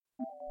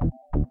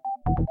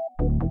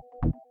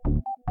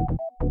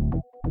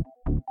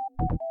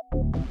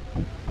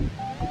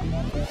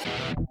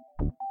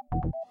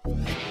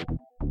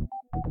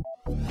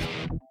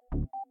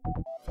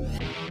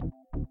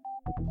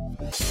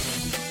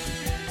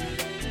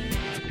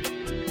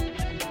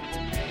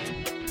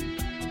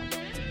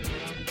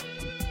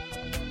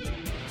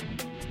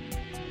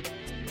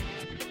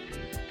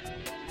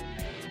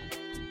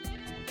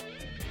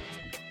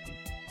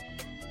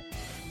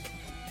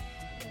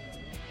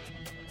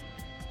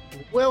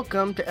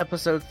Welcome to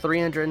episode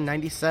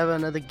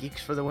 397 of the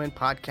Geeks for the Win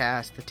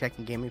podcast, the tech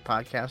and gaming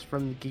podcast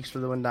from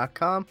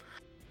GeeksFTW.com,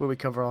 where we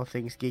cover all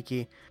things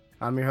geeky.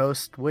 I'm your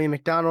host, William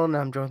McDonald, and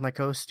I'm joined with my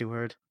co-host,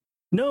 Stuart.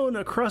 Known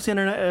across the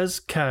internet as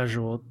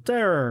Casual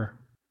Terror.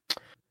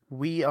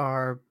 We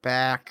are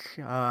back.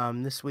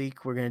 This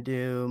week we're going to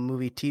do a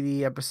movie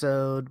TV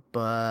episode,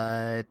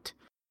 but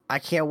I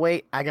can't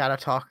wait. I got to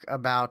talk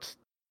about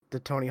the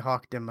Tony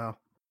Hawk demo.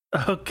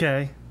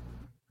 Okay.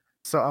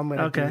 So I'm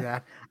gonna do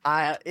that.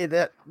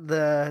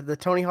 The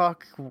Tony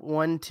Hawk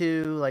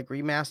 1-2 like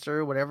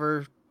remaster,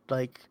 whatever,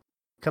 like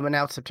coming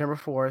out September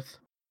 4th.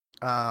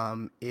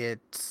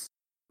 It's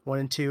 1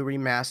 and 2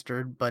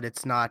 remastered, but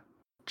it's not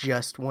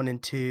just 1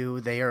 and 2.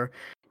 They are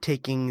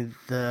taking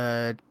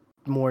the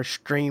more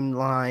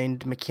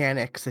streamlined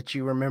mechanics that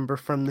you remember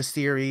from the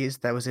series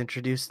that was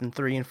introduced in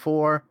 3 and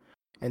 4,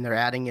 and they're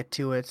adding it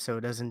to it so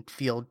it doesn't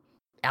feel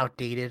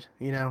outdated,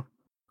 you know.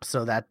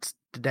 So that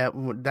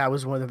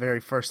was one of the very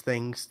first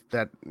things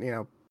that, you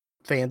know,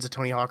 fans of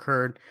Tony Hawk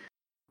heard,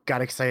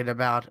 got excited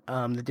about.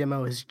 The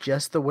demo is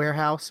just the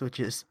warehouse, which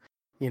is,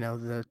 you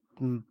know,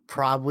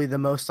 probably the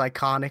most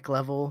iconic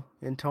level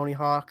in Tony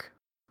Hawk.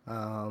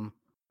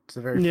 It's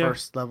the very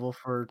first level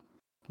for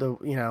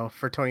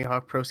Tony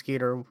Hawk Pro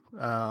Skater.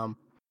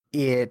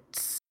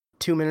 It's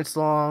 2 minutes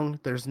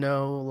long. There's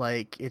no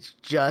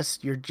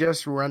you're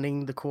just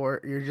running the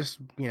court. You're just,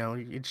 you know,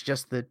 it's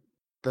just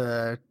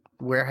the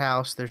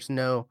warehouse. There's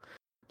no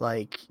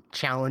like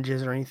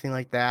challenges or anything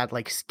like that.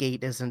 Like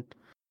skate isn't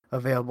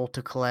available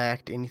to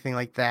collect, anything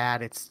like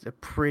that. It's a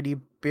pretty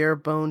bare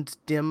bones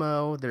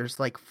demo. There's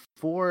like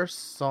 4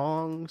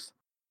 songs.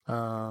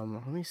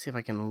 Let me see if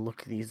I can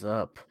look these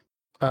up.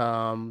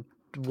 Of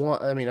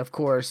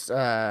course,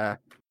 the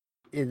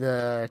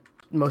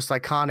most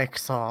iconic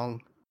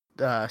song,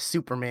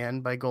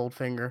 Superman by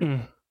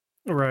Goldfinger.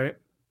 Right.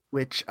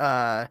 Which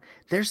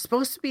there's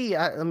supposed to be,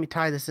 let me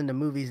tie this into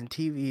movies and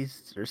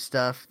TVs or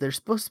stuff. There's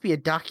supposed to be a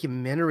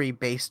documentary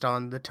based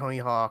on the Tony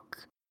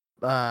Hawk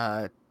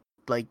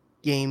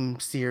game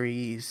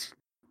series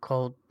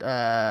called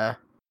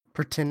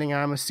Pretending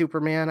I'm a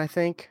Superman, I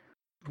think.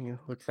 You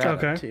look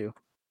that up too.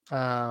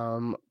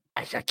 I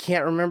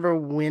can't remember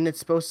when it's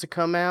supposed to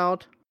come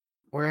out,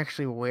 or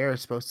actually where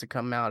it's supposed to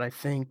come out. I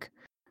think,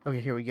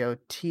 okay, here we go.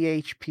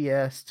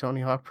 THPS,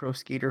 Tony Hawk Pro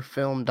Skater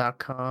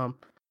Film.com.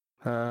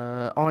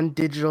 On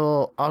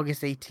digital,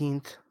 August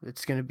 18th.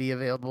 It's going to be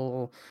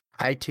available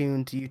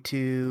iTunes,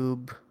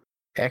 YouTube,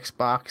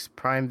 Xbox,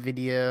 Prime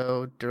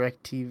Video,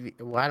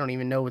 DirecTV. Well, I don't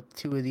even know what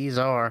 2 of these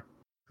are.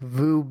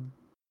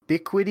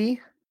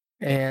 Vubiquity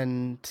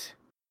and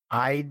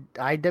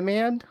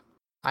iDemand.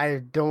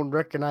 I don't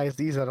recognize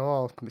these at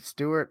all.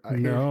 Stuart,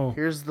 no.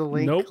 Here's the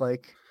link. Nope.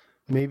 Like,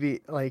 maybe,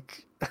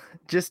 like,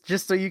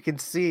 just so you can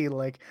see,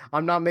 like,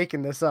 I'm not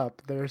making this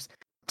up. There's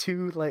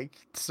 2 like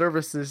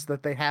services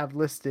that they have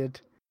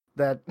listed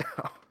that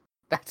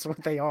that's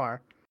what they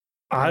are.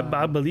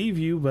 I believe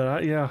you,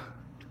 but yeah,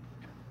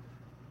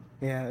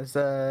 it's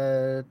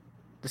the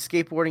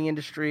skateboarding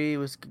industry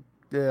was.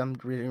 I'm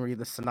reading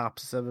the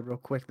synopsis of it real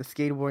quick. The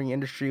skateboarding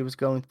industry was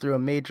going through a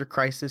major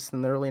crisis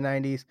in the early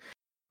 90s.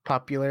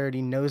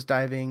 Popularity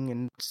nosediving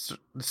and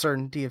the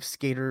certainty of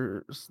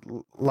skaters'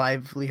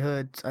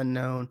 livelihoods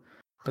unknown.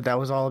 But that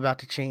was all about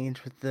to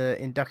change with the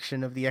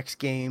induction of the X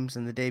Games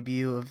and the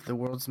debut of the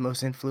world's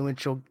most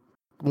influential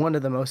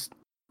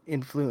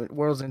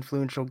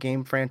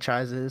game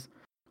franchises.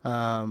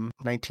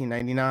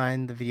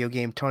 1999, the video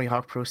game Tony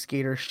Hawk Pro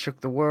Skater shook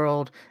the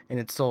world, and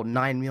it sold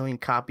 9 million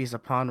copies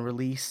upon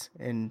release.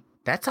 And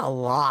that's a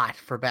lot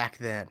for back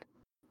then.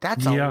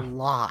 That's a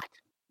lot.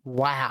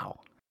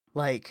 Wow.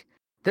 Like,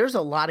 there's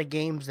a lot of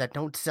games that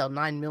don't sell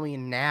 9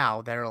 million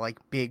now that are like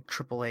big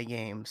AAA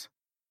games,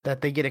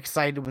 that they get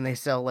excited when they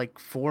sell like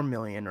 4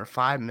 million or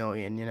 5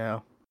 million, you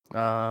know.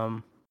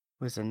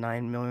 Was it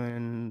 9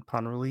 million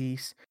upon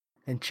release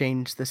and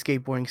changed the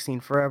skateboarding scene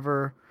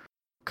forever,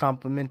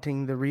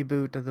 complementing the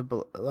reboot of the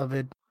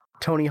beloved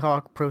Tony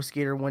Hawk Pro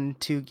Skater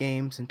 1-2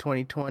 games in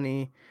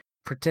 2020.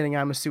 Pretending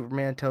I'm a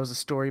Superman tells a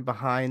story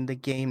behind the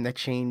game that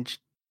changed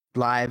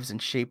lives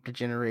and shaped a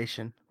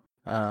generation.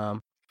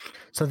 So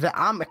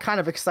I'm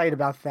kind of excited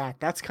about that.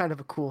 That's kind of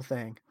a cool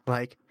thing.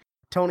 Like,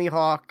 Tony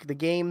Hawk, the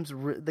games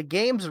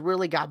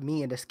really got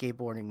me into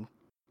skateboarding,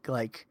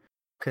 like,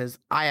 because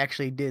I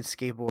actually did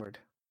skateboard.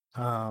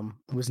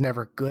 Was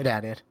never good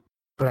at it,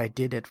 but I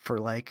did it for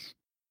like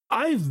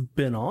I've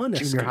been on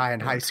junior high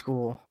and high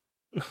school.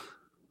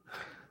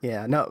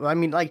 Yeah, no, I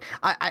mean, like,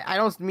 I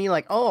don't mean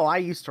like, oh, I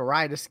used to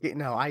ride a skate.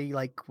 No, I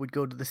like would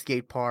go to the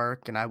skate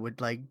park and I would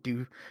like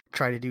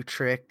try to do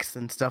tricks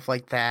and stuff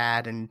like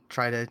that and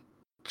try to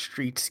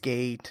street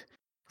skate.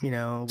 You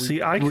know,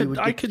 I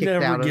could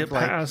never get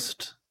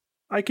past.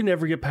 I can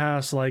never get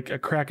past like a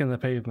crack in the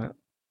pavement.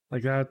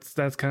 Like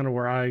that's kind of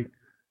where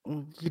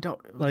you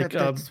don't like.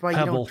 That's why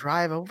you don't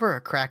drive over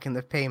a crack in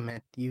the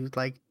pavement. You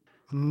like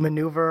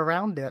maneuver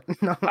around it.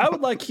 No. I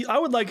would like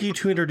you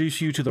to introduce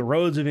you to the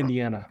roads of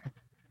Indiana.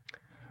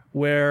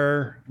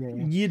 where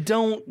you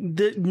don't,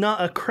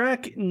 not a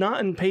crack, not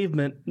in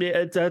pavement.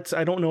 That's,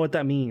 I don't know what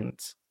that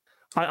means.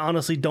 I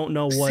honestly don't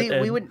know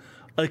what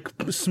a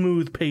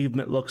smooth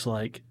pavement looks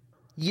like.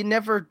 You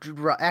never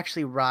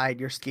actually ride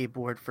your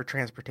skateboard for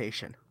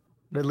transportation.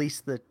 At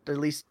least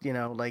you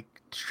know,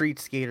 like street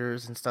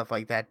skaters and stuff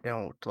like that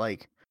don't.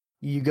 Like,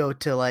 you go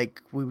to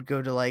like, we would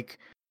go to like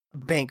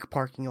bank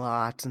parking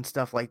lots and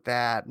stuff like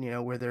that, you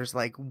know, where there's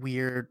like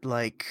weird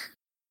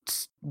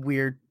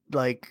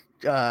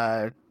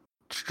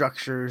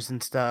structures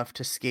and stuff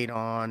to skate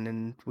on,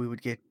 and we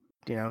would get,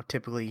 you know,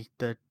 typically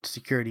the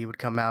security would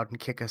come out and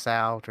kick us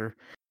out or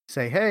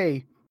say,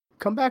 "Hey,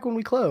 come back when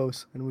we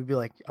close," and we'd be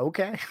like,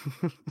 "Okay."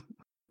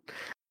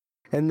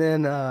 And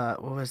then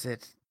what was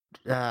it?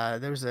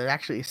 There was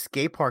actually a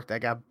skate park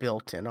that got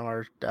built in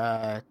our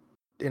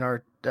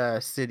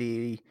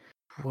city.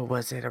 What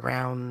was it?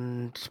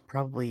 Around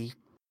probably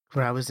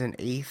when I was in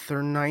 8th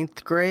or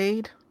 9th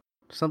grade,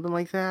 something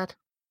like that.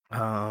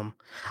 I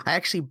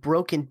actually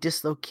broke and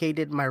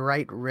dislocated my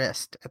right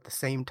wrist at the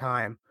same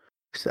time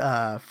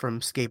from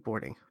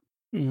skateboarding.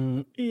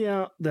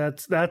 Yeah,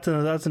 that's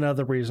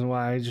another reason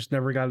why I just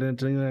never got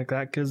into anything like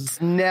that, because it's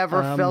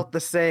never felt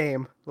the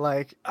same.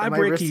 Like, I my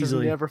break wrist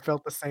easily. has never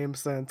felt the same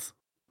since.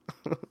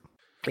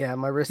 Yeah,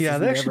 my wrist has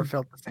never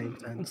felt the same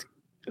since.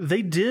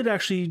 They did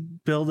actually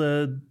build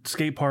a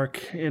skate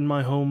park in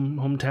my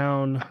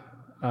hometown.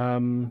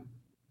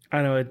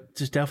 I know it's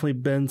just definitely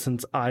been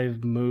since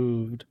I've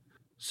moved.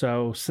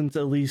 So since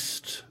at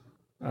least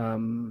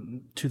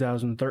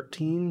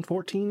 2013,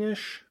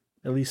 14-ish,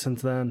 at least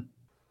since then.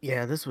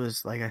 Yeah, this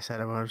was, like I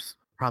said, I was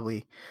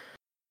probably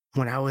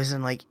when I was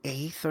in like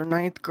 8th or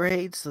 9th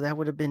grade, so that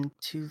would have been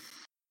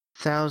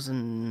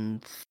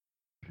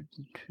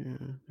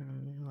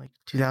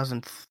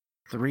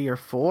 2003 or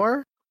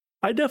 4.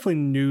 I definitely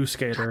knew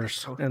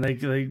skaters, and they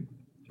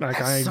like,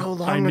 that's so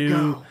long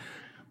ago.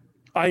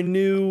 I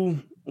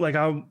knew like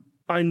I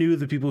knew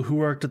the people who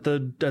worked at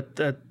the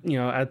you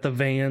know, at the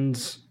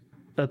Vans,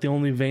 at the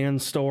only van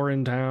store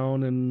in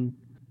town. And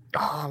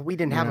we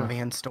didn't have a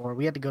van store.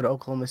 We had to go to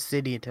Oklahoma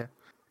City to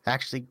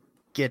actually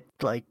get,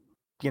 like,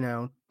 you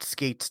know,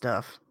 skate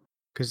stuff,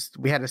 because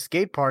we had a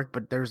skate park,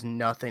 but there's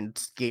nothing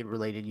skate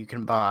related you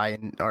can buy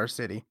in our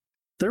city.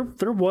 There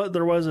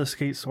was a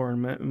skate store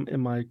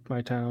in my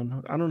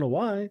town. I don't know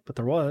why, but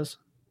there was.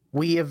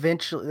 We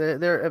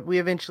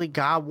eventually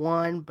got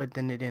one, but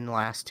then it didn't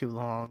last too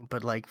long.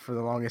 But like, for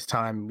the longest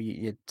time,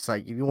 it's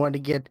like, if you wanted to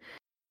get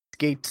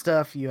skate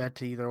stuff, you had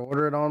to either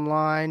order it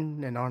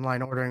online, and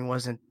online ordering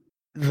wasn't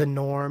the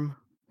norm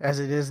as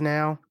it is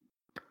now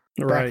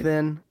back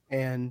then.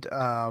 And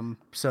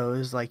so it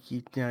was like,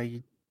 you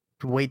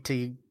wait till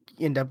you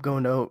end up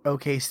going to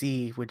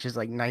OKC, which is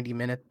like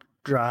 90-minute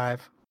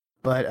drive.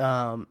 But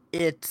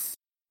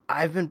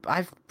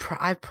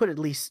I've put at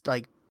least,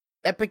 like,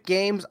 Epic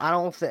Games. I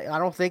don't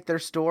think their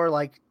store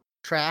like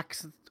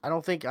tracks. I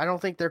don't think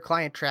their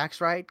client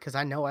tracks right, because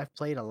I know I've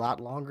played a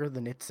lot longer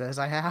than it says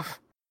I have.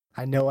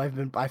 I know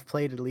I've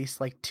played at least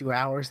like 2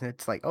 hours, and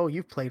it's like, "Oh,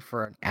 you've played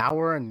for an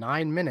hour and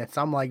 9 minutes."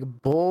 I'm like,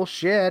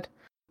 "Bullshit!"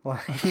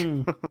 Like,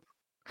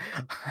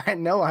 I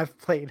know I've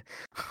played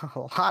a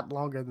lot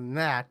longer than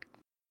that.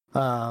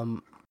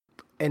 And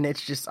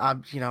it's just,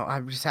 I'm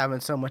just having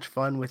so much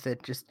fun with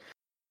it, just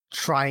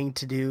trying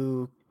to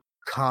do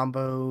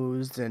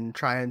combos and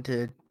trying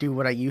to do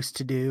what I used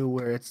to do,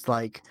 where it's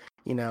like,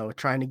 you know,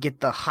 trying to get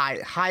the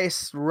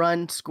highest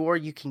run score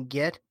you can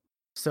get.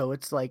 So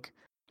it's like,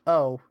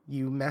 oh,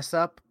 you mess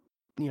up,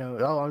 you know,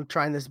 oh, I'm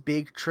trying this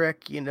big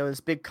trick, you know, this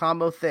big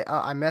combo thing.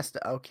 Oh, I messed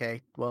up.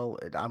 Okay, well,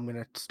 I'm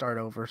gonna start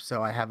over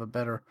so I have a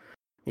better,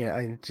 you know,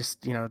 I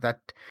just, you know,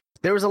 that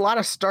there was a lot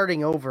of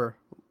starting over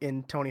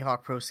in Tony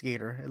Hawk Pro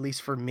Skater, at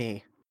least for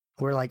me,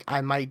 where like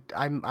I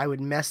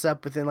would mess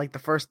up within like the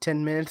first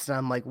 10 minutes, and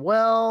I'm like,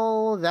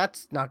 well,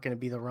 that's not going to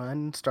be the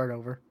run. Start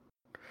over,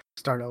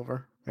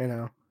 you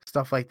know,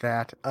 stuff like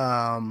that.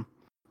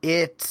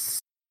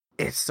 It's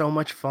so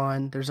much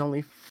fun. There's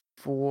only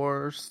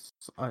 4.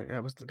 I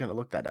was going to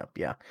look that up.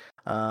 Yeah.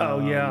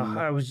 Oh yeah,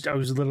 I was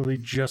literally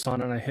just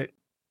on, and I hit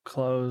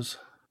close.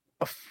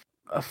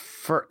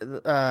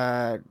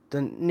 The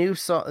new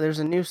song. There's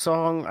a new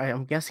song.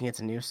 I'm guessing it's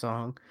a new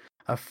song.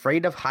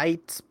 "Afraid of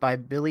Heights" by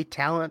Billy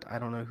Talent. I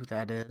don't know who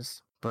that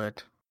is,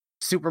 but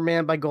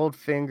 "Superman" by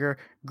Goldfinger.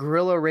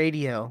 "Guerrilla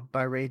Radio"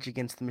 by Rage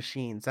Against the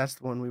Machines. That's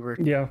the one we were.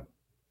 Yeah.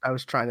 I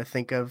was trying to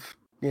think of.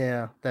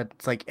 Yeah,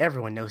 that's like,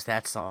 everyone knows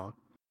that song.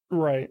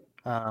 Right.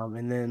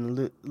 And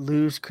then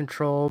 "Lose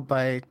Control"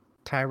 by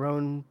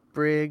Tyrone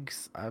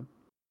Briggs. I'm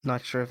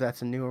not sure if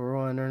that's a newer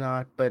one or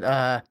not,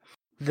 but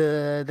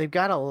they've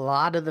got a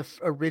lot of the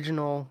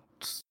original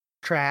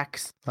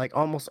tracks, like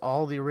almost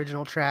all the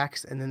original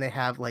tracks, and then they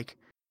have, like,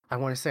 I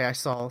want to say I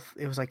saw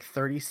it was like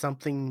 30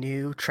 something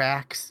new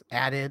tracks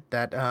added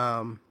that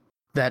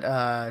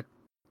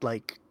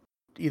like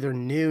either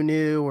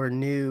new or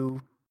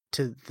new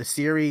to the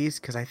series,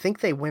 because I think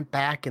they went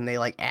back and they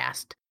like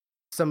asked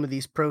some of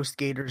these pro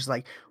skaters,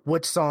 like,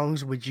 what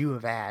songs would you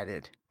have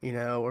added, you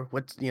know, or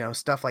what, you know,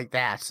 stuff like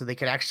that, so they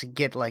could actually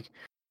get like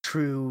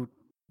true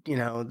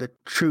the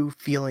true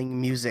feeling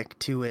music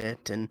to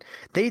it, and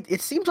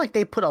it seems like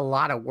they put a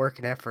lot of work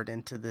and effort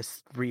into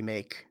this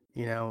remake.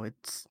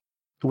 It's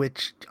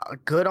which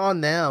good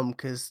on them,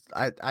 because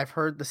I've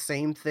heard the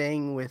same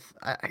thing with.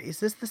 Is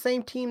this the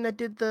same team that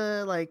did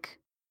the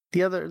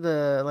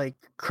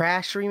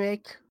Crash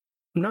remake?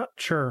 Not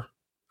sure.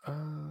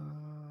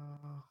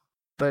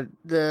 But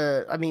we've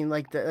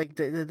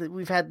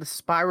had the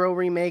Spyro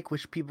remake,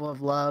 which people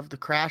have loved, the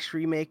Crash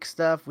remake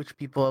stuff, which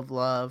people have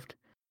loved,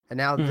 and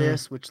now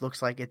this, which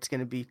looks like it's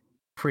gonna be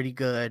pretty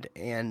good,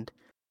 and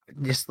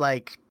just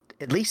like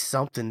at least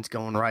something's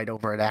going right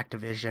over at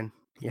Activision,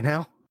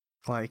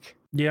 like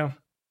Yeah.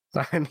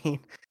 I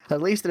mean,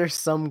 at least there's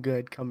some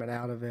good coming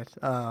out of it.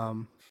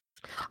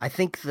 I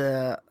think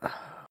the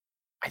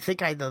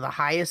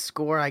highest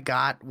score I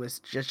got was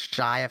just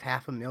shy of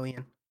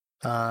 500,000.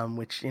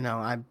 Which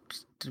I'm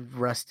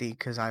rusty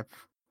because I've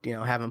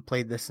haven't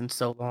played this in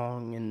so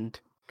long,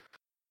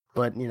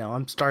 but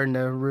I'm starting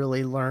to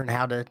really learn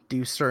how to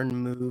do certain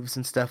moves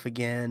and stuff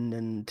again,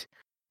 and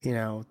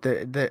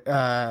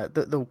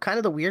the kind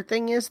of the weird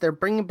thing is they're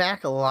bringing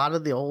back a lot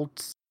of the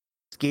old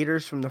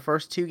skaters from the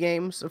first two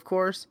games, of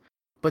course,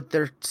 but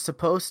they're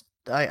supposed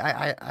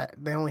they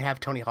only have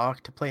Tony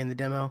Hawk to play in the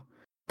demo,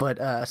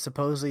 but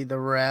supposedly the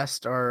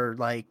rest are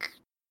like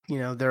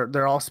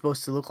they're all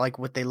supposed to look like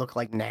what they look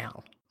like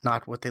now,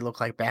 not what they look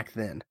like back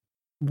then.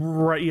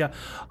 Right. Yeah,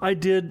 I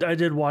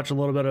did watch a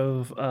little bit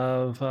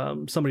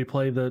of somebody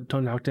play the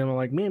Tony Hawk demo.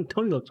 Like, man,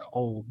 Tony looks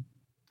old.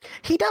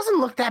 He doesn't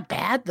look that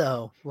bad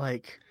though.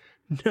 Like,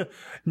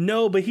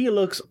 no, but he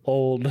looks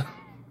old.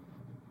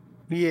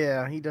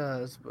 Yeah, he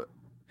does, but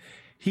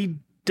he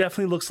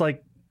definitely looks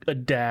like a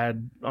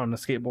dad on a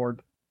skateboard,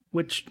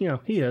 which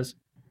he is.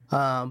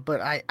 But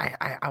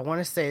I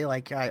want to say,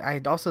 like, I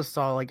also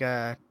saw like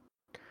a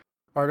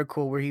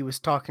article where he was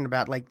talking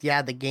about, like,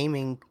 yeah, the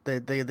game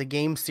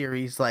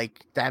series,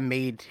 like, that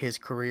made his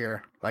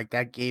career, like,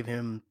 that gave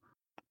him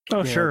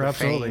sure,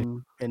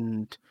 absolutely,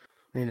 and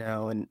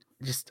and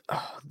just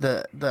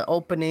the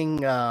opening,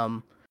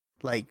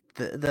 like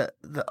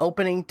the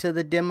opening to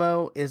the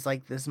demo is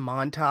like this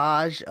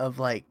montage of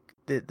like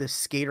the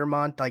skater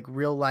like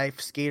real life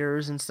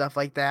skaters and stuff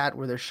like that,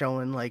 where they're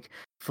showing like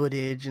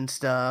footage and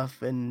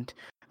stuff, and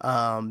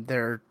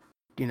they're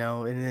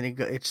and then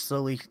it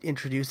slowly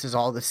introduces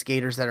all the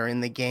skaters that are in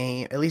the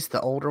game, at least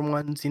the older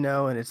ones,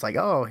 and it's like,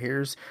 oh,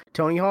 here's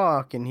Tony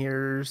Hawk, and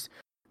here's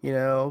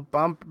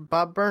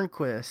Bob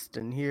Burnquist,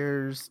 and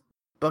here's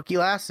Bucky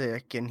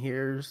Lasek, and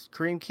here's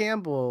Kareem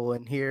Campbell,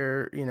 and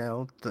here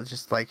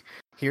just like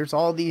here's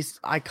all these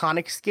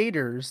iconic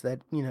skaters that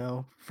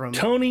from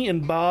Tony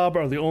and Bob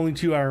are the only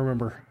two I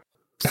remember.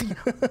 See,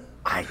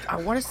 I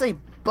want to say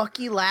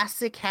Bucky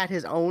Lasek had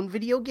his own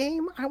video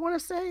game. I want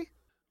to say.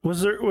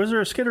 Was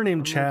there a skater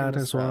named Chad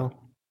as well?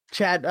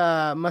 Chad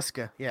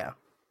Muska, yeah.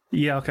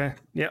 Yeah, okay.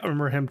 Yeah, I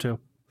remember him too.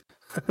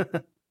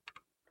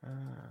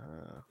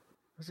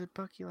 Was it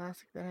Bucky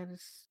Lasek that had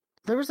his?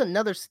 There was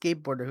another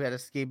skateboarder who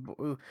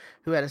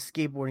had a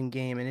skateboarding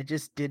game, and it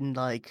just didn't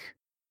like.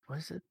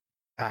 Was it?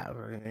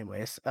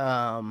 Anyways,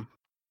 and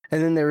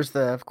then there was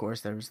the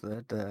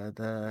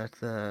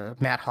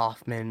Matt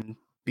Hoffman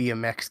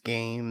BMX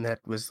game that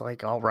was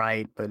like all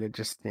right, but it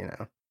just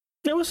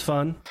it was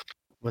fun.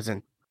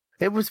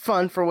 It was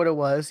fun for what it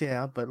was,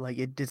 yeah, but like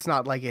it's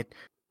not like it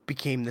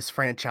became this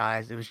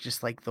franchise. It was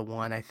just like the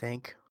one, I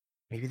think.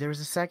 Maybe there was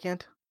a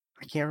second.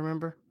 I can't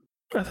remember.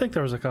 I think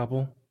there was a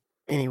couple.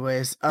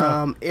 Anyways,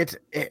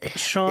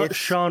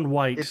 Shaun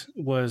White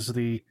was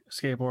the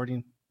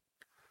skateboarding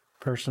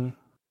person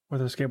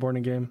with a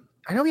skateboarding game.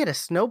 I know he had a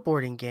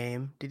snowboarding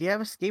game. Did he have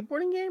a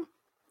skateboarding game?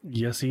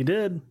 Yes, he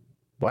did.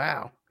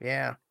 Wow.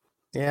 Yeah.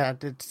 Yeah.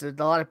 A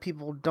lot of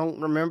people don't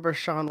remember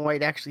Shaun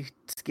White actually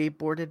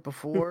skateboarded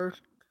before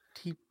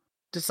he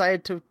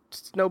decided to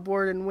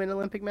snowboard and win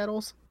Olympic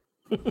medals.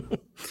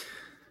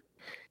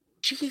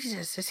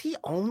 Jesus, is he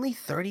only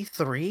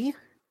 33?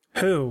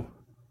 Who?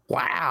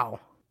 Wow.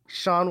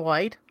 Shaun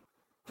White?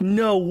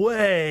 No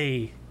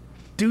way.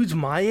 Dude's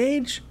my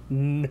age?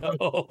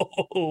 No.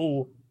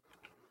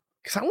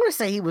 Because I want to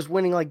say he was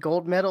winning like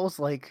gold medals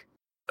like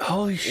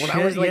holy shit.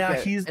 I was,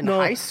 like, he's in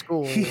high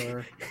school.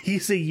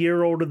 He's a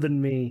year older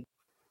than me.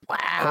 Wow.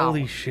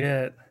 Holy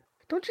shit.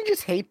 Don't you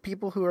just hate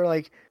people who are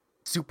like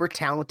super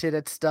talented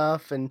at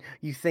stuff, and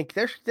you think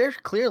there's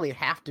clearly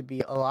have to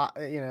be a lot,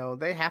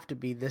 they have to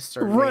be this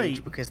certain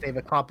age because they've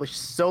accomplished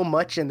so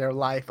much in their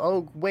life.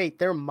 Oh wait,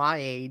 they're my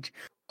age.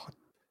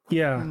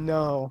 Yeah.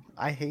 No,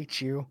 I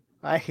hate you,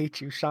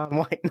 Shaun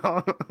White.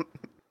 No.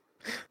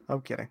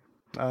 I'm kidding.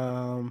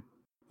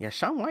 Yeah,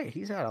 Shaun White,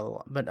 he's had a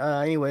lot. But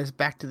anyways,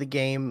 back to the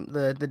game,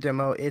 the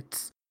demo.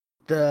 It's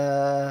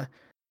I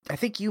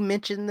think you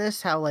mentioned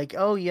this, how like,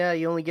 oh yeah,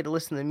 you only get to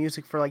listen to the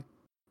music for like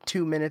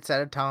 2 minutes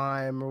at a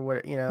time or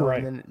what,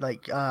 right. And then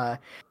like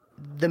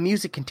the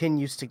music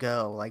continues to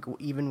go, like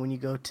even when you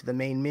go to the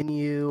main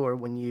menu or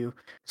when you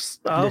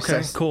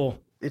okay, cool.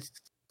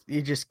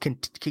 It just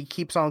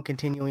keeps on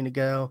continuing to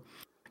go.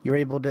 You're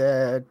able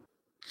to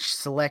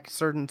select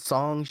certain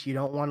songs you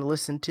don't want to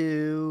listen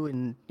to,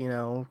 and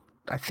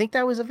I think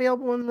that was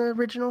available in the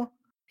original.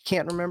 I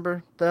can't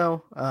remember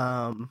though.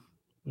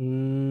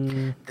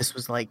 This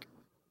was like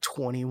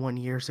 21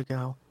 years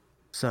ago.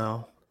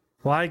 So,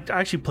 well, I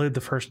actually played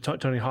the first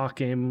Tony Hawk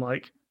game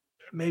like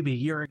maybe a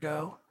year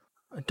ago.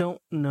 I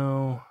don't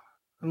know.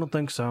 I don't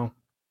think so.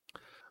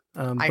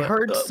 I But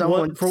heard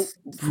someone for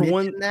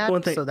mention that,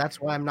 one thing, so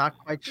that's why I'm not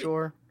quite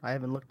sure. I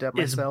haven't looked up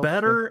it's myself.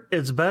 better.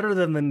 It's better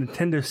than the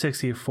Nintendo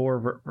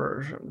 64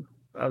 version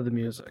of the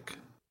music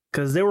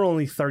because they were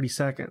only 30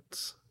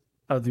 seconds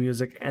of the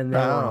music and they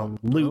were on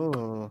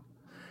loop,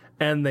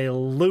 and they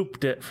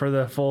looped it for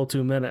the full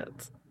 2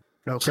 minutes.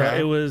 Okay, so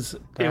it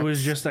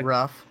was just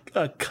a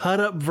cut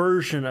up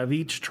version of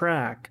each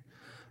track,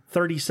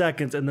 30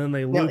 seconds, and then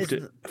they looped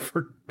it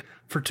for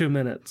 2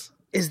 minutes.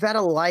 Is that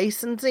a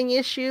licensing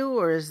issue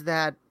or is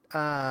that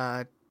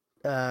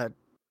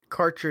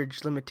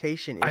cartridge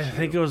limitation issue? I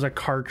think it was a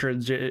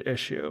cartridge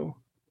issue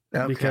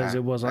because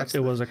it wasn't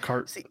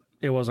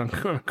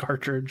a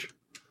cartridge.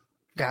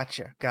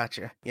 Gotcha.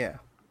 Yeah.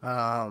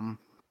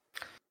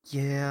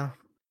 Yeah.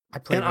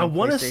 I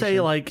want to say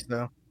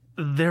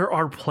there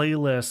are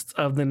playlists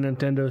of the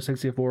Nintendo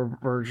 64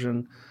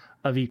 version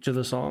of each of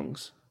the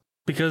songs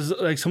because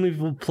like so many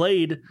people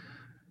played,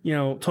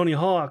 Tony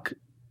Hawk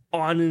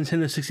on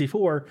Nintendo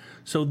 64,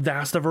 so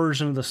that's the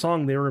version of the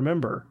song they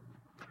remember.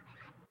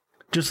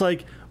 Just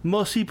like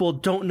most people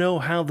don't know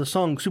how the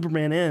song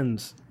Superman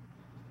ends,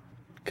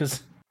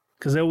 because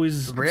they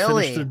always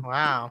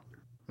Wow.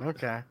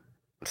 Okay.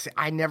 See,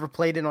 I never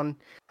played it on.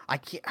 I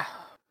can't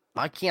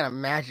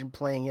imagine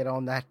playing it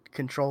on that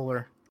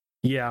controller.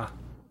 Yeah,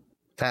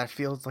 that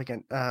feels like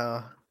an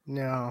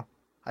no.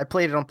 I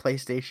played it on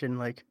PlayStation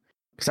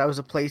because I was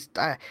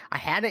I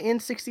had an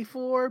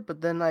N64,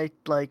 but then I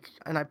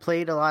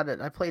played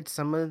I played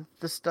some of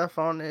the stuff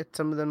on it,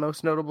 some of the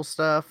most notable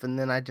stuff, and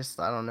then I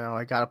don't know,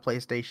 I got a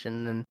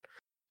PlayStation and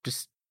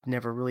just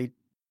never really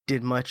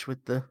did much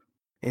with the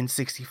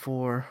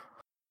N64.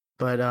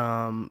 But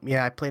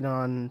yeah, I played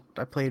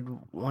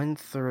 1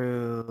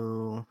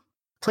 through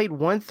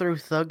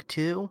Thug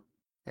 2,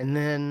 and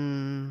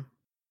then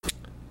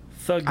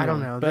Thug. I don't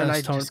know. Then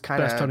I just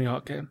kind of best Tony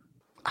Hawk game.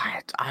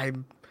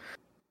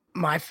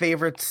 My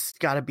favorite's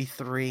got to be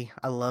 3.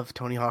 I love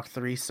Tony Hawk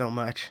 3 so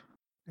much.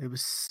 It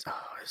was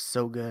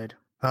so good.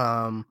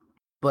 But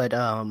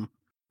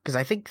because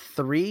I think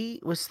 3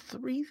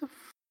 the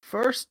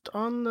first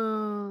on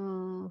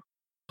the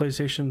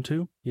PlayStation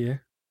 2. Yeah.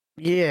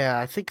 Yeah,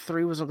 I think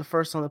 3 was the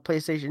first on the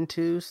PlayStation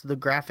 2, so the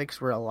graphics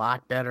were a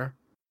lot better.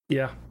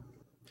 Yeah.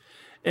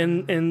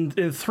 And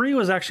 3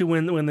 was actually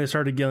when they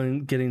started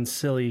getting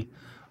silly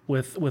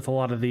with a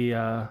lot of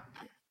the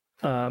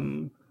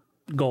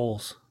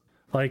goals.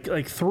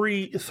 Like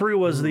 3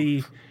 was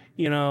the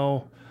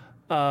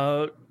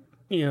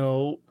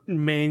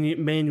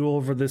manual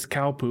over this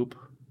cow poop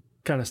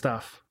kind of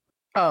stuff.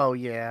 Oh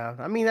yeah,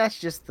 I mean that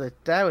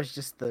was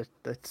just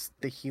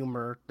the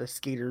humor, the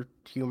skater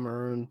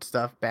humor and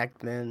stuff back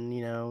then.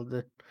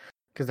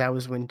 Because that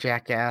was when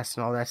Jackass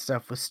and all that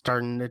stuff was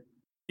starting to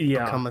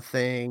become a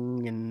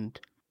thing, and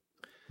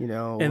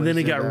and then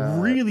it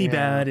got really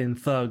bad in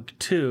Thug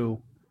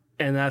 2,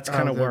 and that's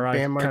kind of where I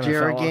kind of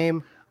fell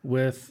game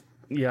with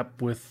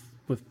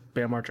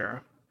Bam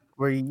Margera,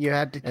 where you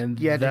had to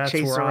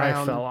chase around.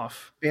 I fell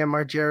off. Bam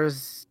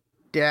Margera's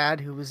dad,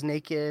 who was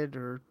naked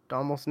or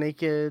almost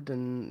naked,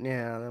 and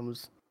yeah, that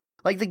was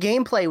like the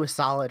gameplay was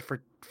solid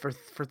for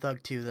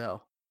Thug 2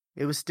 though.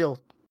 It was still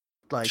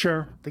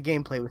the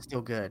gameplay was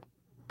still good,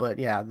 but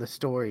yeah, the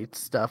story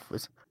stuff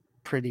was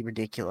pretty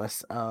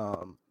ridiculous.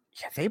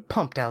 Yeah, they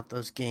pumped out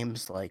those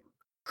games like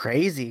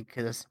crazy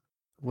because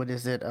what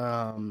is it?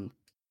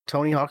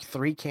 Tony Hawk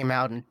 3 came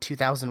out in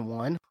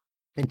 2001,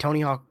 and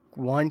Tony Hawk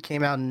 1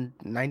 came out in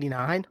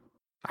 99.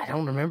 I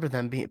don't remember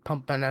them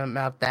pumping them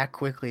out that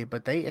quickly,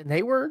 but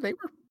they were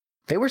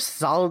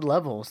solid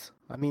levels.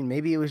 I mean,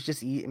 maybe it was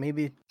just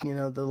the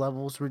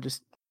levels were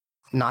just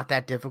not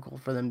that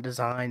difficult for them to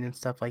design and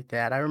stuff like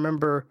that. I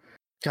remember,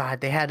 God,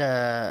 they had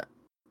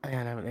I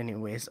don't know.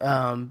 Anyways,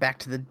 back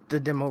to the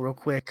demo real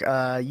quick.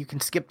 You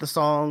can skip the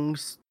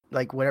songs,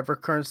 like whatever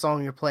current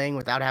song you're playing,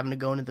 without having to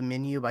go into the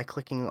menu by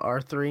clicking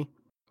R3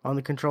 on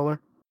the controller,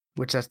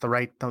 which that's the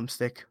right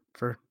thumbstick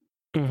for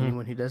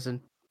anyone who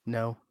doesn't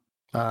know.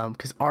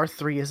 Because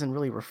R3 isn't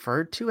really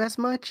referred to as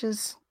much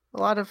as a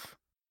lot of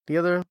the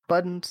other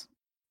buttons.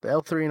 The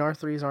L3 and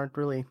R3s aren't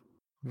really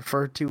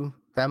referred to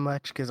that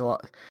much because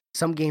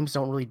some games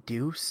don't really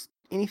do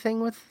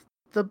anything with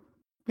the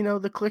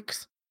the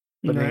clicks.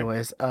 But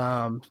anyways,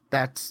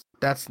 that's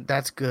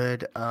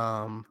good.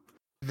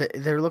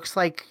 There looks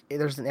like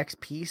there's an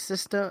XP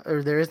system,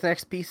 or there is an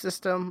XP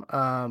system.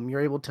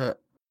 You're able to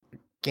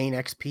gain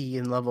XP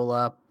and level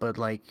up, but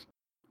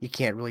you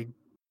can't really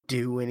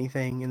do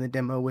anything in the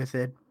demo with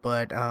it.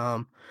 But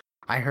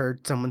I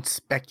heard someone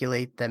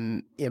speculate that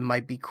it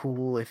might be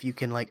cool if you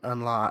can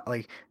unlock,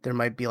 there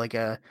might be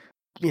a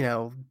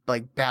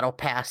battle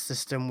pass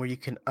system where you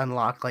can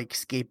unlock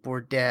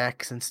skateboard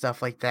decks and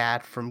stuff like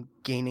that from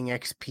gaining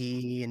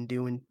XP and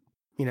doing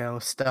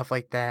stuff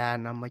like that.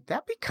 And I'm like,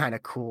 that'd be kind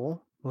of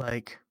cool.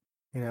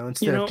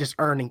 instead of just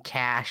earning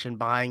cash and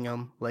buying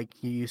them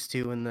like you used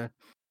to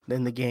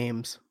in the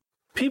games.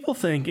 People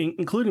think,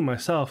 including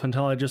myself,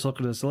 until I just look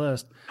at this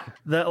list,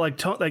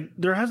 that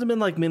there hasn't been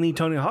like many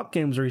Tony Hawk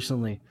games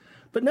recently.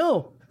 But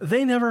no,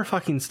 they never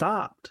fucking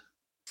stopped.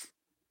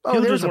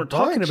 People just weren't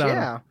talking about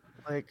them.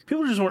 Like,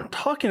 people just weren't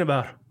talking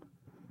about them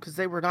because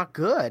they were not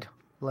good.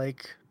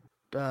 Like,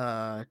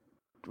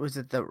 was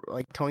it the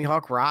Tony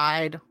Hawk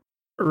Ride?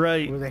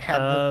 Right. Where they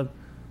had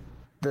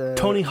the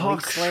Tony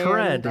Hawk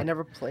Shred. I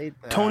never played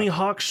that. Tony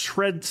Hawk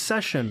Shred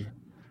Session.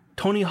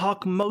 Tony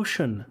Hawk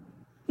Motion.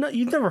 No,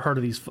 you've never heard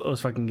of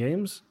those fucking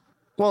games.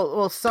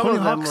 Well, some Tony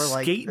of them Hawk were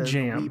like Skate the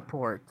Jam. Wii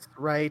ports,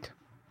 right?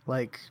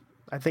 Like,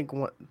 I think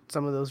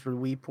some of those were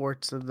Wii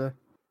ports of the.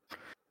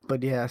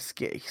 But yeah,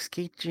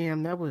 Skate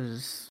Jam.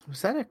 Was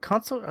that a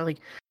console? Or like,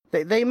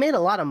 they made a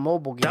lot of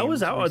mobile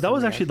games. That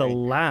was actually the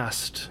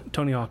last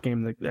Tony Hawk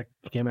game that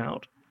came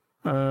out.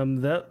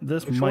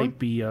 This Which might one?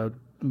 be a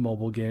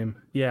mobile game.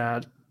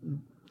 Yeah,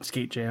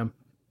 Skate Jam.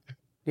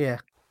 Yeah.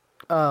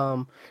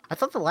 I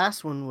thought the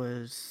last one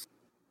was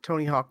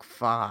Tony Hawk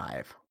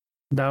 5.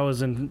 That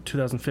was in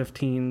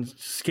 2015.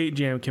 Skate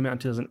Jam came out in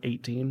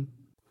 2018.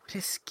 What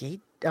is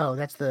Skate? Oh,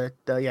 that's that's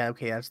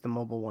the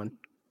mobile one.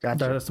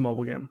 Gotcha. That's the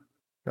mobile game.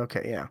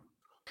 Okay, yeah.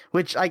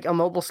 Which, like, a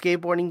mobile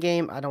skateboarding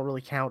game, I don't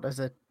really count as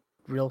a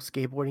real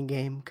skateboarding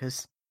game,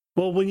 because...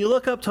 Well, when you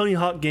look up Tony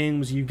Hawk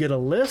games, you get a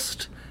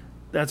list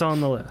that's on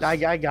the list.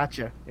 I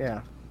gotcha,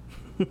 yeah.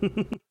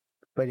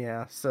 But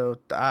yeah, so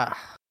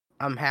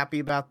I'm happy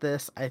about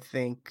this. I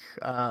think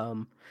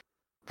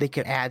they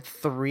could add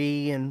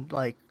 3 and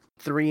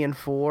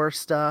 4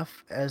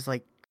 stuff as,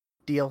 like,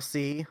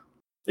 DLC.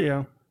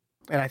 Yeah.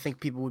 And I think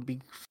people would be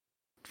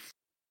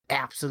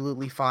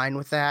absolutely fine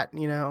with that,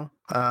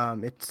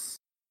 It's,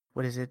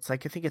 what is it? It's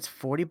like, I think it's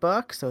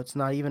 $40, so it's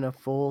not even a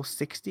full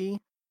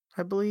 60,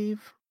 I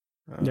believe.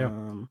 Yeah.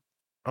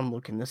 I'm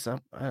looking this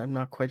up. I'm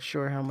not quite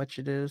sure how much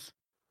it is.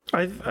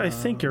 I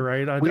think you're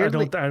right. I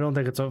don't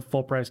think it's a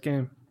full price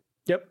game.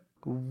 Yep.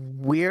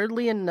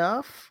 Weirdly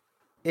enough,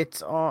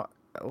 it's on.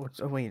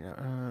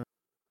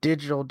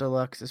 Digital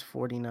Deluxe is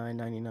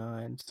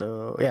 $49.99.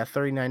 So yeah,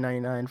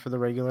 $39.99 for the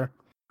regular.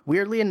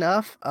 Weirdly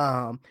enough,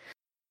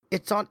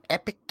 it's on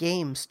Epic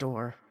Games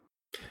Store.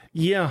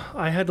 Yeah,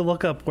 I had to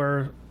look up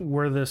where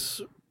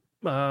this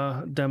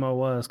demo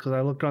was because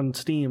I looked on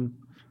Steam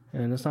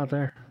and it's not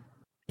there.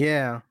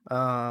 Yeah,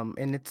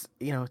 and it's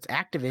it's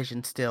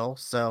Activision still,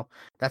 so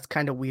that's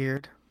kind of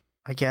weird,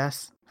 I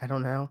guess. I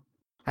don't know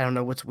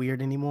what's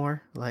weird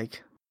anymore.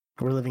 Like,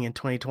 we're living in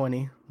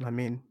 2020. I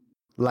mean,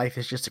 life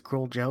is just a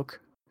cruel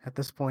joke at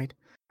this point.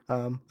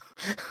 I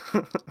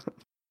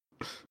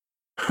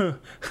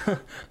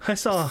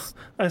saw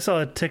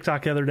a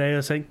TikTok the other day. I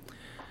was like,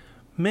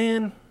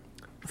 man,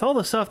 with all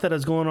the stuff that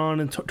is going on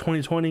in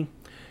 2020,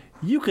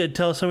 you could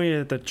tell somebody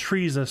that the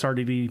trees are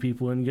starting to eat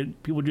people,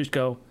 and people just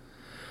go,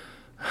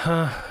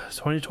 it's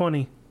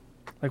 2020.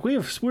 Like,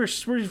 we've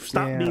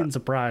stopped being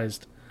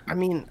surprised. I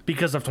mean,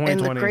 because of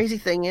 2020. And the crazy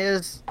thing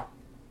is,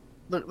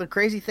 the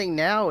crazy thing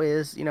now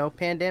is,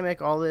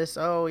 pandemic, all this.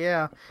 Oh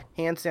yeah,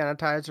 hand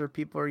sanitizer.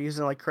 People are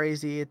using like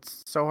crazy.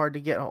 It's so hard to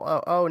get.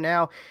 Oh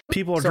now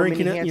people are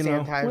drinking it.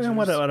 Well,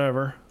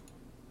 whatever.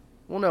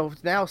 Well, no,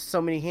 now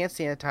so many hand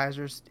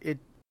sanitizers.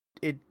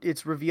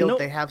 It's revealed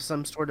they have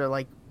some sort of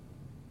like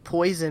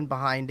poison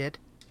behind it.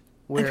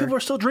 And people are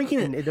still drinking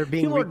it. And they're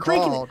being people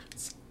recalled.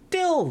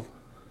 Still.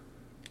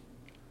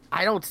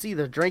 I don't see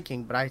the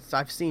drinking, but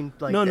I've seen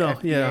like the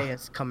FDA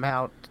has come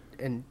out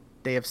and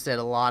they have said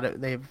a lot.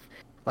 This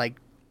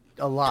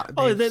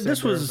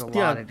was a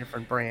lot of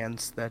different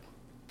brands that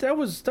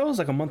was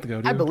like a month ago.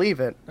 Dude. I believe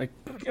it. Like,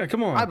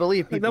 come on. I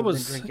believe people have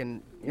been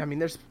drinking. I mean,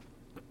 that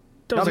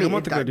was like a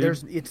month ago,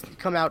 dude. It's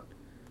come out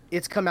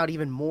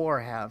even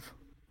more.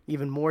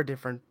 Even more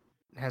different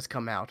has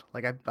come out.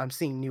 Like, I'm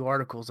seeing new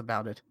articles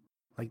about it.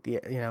 Like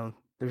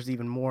there's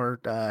even more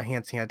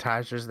hand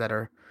sanitizers that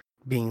are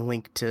being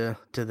linked to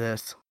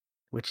this,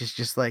 which is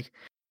just like,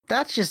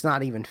 that's just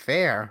not even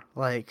fair.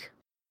 Like,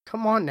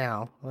 come on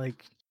now.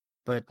 Like,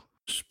 but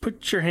just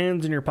put your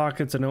hands in your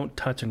pockets and don't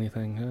touch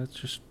anything. That's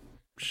just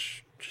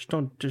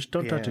don't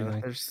touch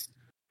anything.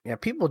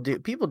 People do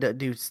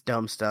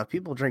dumb stuff.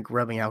 People drink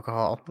rubbing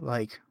alcohol.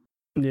 Like,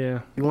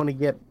 yeah, you want to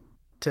get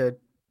to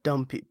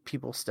dumb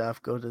people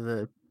stuff, go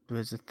to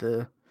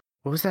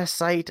what was that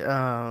site?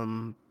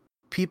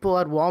 People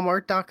at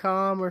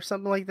Walmart.com or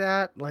something like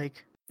that.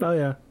 Like, oh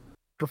yeah,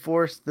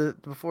 before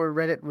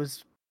Reddit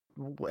was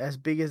as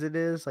big as it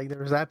is, like, there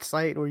was that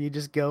site where you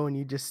just go and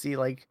you just see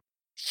like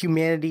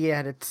humanity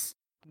at its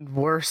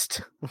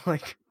worst.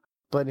 Like,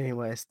 but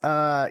anyways,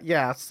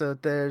 yeah. So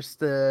there's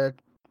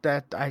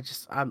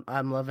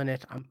I'm loving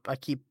it. I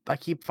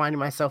keep finding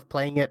myself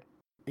playing it,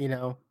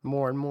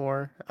 more and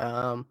more.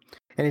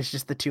 And it's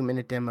just the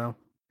 2-minute demo,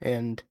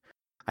 and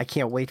I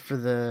can't wait for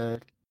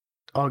the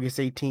August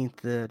 18th,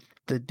 the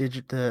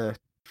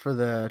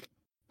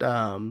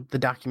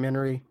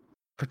documentary,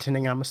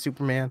 Pretending I'm a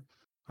Superman.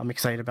 I'm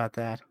excited about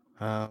that.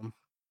 The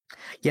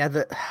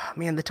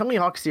Tony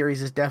Hawk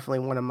series is definitely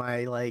one of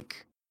my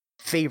like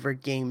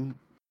favorite game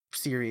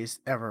series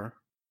ever,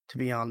 to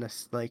be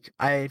honest. Like,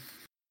 I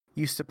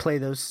used to play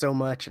those so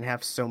much and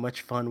have so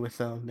much fun with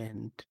them,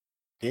 and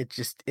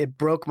it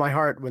broke my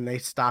heart when they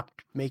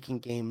stopped making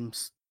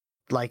games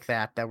like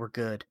that were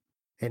good.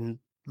 And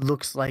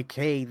looks like,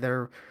 hey,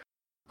 they're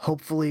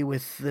hopefully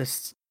with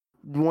this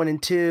 1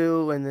 and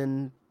 2, and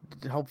then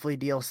hopefully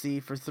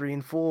DLC for 3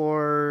 and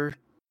 4,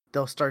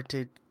 they'll start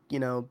to,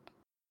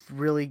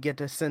 really get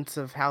a sense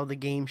of how the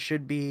game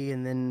should be,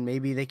 and then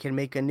maybe they can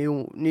make a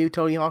new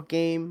Tony Hawk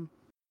game.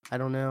 I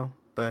don't know,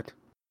 but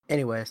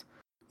anyways,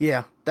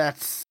 yeah,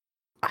 that's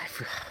I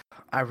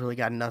really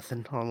got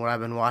nothing on what I've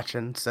been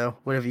watching. So,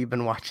 what have you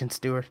been watching,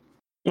 Stuart?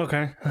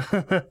 Okay.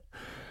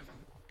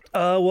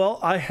 Well,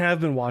 I have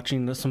been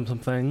watching some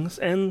things,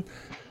 and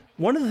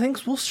one of the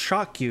things will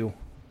shock you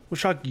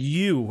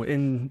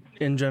in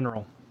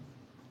general.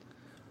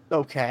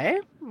 Okay.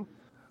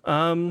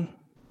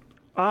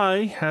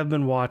 I have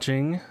been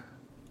watching.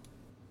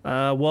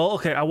 I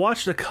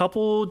watched a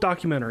couple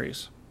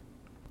documentaries.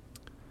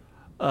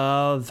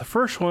 The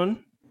first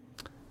one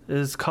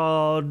is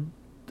called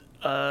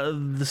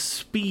The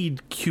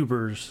Speed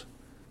Cubers.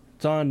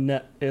 It's on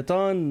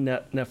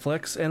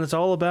Netflix, and it's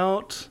all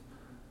about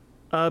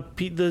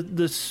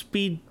the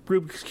Speed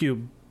Rubik's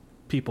Cube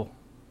people.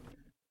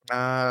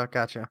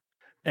 Gotcha.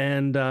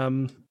 And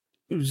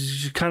it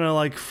was kind of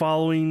like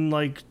following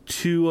like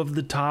two of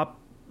the top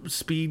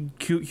speed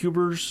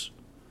cubers.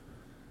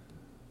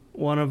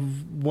 One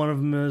of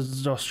them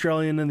is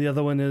Australian, and the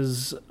other one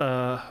is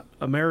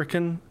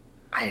American.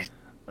 I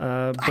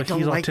But don't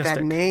he's like autistic.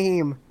 that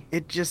name.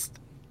 It just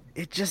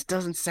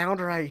doesn't sound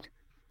right.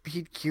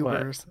 Speed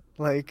cubers,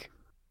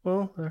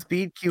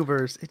 speed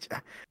cubers.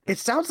 It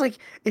sounds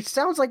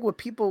like what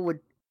people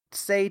would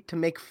say to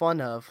make fun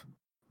of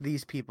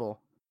these people.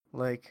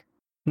 Like,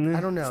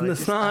 I don't know.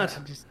 It's not.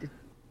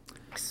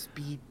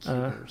 Speed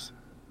cubers.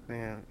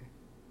 Yeah,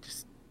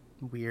 just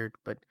weird.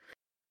 But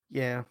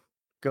yeah,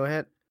 go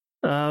ahead.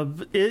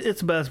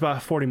 It's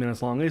about 40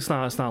 minutes long. It's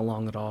not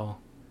long at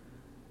all.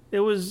 It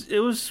was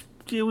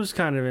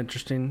kind of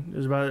interesting.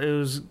 It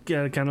was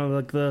kind of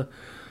like the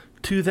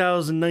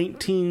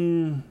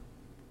 2019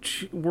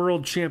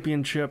 World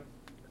Championship,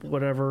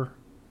 whatever.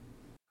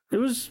 It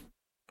was.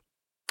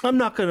 I'm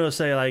not gonna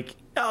say like,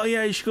 oh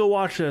yeah, you should go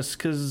watch this,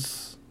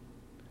 because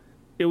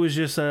it was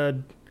just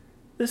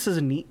this is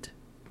a neat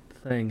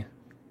thing.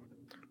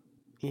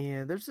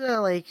 Yeah, there's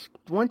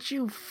once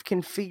you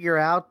can figure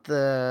out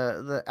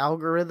the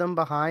algorithm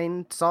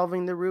behind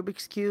solving the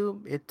Rubik's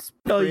Cube, it's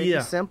pretty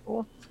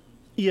simple.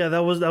 Yeah, that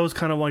was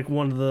kind of like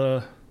one of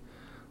the,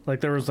 like,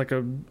 there was like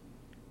a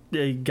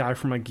guy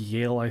from like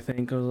Yale, I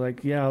think. I was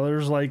like, yeah,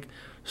 there's like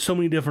so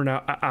many different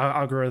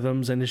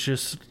algorithms, and it's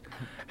just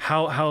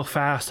how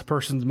fast a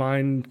person's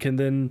mind can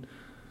then,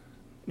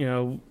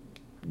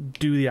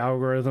 do the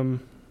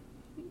algorithm.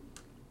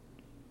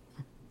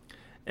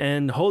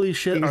 And holy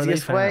shit, are they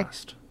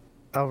fast?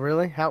 Oh,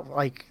 really? How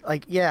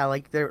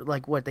they're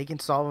like what, they can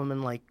solve them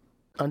in like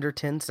under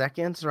 10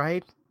 seconds,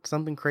 right?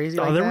 Something crazy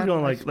like that. Oh, they were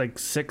going like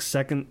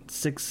 7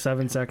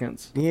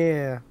 seconds.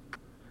 Yeah.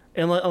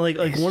 And like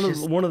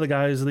one of the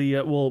guys, the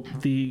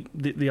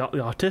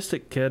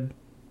autistic kid,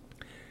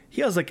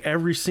 he has like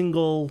every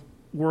single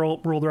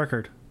world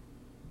record.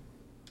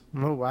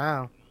 Oh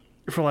wow.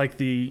 For like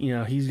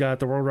he's got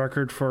the world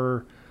record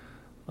for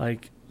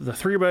like the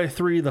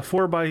 3x3, the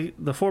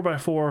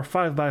 4x4,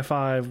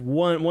 5x5,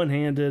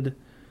 one-handed.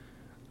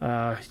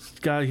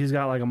 He's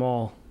got like them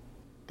all.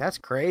 That's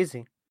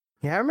crazy.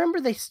 Yeah, I remember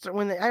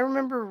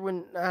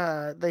when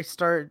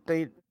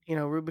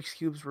Rubik's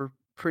cubes were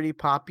pretty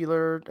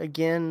popular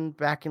again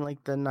back in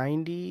like the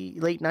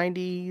late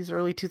 90s,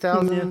 early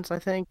 2000s, I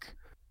think.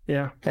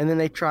 Yeah. And then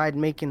they tried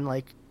making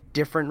like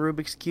different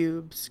Rubik's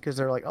cubes, because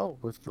they're like, oh,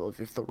 if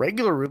the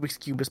regular Rubik's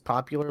cube is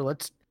popular,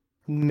 let's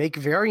make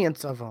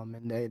variants of them.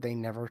 And they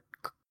never.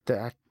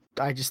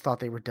 I just thought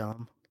they were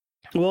dumb.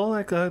 Well,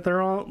 like they're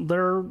in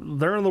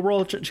the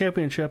world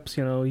championships.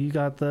 You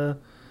got the.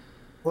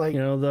 Like,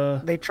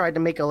 they tried to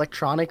make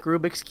electronic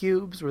Rubik's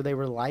cubes where they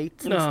were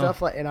lights and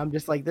stuff, and I'm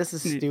just like, this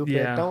is stupid.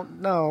 Yeah.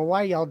 Don't know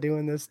why y'all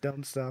doing this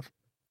dumb stuff.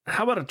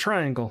 How about a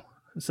triangle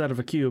instead of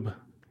a cube?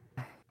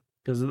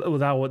 Because that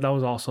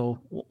was also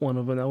one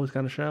of them that was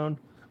kind of shown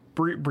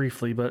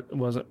briefly, but it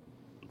wasn't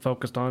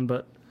focused on.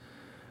 But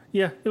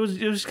yeah, it was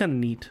just kind of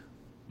neat.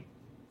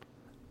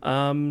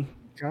 Yeah,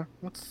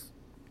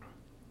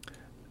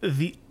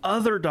 the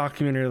other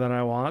documentary that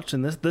I watched,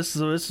 and this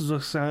one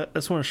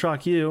to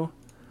shock you.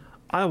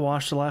 I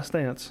watched The Last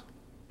Dance.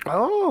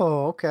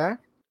 Oh, okay.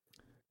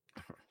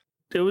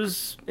 It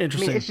was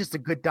interesting. I mean, it's just a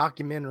good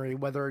documentary,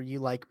 whether you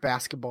like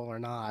basketball or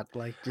not.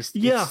 Like, just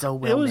it's so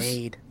well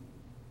made.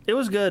 It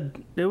was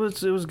good. It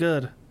was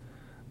good.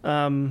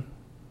 And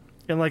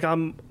like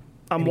I'm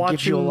watching. It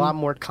gives you a lot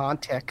more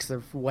context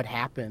of what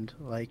happened.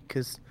 Like,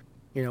 because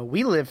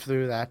we lived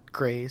through that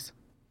craze.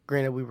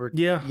 Granted, we were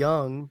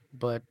young,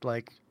 but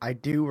like I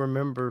do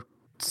remember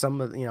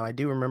I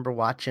do remember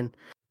watching,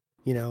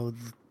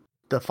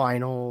 the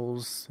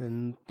finals,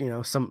 and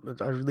some,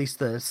 or at least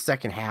the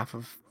second half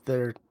of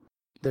their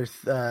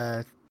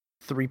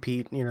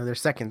three-peat, their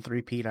second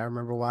three-peat. I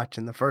remember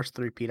watching the first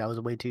three-peat. I was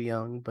way too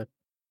young, but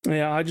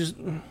yeah,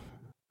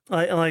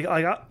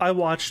 I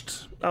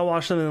watched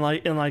them in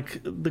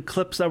like the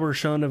clips that were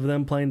shown of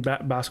them playing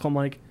basketball. I'm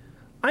like,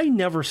 I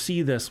never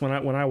see this when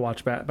I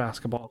watch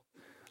basketball.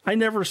 I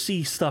never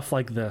see stuff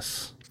like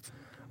this.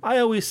 I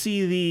always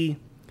see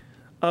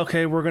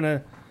okay, we're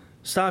gonna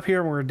stop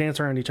here and we're gonna dance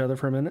around each other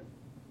for a minute,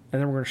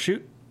 and then we're gonna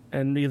shoot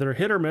and either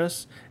hit or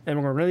miss, and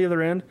we're gonna run to the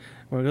other end,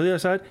 we're gonna go to the other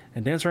side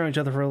and dance around each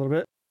other for a little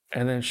bit,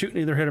 and then shoot and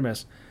either hit or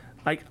miss.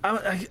 Like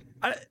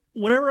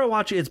whenever I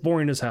watch it, it's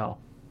boring as hell.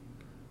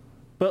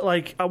 But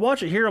like I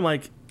watch it here, I'm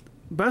like,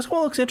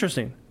 basketball looks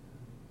interesting.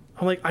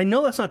 I'm like, I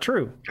know that's not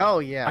true. Oh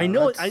yeah, I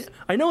know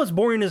I know it's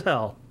boring as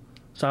hell.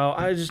 So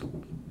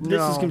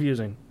this is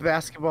confusing.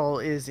 Basketball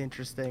is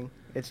interesting.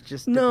 It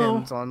just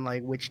depends on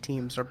like which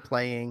teams are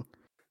playing.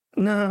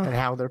 No. And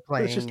how they're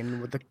playing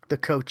and with the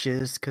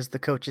coaches, because the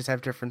coaches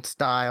have different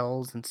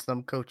styles, and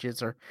some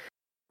coaches are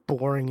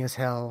boring as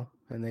hell,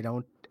 and they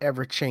don't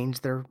ever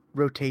change their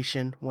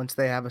rotation. Once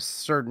they have a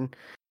certain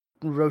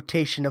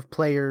rotation of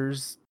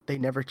players, they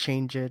never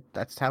change it.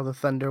 That's how the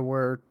Thunder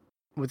were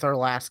with our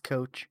last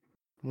coach.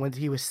 When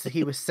he was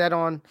set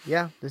on,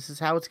 yeah, this is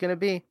how it's gonna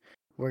be.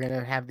 We're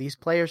gonna have these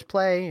players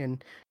play,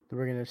 and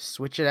we're gonna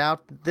switch it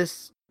out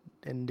this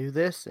and do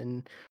this,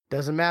 and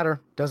doesn't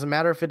matter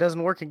if it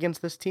doesn't work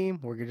against this team.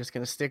 We're just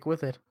gonna stick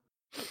with it.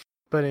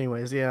 But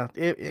anyways, yeah,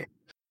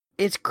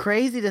 it's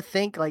crazy to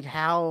think like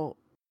how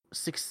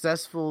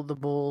successful the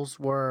Bulls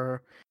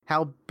were,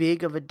 how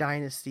big of a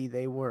dynasty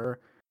they were.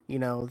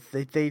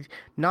 They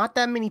not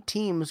that many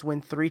teams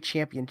win 3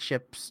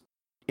 championships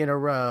in a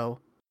row,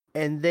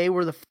 and they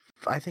were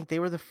I think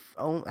they're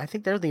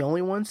the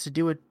only ones to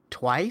do it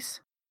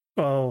twice.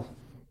 Oh,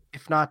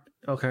 if not,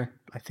 okay.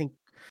 I think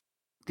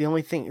the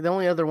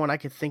only other one I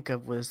could think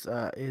of was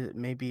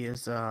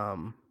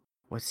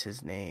what's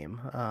his name?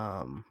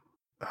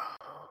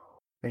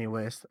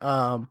 Anyways,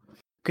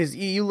 because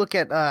you look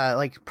at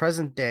like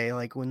present day,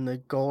 like when the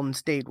Golden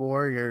State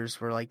Warriors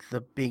were like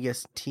the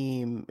biggest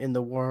team in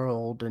the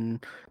world,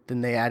 and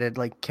then they added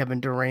like Kevin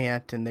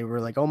Durant, and they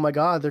were like, oh my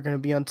God, they're gonna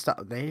be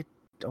unstoppable. They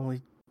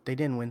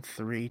didn't win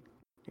 3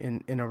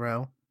 in a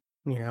row,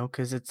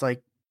 because it's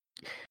like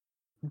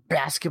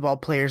basketball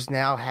players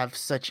now have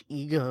such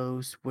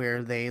egos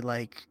where they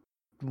like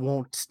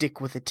won't stick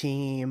with a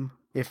team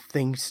if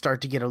things start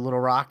to get a little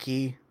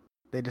rocky.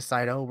 They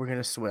decide, oh, I'm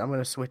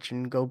gonna switch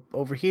and go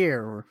over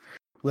here, or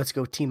let's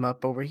go team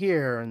up over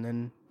here, and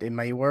then it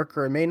may work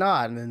or it may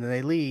not, and then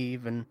they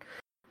leave, and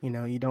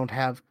you don't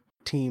have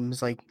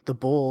teams like the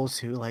Bulls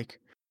who like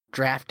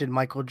drafted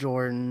Michael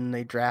Jordan,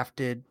 they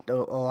drafted a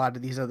lot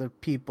of these other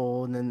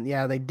people, and then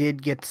they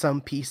did get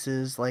some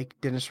pieces like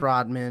Dennis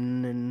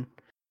Rodman, and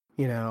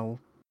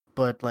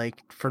but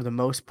like for the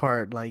most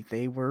part, like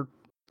they were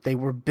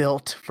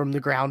built from the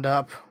ground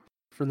up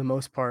for the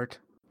most part.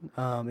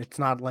 It's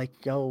not like,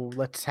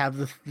 let's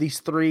have these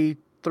three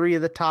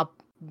of the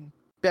top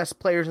best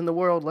players in the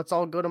world, let's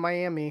all go to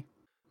Miami.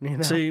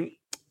 See,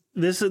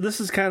 this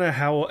is kind of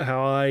how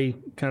I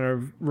kind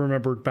of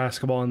remembered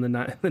basketball in the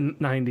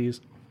 90s.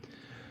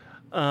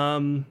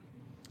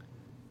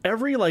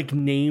 Every like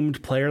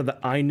named player that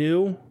I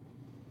knew,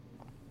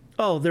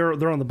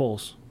 they're on the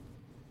Bulls.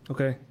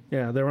 Okay,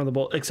 yeah, they were on the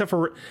Bulls except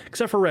for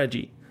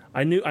Reggie.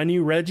 I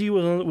knew Reggie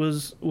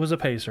was a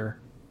Pacer.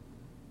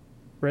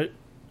 Right?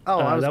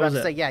 I was about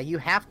to say, yeah, you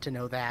have to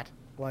know that.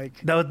 Like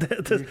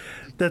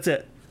that's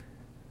it.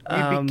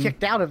 You'd be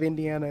kicked out of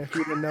Indiana if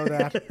you didn't know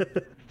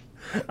that.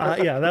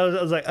 Yeah,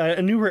 I was like,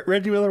 I knew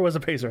Reggie Miller was a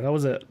Pacer. That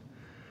was it.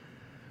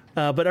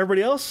 But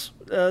everybody else,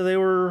 they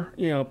were,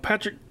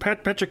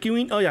 Patrick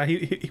Ewing. Oh yeah,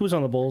 he was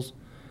on the Bulls.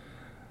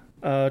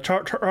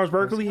 Charles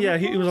Barkley, yeah,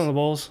 he was on the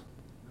Bulls.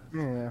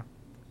 Yeah.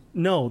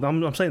 No,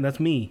 I'm saying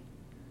that's me.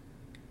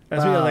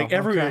 That's me. Like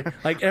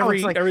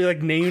every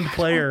named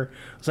player.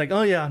 It's like,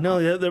 oh yeah,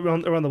 no, they're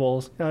on the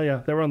Bulls. Oh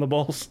yeah, they were on the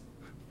Bulls.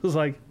 It was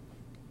like,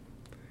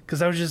 because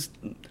that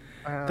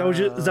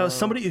was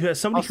somebody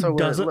who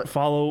doesn't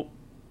follow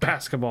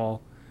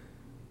basketball.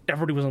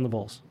 Everybody was on the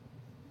Bulls.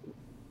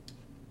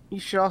 You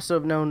should also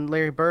have known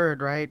Larry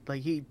Bird, right?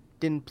 Like, he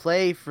didn't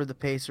play for the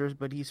Pacers,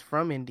 but he's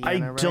from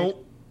Indiana, right?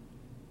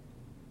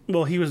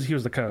 Well, he was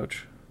the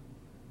coach.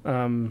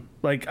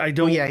 Like, I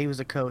don't. Well, yeah, he was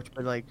a coach,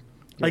 but like.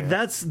 Yeah. Like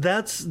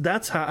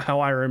that's how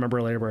I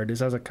remember Larry Bird,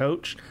 is as a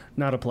coach,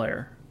 not a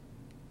player.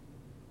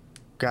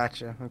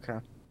 Gotcha. Okay.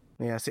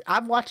 Yeah. See,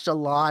 I've watched a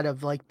lot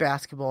of like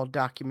basketball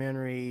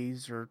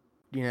documentaries, or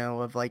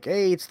of like,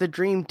 hey, it's the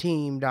Dream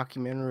Team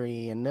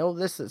documentary, and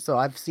so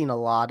I've seen a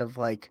lot of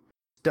like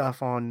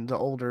stuff on the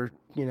older,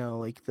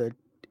 like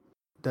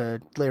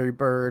the Larry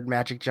Bird,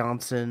 Magic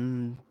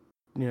Johnson,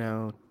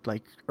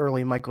 like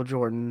early Michael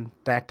Jordan,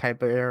 that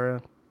type of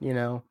era,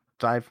 So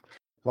I've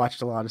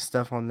watched a lot of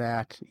stuff on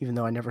that, even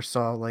though I never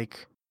saw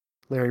like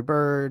Larry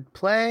Bird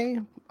play.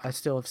 I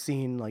still have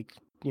seen like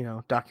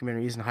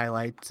documentaries and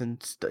highlights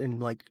and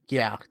like,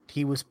 yeah,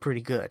 he was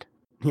pretty good.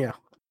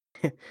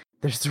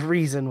 There's a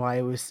reason why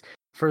it was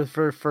for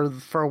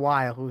a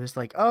while. It was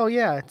like, oh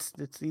yeah, it's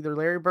either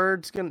Larry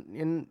Bird's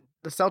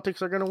the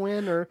Celtics are going to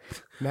win or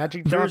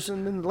Magic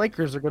Johnson and the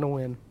Lakers are going to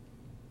win.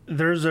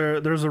 There's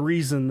a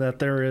reason that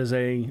there is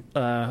a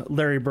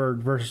Larry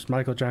Bird versus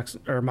Michael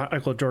Jackson or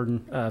Michael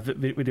Jordan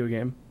video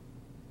game.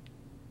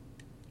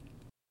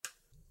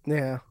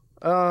 Yeah.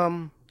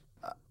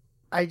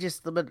 I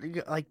just, but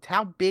like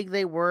how big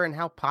they were and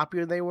how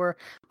popular they were,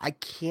 I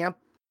can't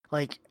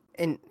like,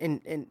 and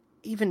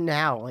even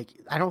now, like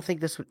I don't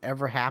think this would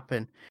ever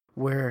happen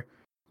where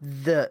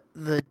the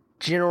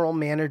general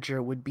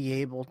manager would be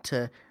able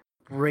to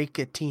break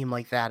a team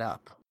like that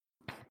up.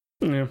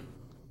 Yeah.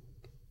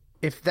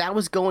 If that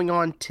was going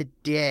on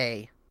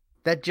today,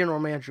 that general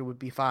manager would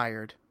be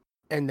fired,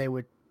 and they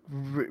would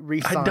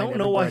resign. I don't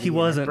know why he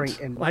wasn't.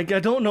 I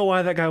don't know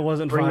why that guy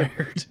wasn't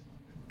fired.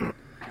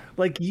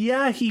 Like,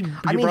 yeah, he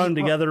brought them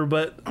together,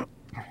 but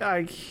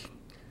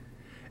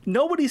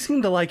nobody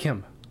seemed to like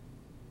him.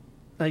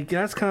 Like,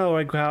 that's kind of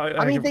like how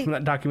I get from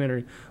that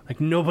documentary. Like,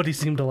 nobody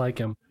seemed to like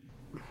him.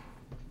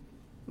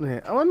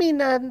 Yeah. Oh, I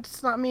mean,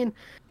 it's not. I mean,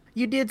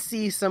 you did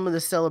see some of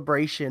the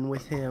celebration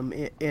with him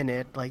in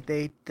it. Like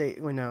they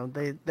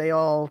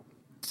all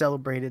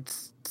celebrated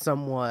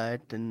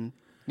somewhat, and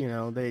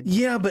they.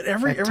 Yeah, but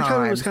every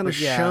time it was kind of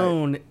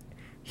shown,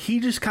 he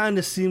just kind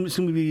of seemed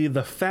to be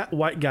the fat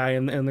white guy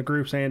in the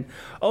group saying,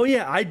 "Oh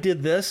yeah, I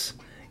did this.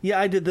 Yeah,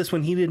 I did this,"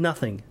 when he did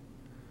nothing.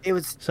 It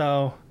was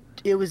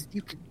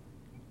you could.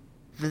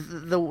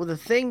 The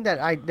thing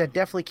that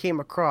definitely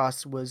came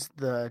across was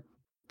the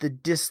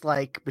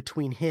dislike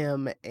between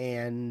him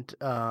and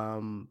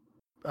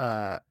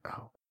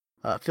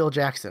Phil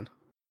Jackson.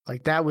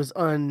 Like that was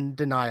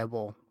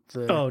undeniable.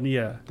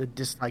 The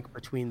dislike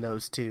between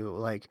those two.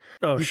 Like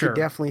you could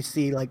definitely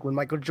see, like when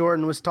Michael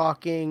Jordan was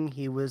talking,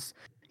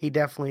 he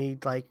definitely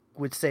like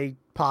would say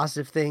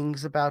positive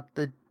things about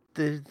the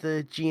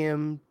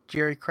GM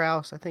Jerry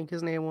Krause, I think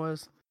his name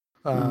was.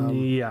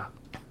 Yeah.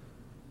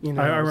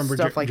 I remember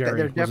stuff like Jerry that.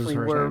 There definitely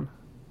were. Name.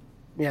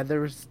 Yeah,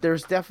 there's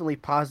definitely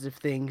positive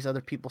things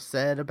other people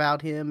said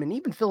about him, and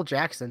even Phil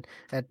Jackson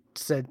had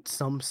said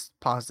some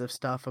positive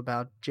stuff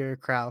about Jerry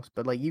Krause.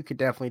 But like you could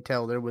definitely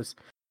tell there was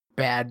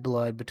bad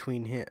blood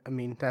between him. I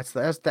mean, that's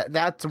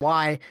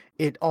why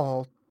it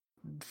all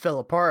fell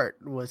apart,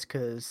 was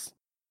because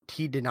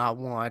he did not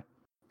want,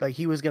 like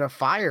he was gonna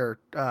fire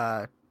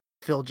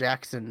Phil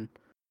Jackson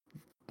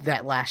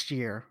that last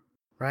year,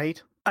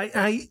 right?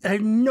 I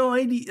had no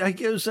idea.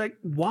 It was like,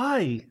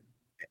 why?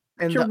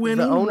 And You're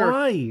winning. The owner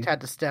why? had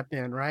to step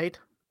in, right?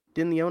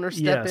 Didn't the owner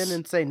step in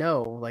and say,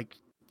 no, like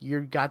you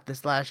got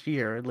this last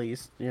year at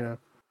least, And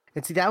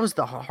see, that was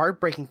the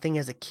heartbreaking thing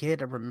as a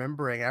kid. I'm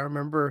remembering. I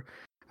remember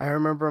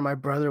my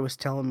brother was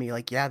telling me,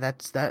 like, yeah,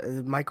 that's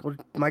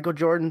Michael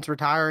Jordan's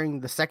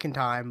retiring the second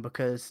time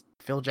because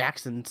Phil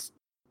Jackson's,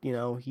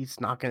 he's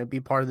not going to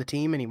be part of the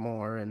team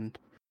anymore, and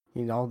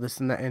all this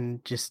and that,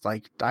 and just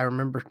like I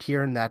remember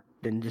hearing that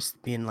and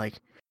just being like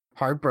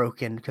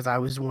heartbroken because I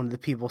was one of the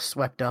people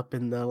swept up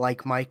in the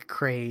like Mike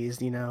craze,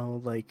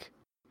 like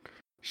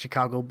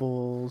Chicago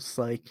Bulls,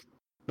 like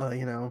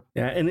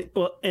Yeah, and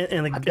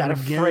I've got a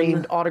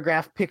framed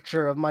autograph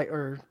picture of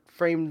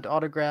framed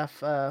autograph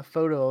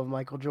photo of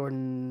Michael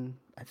Jordan.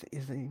 I think,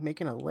 is he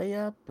making a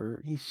layup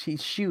or he's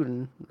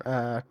shooting?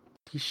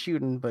 He's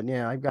shooting, but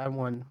yeah, I've got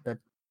one that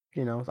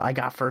I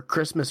got for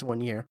Christmas one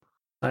year.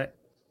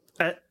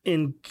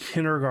 In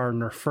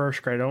kindergarten or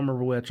first grade, I don't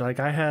remember which. Like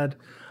I had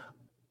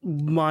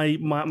my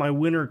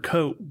winter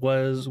coat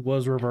was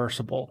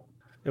reversible.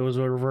 It was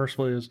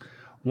reversible. It was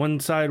one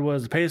side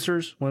was the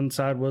Pacers, one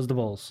side was the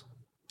Bulls.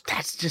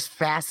 That's just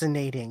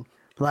fascinating.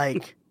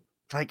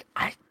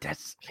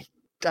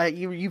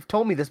 You've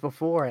told me this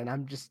before, and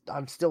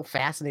I'm still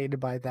fascinated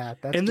by that.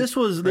 That's and this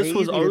was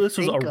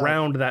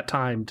around that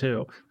time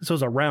too. This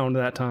was around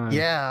that time.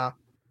 Yeah,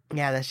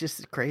 that's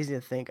just crazy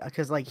to think,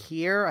 because like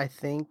here, I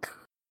think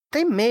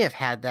they may have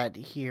had that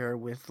here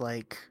with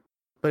like,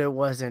 but it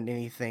wasn't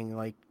anything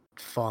like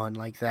fun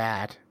like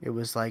that. It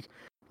was like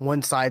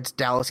one side's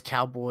Dallas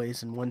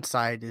Cowboys and one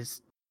side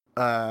is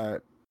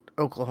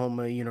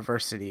Oklahoma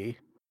University,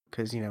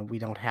 because we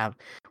don't have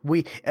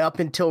up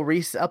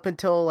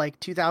until like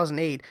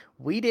 2008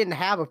 we didn't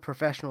have a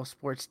professional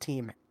sports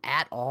team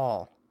at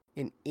all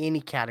in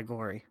any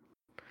category.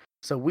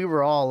 So we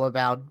were all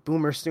about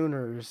Boomer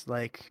Sooners,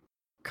 like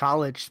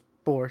college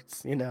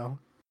sports,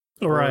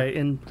 Right,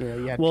 and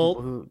you had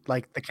people who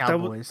like the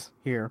Cowboys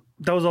here.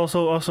 That was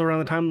also around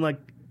the time like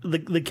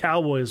the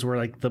Cowboys were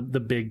like the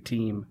big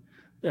team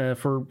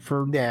for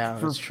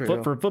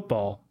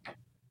football.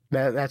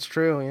 That's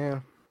true. Yeah,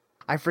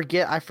 I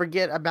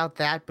forget about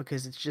that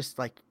because it's just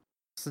like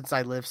since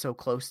I live so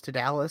close to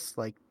Dallas,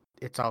 like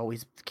it's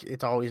always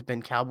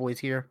been Cowboys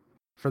here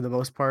for the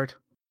most part.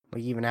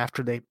 Like even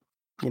after they,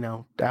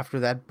 after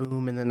that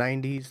boom in the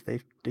 90s,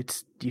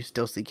 you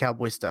still see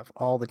Cowboy stuff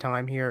all the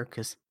time here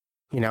because.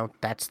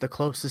 That's the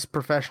closest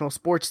professional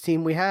sports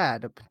team we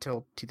had up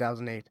until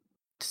 2008.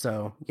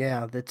 So,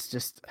 yeah,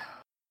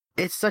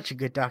 it's such a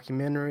good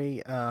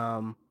documentary.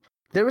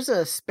 There was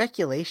a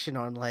speculation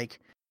on, like,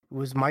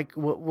 was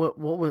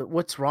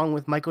what's wrong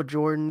with Michael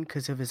Jordan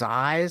because of his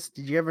eyes?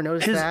 Did you ever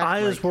notice His that?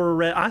 eyes were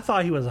red. I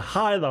thought he was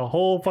high the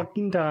whole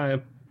fucking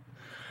time.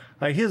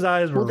 Like his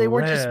eyes were Well, they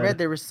weren't just red. red.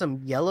 There was some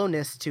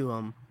yellowness to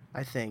them,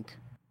 I think.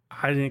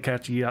 I didn't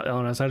catch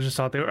yellowness. I just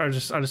thought they were. I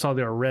just saw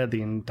they were red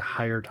the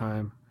entire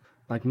time.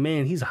 Like,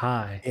 man, he's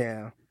high.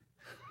 Yeah,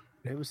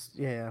 it was.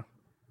 Yeah,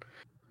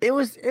 it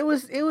was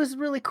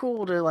really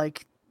cool to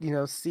like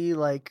see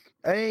like,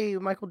 hey,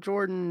 Michael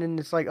Jordan, and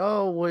it's like,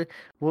 oh, what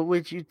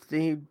would you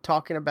think,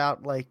 talking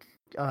about like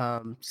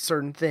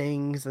certain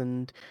things,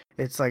 and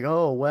it's like,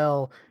 oh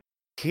well,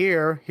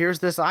 here's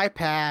this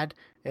iPad,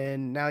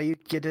 and now you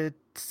get to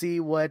see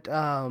what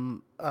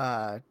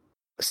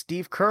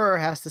Steve Kerr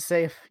has to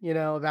say,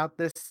 about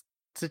this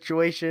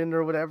situation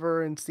or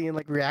whatever, and seeing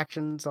like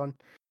reactions on,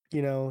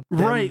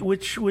 Right, them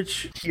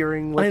which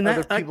hearing what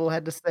other people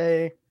had to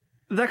say.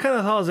 That kind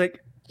of thought, I was like,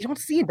 you don't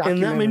see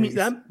documentaries,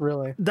 and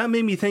really. That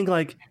made me think,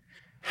 like,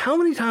 how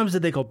many times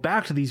did they go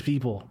back to these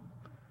people?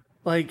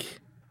 Like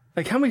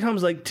how many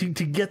times, like, to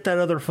get that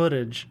other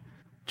footage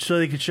so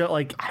they could show,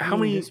 like, how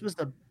many?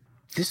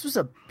 This was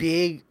a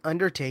big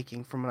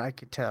undertaking, from what I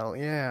could tell.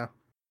 Yeah.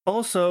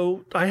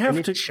 Also, I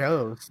have to.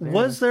 Shows. Yeah.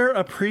 Was there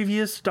a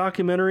previous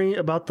documentary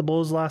about the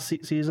Bulls last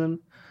season?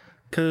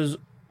 Because,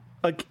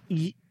 like,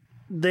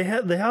 they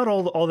had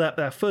all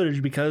that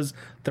footage because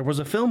there was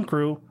a film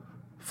crew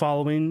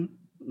following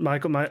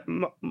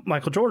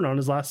Michael Jordan on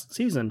his last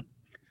season.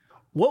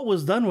 What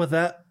was done with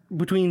that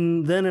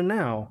between then and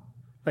now?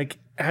 Like,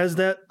 has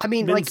that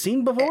been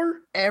seen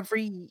before? I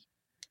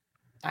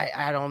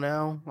don't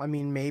know. I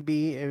mean,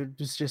 maybe it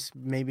was just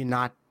maybe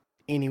not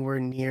anywhere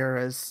near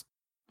as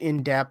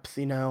in depth,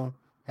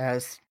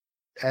 as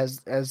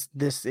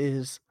this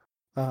is.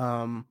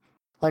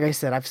 Like I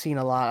said, I've seen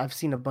a lot. I've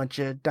seen a bunch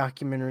of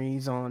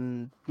documentaries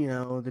on,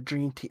 the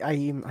Dream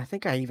Team. I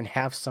think I even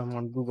have some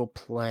on Google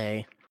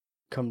Play.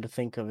 Come to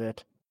think of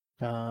it,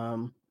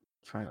 trying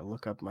to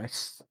look up my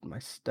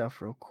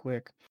stuff real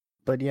quick.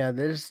 But yeah,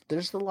 there's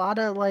a lot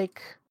of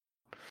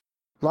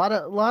lot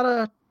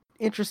of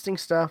interesting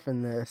stuff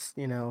in this.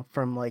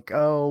 From like,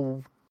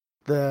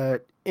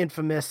 the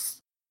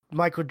infamous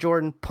Michael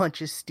Jordan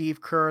punches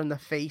Steve Kerr in the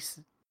face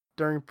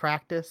during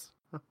practice.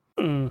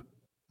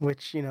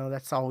 Which,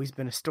 that's always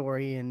been a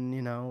story,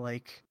 and,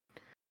 like,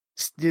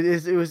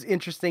 it was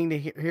interesting to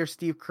hear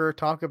Steve Kerr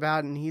talk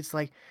about, and he's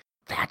like,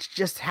 that's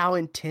just how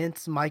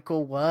intense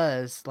Michael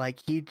was.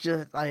 Like, he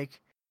just, like,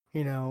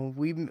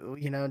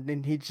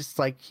 and he just,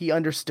 like, he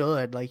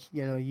understood, like,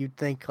 you'd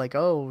think, like,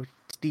 oh,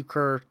 Steve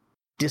Kerr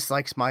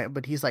dislikes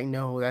but he's like,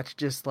 no, that's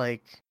just,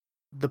 like,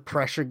 the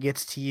pressure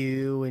gets to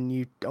you, and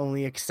you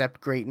only accept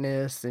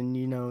greatness, and,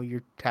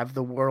 you have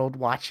the world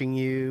watching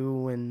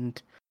you, and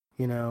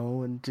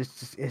and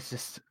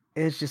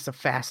it's just a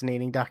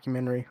fascinating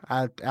documentary.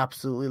 I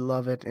absolutely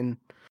love it, and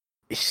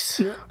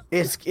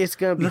it's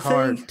gonna be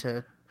hard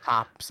to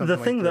top something.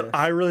 The thing like that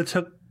I really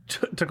took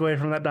away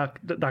from that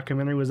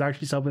documentary was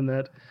actually something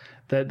that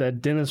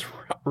Dennis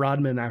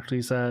Rodman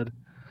actually said.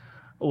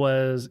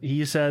 Was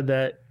he said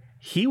that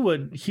he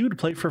would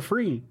play for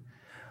free,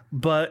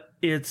 but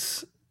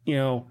it's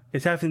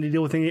it's having to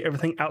deal with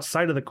everything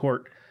outside of the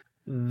court.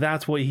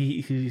 That's what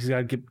he's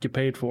got to get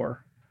paid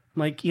for.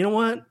 Like, you know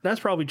what?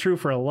 That's probably true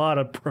for a lot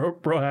of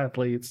pro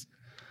athletes.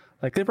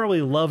 Like, they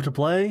probably love to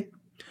play,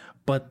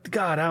 but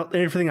God,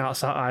 everything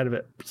outside of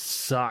it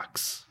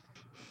sucks.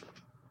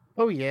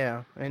 Oh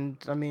yeah, and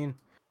I mean,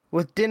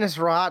 with Dennis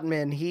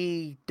Rodman,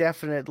 he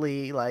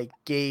definitely made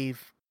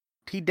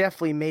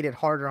it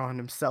harder on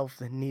himself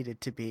than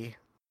needed to be.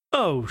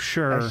 Oh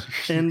sure,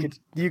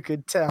 you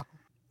could tell.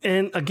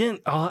 And again,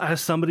 as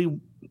somebody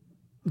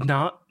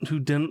who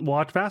didn't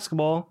watch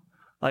basketball.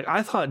 Like,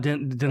 I thought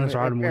Dennis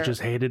Rodman was just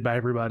hated by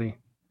everybody,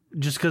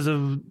 just because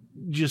of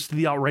just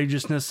the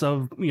outrageousness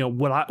of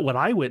what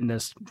I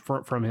witnessed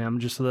from him.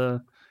 Just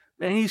and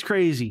he's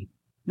crazy.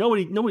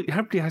 Nobody,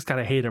 everybody has got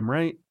to hate him,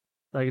 right?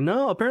 Like,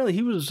 no, apparently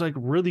he was like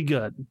really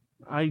good.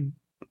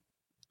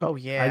 Oh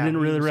yeah, I didn't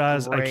really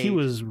realize like he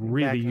was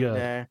really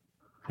good.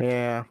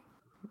 Yeah.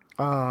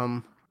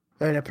 And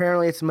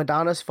apparently it's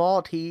Madonna's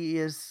fault he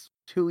is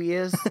who he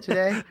is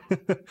today.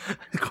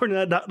 According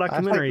to that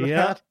documentary,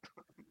 yeah.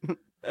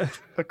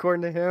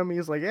 According to him,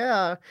 he's like,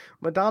 yeah,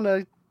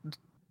 Madonna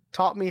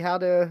taught me how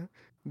to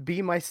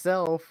be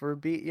myself, or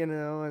be, and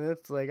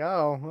it's like,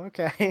 oh,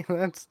 okay,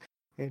 that's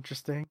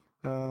interesting.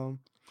 And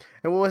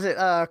what was it?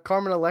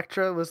 Carmen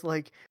Electra was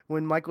like,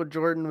 when Michael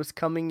Jordan was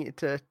coming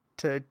to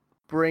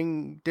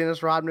bring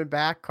Dennis Rodman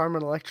back,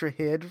 Carmen Electra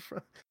hid.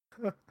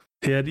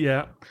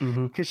 Yeah.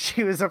 Because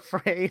she was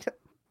afraid.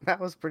 That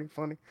was pretty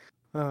funny.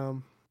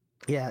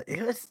 Yeah,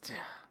 it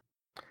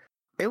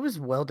was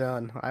well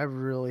done.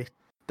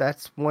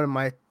 That's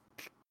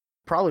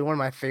probably one of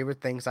my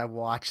favorite things I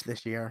watched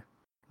this year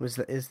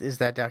is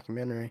that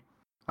documentary.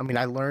 I mean,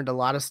 I learned a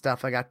lot of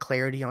stuff. I got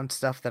clarity on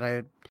stuff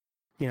that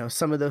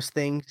some of those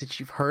things that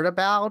you've heard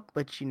about,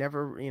 but you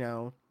never,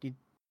 you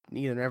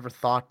either never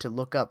thought to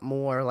look up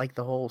more, like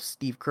the whole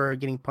Steve Kerr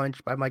getting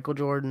punched by Michael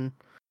Jordan.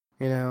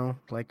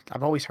 Like,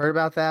 I've always heard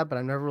about that, but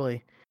I've never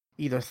really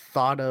either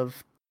thought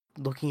of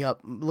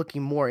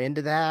looking more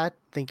into that,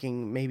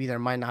 thinking maybe there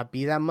might not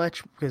be that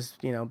much because,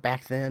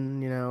 back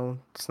then,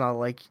 it's not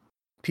like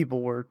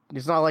people had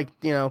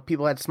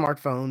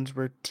smartphones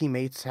where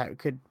teammates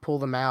could pull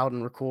them out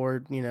and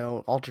record,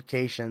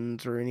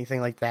 altercations or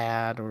anything like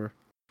that.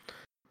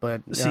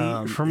 But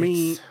see, for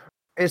me,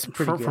 it's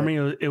pretty good. For me,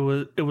 it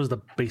was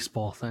the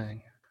baseball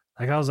thing.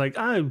 Like I was like,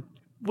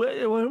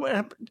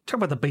 what talk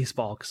about the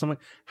baseball, because I'm like,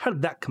 how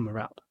did that come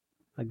about?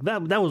 Like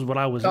that was what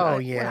I was. Oh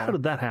yeah, how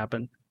did that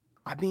happen?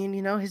 I mean,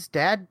 his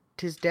dad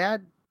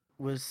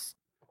was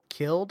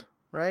killed,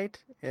 right?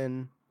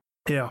 And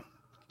yeah,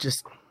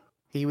 just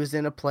he was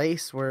in a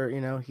place where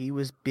he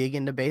was big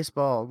into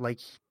baseball. Like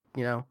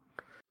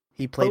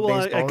he played baseball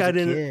as a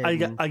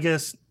kid. I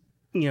guess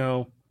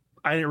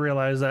I didn't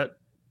realize that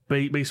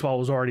baseball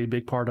was already a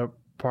big part of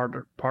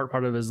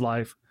his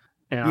life,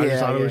 and I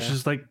just thought it was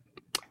just like,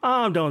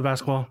 oh, I'm done with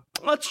basketball.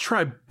 Let's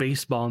try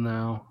baseball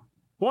now.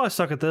 Well, I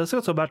suck at this.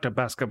 Let's go back to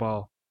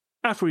basketball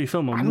after we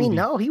film a movie. I mean,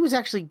 no, he was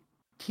actually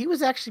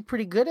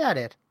pretty good at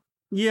it.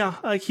 Yeah,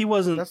 like he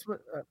wasn't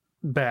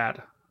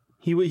bad.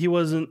 He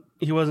wasn't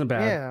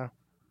bad.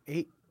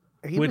 Yeah,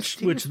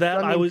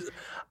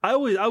 I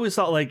always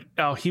thought like,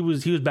 oh, he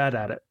was bad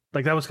at it.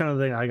 Like that was kind of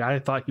the thing. Like, I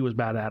thought he was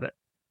bad at it.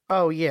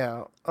 Oh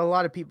yeah, a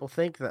lot of people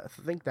think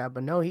that,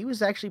 but no, he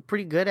was actually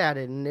pretty good at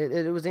it, and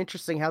it was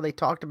interesting how they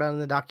talked about it in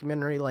the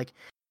documentary. Like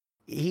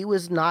he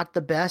was not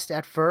the best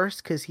at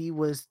first because he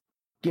was,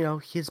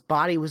 his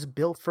body was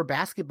built for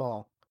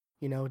basketball.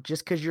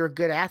 Just because you're a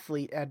good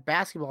athlete at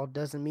basketball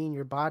doesn't mean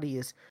your body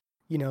is,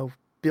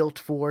 built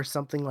for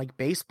something like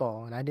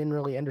baseball. And I didn't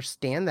really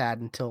understand that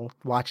until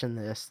watching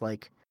this.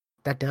 Like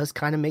that does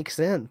kind of make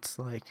sense.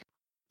 Like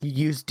you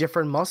use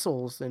different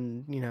muscles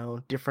and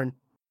different.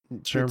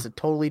 Sure. It's a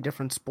totally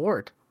different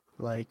sport.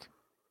 Like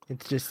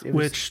it's just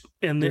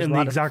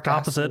the exact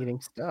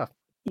opposite stuff.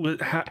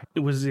 It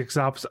was the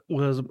exact opposite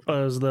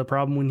was the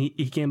problem when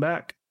he came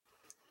back.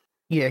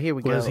 Yeah, here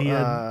we go.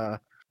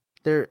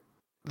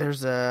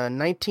 There's a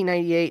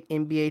 1998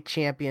 NBA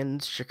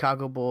champions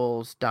Chicago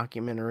Bulls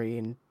documentary,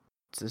 and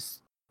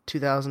it's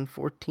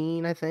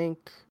 2014, I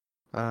think.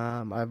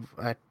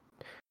 I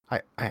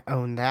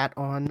own that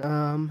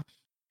on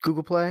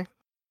Google Play.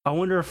 I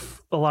wonder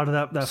if a lot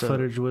of that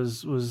footage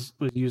was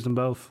used in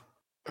both.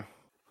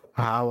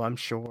 Oh, I'm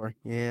sure.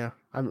 Yeah,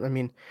 I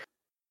mean,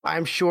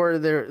 I'm sure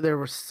there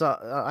was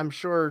I'm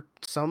sure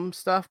some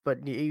stuff,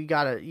 but you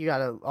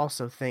gotta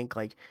also think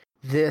like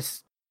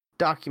this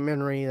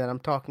documentary that I'm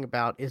talking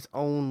about is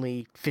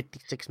only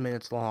 56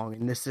 minutes long,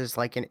 and this is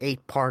like an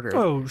 8-parter.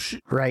 Oh,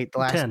 right, The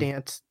Last 10.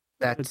 Dance.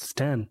 It's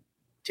 10.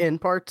 10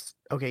 parts.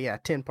 Okay, yeah,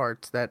 10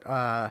 parts that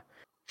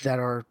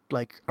are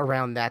like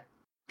around that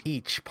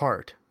each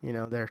part.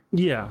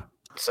 Yeah.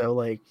 So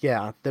like,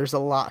 yeah, there's a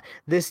lot.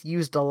 This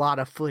used a lot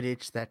of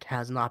footage that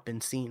has not been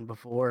seen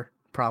before,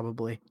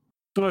 probably.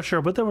 Oh,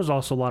 sure, but there was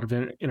also a lot of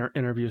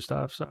interview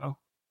stuff. So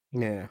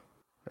yeah.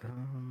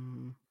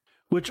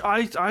 Which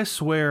I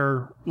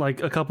swear,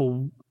 like a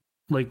couple,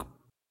 like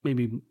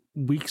maybe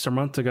weeks or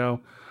months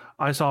ago,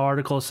 I saw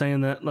articles saying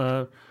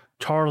that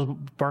Charles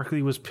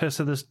Barkley was pissed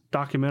at this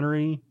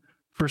documentary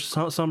for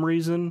some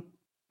reason,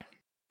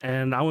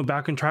 and I went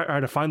back and tried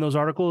to find those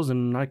articles,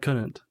 and I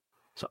couldn't.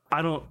 So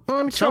I don't. Well,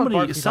 I mean, Charles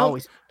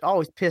Barkley's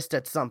always pissed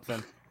at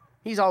something.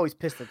 He's always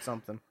pissed at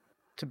something,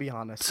 to be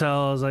honest.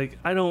 So I was like,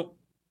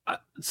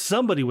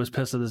 somebody was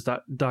pissed at this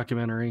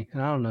documentary,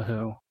 and I don't know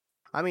who.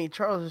 I mean,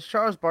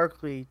 Charles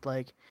Barkley,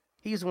 like,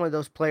 he's one of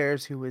those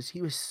players he was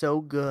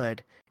so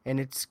good, and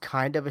it's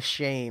kind of a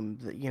shame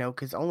that,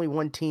 because only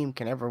one team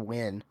can ever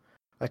win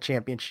a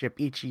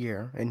championship each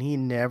year, and he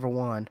never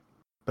won,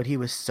 but he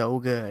was so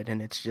good,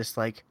 and it's just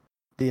like,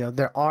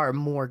 there are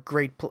more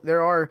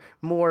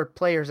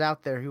players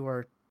out there who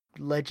are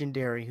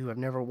legendary who have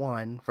never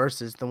won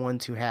versus the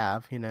ones who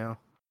have, yeah.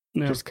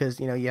 Just because,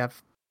 you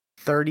have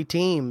 30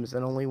 teams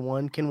and only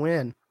one can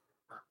win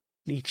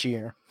each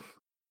year.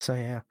 So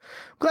yeah,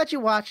 I'm glad you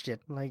watched it.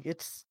 Like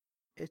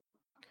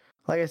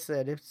like I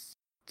said, it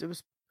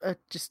was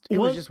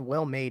just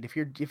well made. If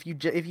you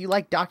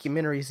like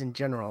documentaries in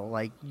general,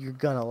 like you're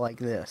gonna like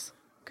this.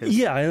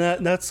 Yeah,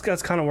 and that's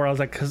kind of where I was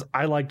like, because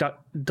I like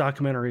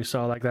documentaries,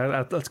 so like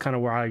that's kind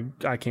of where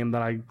I came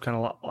that I kind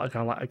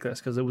of like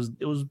this because it was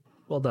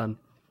well done.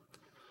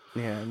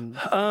 Yeah.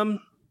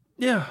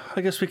 Yeah.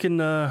 I guess we can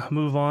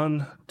move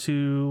on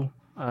to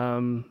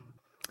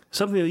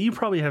something that you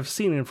probably have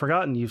seen and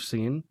forgotten you've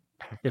seen.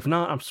 If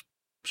not, I'm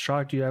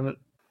shocked you haven't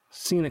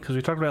seen it because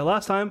we talked about it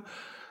last time.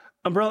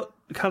 Umbrella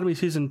Academy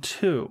Season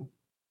 2.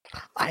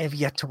 I have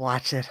yet to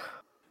watch it.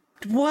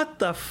 What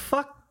the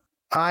fuck?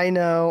 I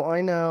know.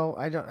 I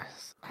don't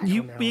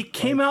know. It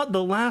came out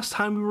the last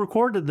time we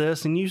recorded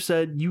this, and you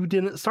said you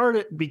didn't start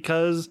it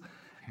because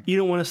you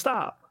don't want to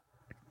stop.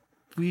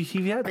 You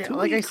had 2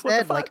 like weeks. I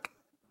said, like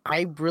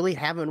I really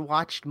haven't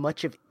watched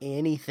much of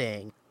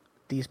anything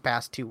these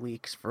past 2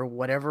 weeks for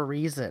whatever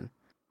reason.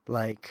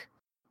 Like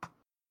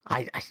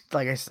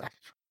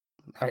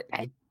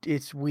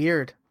it's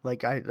weird.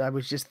 Like I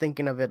was just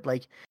thinking of it.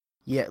 Like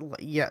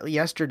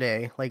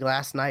yesterday, like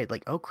last night,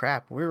 like, oh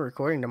crap, we're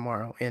recording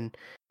tomorrow, and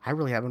I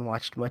really haven't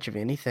watched much of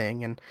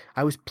anything, and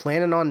I was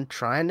planning on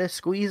trying to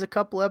squeeze a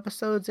couple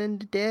episodes in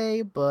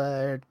today,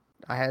 but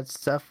I had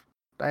stuff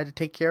I had to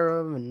take care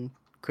of and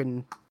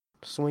couldn't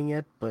swing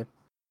it. But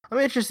I'm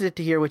interested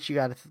to hear what you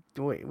got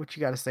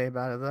to say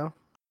about it, though.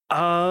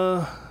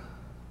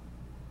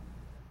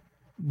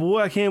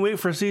 Boy, I can't wait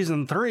for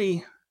season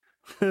 3.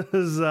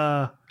 Is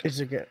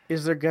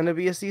there gonna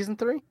be a season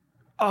 3?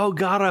 Oh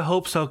God, I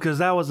hope so, because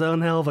that was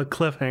one hell of a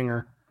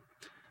cliffhanger.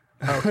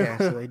 Okay,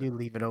 so they do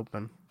leave it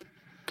open.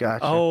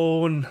 Gotcha.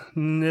 Oh,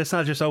 it's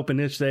not just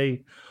open. It's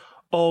you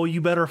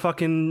better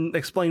fucking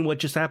explain what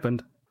just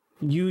happened.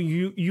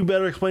 You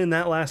better explain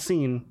that last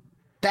scene.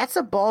 That's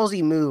a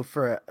ballsy move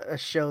for a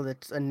show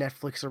that's a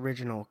Netflix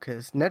original,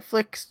 because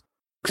Netflix,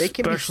 they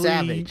can be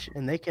savage,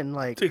 and they can,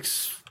 like...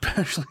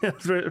 Especially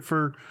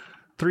for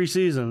 3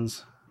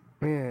 seasons.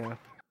 Yeah.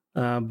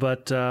 I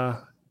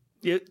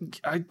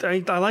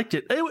liked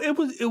it.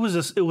 It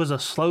was a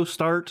slow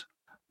start,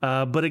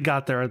 but it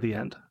got there at the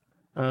end.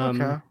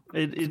 Okay.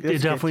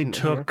 It definitely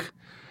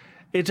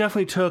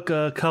took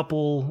a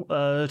couple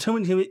too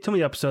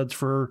many episodes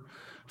for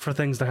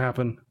things to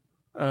happen.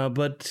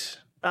 But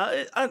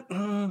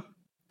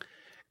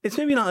it's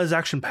maybe not as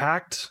action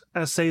packed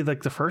as, say,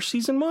 like the first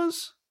season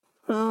was.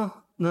 No,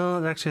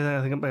 actually,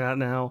 I think about it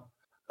now.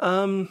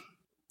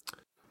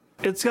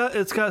 It's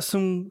got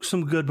some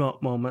good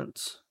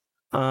moments.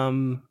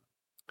 Kind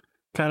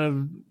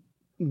of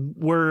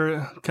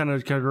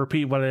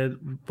repeat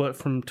what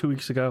from 2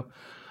 weeks ago.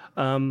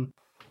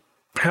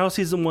 How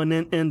season 1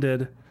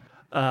 ended.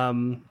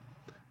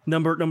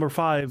 Number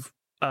 5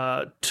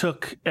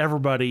 took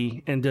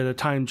everybody and did a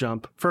time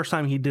jump. First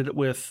time he did it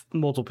with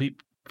multiple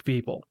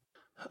people,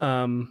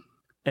 and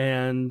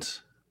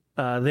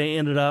they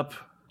ended up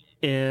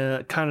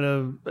in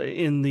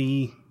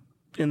the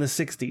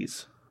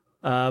 60s,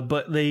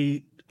 but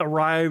they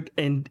arrived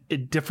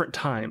at different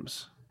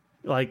times,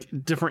 like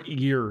different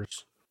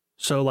years.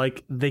 So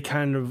like they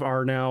kind of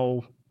are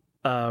now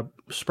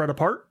spread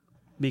apart,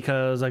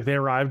 because like they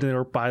arrived and they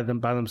were by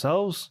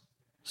themselves.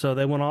 So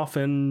they went off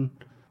and,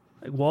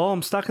 like, well,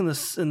 I'm stuck in the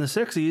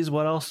 60s.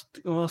 What else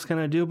can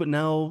I do but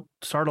now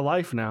start a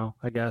life now,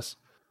 I guess.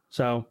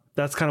 So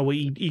that's kind of what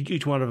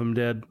each one of them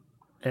did.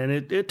 And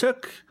it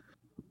took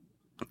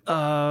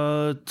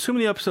too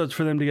many episodes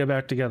for them to get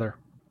back together.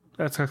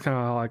 That's kind of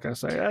all I gotta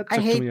say. I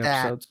hate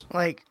that. Episodes.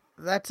 Like,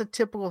 that's a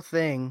typical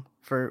thing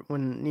for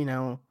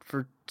when,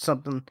 for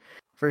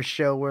a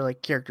show where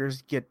like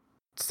characters get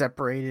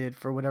separated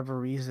for whatever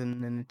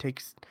reason, and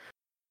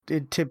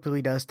it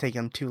typically does take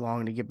them too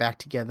long to get back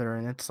together,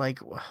 and it's like,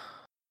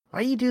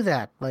 why do you do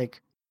that?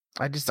 Like,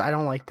 I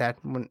don't like that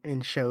when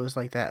in shows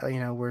like that,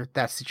 where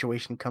that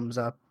situation comes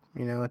up.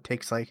 It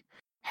takes like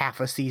half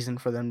a season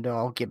for them to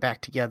all get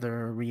back together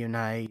or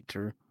reunite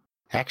or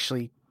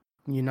actually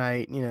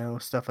unite,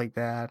 stuff like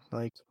that.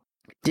 Like,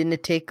 didn't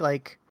it take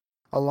like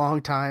a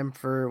long time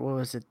for, what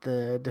was it,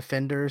 the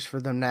Defenders,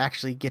 for them to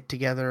actually get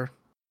together?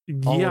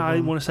 Yeah, I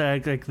want to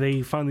say like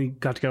they finally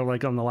got together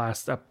like on the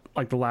last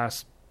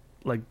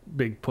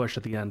big push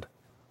at the end.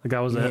 Like that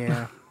was it.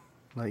 Yeah,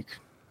 like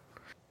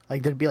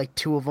there'd be like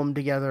 2 of them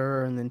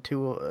together, and then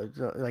 2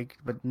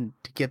 but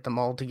to get them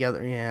all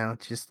together, yeah,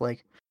 it's just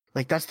like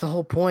that's the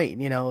whole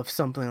point, of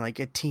something like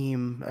a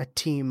team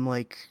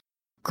like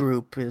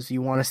group, is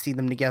you want to see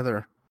them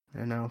together,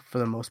 for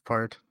the most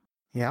part.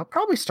 Yeah, I'll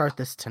probably start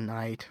this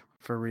tonight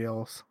for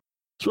reals.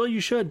 Well, you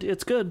should.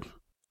 It's good.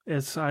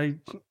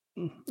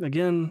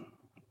 Again,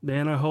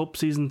 man, I hope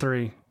season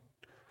 3,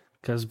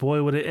 because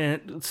boy, would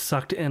it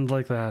suck to end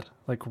like that,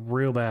 like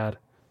real bad.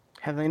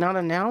 Have they not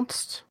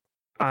announced?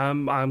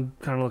 I'm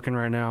kind of looking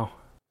right now.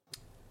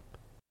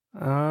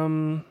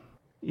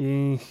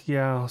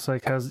 Yeah, it's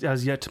like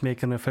has yet to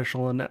make an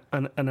official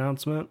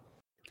announcement.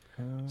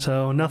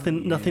 So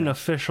nothing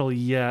official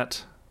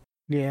yet.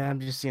 Yeah, I'm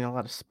just seeing a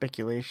lot of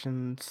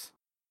speculations.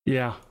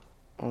 Yeah,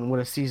 on what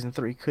a season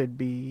 3 could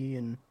be,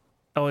 and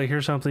wait,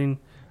 here's something.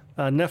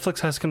 Netflix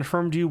has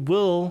confirmed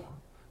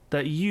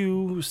that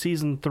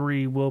season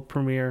 3 will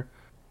premiere.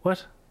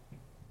 What?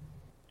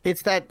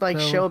 It's that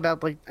show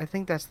about I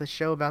think that's the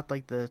show about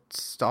the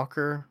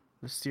stalker,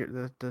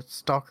 the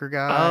stalker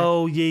guy.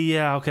 Oh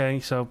yeah, okay.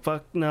 So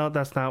fuck no,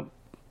 that's not.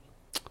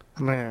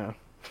 Yeah.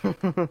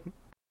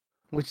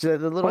 Which the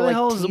little why the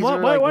hell teaser,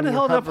 why the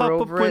hell did that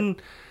pop up when?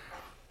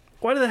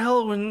 Why did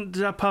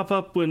that pop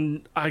up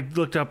when I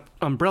looked up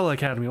Umbrella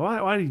Academy?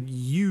 Why did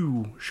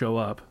you show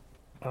up?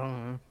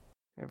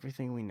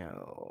 Everything we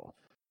know.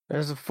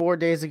 There's 4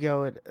 days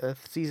ago, a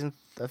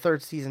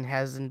 3rd season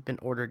hasn't been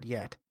ordered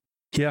yet.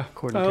 Yeah,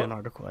 according to an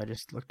article I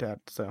just looked at.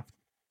 So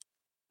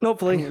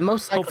hopefully,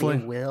 most likely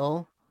it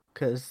will,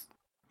 because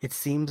it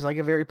seems like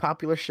a very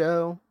popular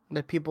show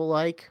that people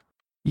like.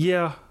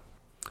 Yeah,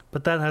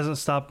 but that hasn't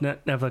stopped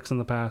Netflix in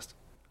the past.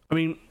 I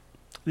mean,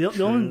 the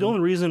only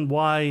reason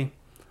why,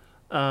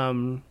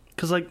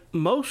 because like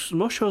most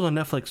shows on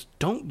Netflix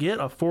don't get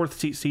a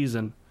 4th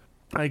season.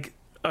 Like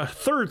a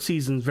 3rd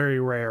season is very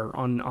rare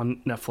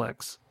on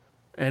Netflix,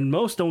 and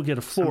most don't get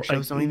a fourth. Some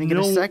shows don't even get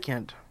a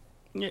second.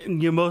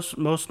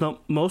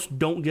 Most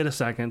don't get a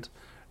second.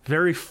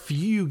 Very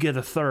few get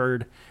a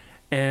third,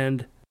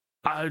 and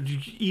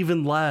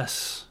even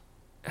less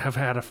have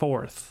had a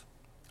fourth.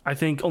 I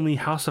think only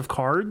House of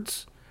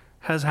Cards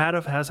has had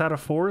a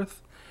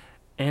fourth,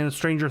 and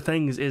Stranger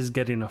Things is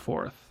getting a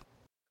fourth.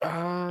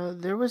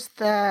 There was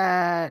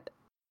that.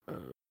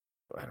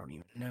 I don't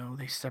even know.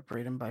 They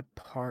separate them by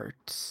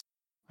parts.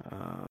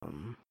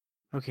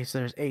 Okay, so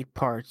there's 8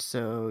 parts.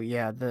 So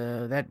yeah,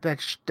 the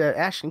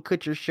Ashton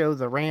Kutcher show,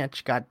 The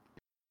Ranch, got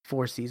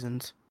 4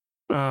 seasons.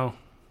 Oh,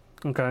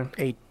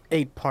 okay.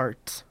 8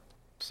 parts.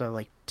 So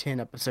like 10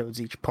 episodes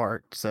each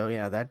part. So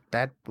yeah,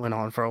 that went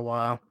on for a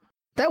while.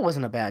 That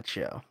wasn't a bad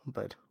show,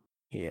 but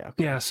yeah.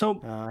 Okay. Yeah, so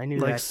I knew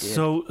like that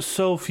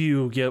so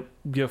few get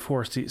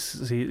 4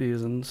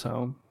 seasons.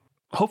 So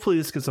hopefully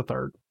this gets a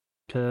third,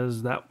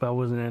 because that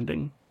was an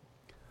ending.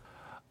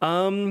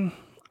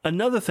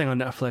 Another thing on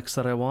Netflix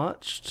that I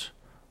watched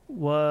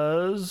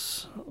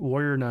was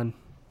Warrior Nun.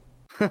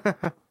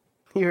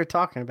 You were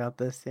talking about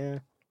this, yeah.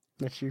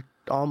 That you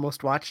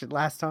almost watched it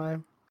last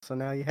time, so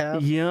now you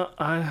have? Yeah,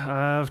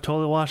 I've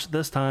totally watched it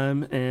this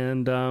time,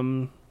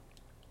 and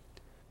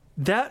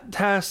that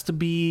has to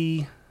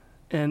be,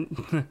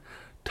 and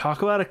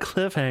talk about a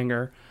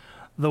cliffhanger,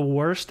 the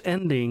worst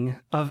ending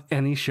of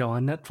any show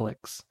on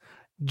Netflix,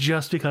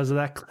 just because of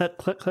that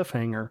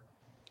cliffhanger.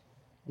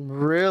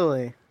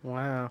 Really?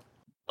 Wow.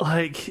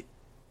 Like,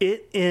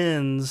 it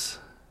ends.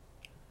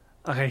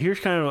 Okay, here's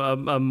kind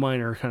of a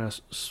minor kind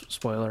of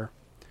spoiler.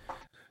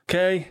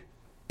 Okay,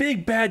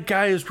 big bad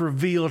guy is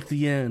revealed at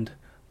the end.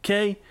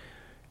 Okay,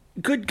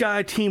 good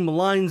guy team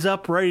lines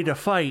up ready to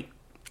fight.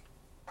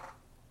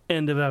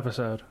 End of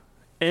episode.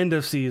 End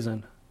of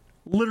season.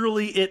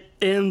 Literally, it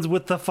ends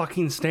with the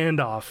fucking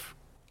standoff.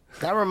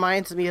 That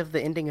reminds me of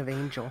the ending of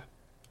Angel.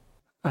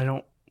 I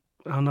don't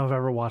know if I've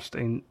ever watched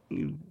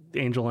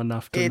Angel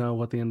enough to know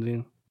what the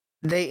ending.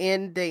 They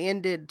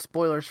ended,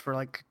 spoilers for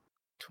like,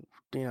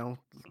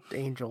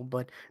 Angel,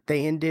 but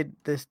they ended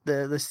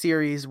the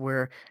series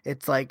where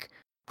it's like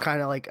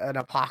kind of like an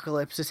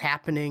apocalypse is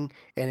happening,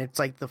 and it's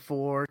like the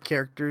 4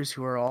 characters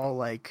who are all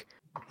like,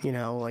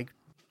 like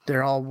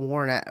they're all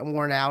worn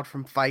out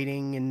from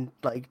fighting, and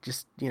like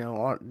just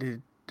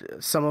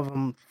some of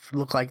them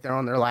look like they're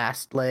on their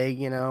last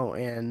leg,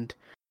 and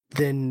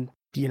then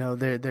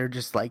they're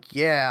just like,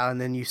 yeah, and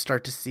then you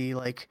start to see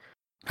like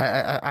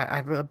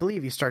I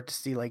believe you start to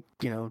see like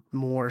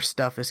more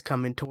stuff is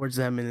coming towards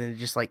them, and then it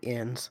just like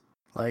ends,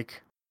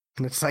 like,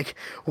 and it's like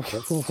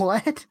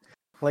what,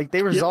 like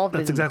they resolved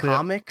it in the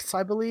comics,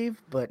 I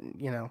believe, but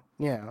yeah,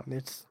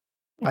 it's,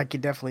 I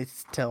could definitely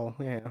tell,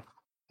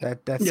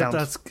 that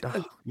sounds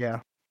yeah.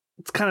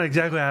 It's kind of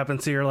exactly what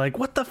happens here. Like,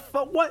 what the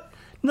fuck? What?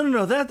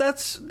 No.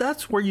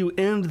 That's where you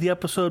end the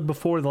episode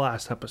before the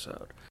last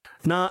episode.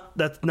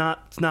 That's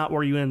not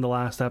where you end the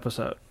last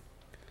episode.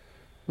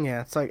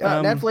 Yeah, it's like,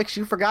 Netflix,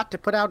 you forgot to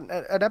put out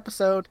an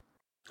episode.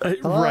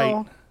 Hello?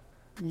 Right.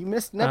 You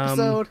missed an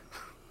episode.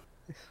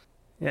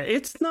 Yeah,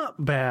 it's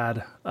not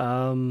bad.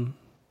 Warrior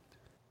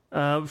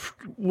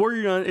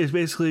Nun is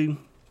basically,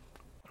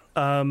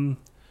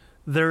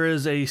 there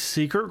is a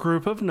secret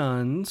group of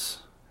nuns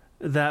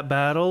that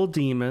battle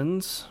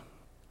demons,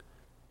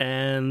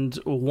 and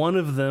one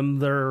of them,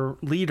 their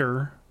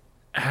leader,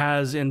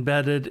 has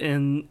embedded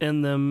in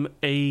them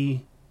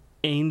a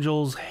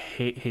angel's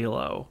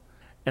halo,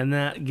 and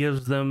that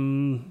gives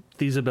them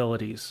these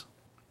abilities.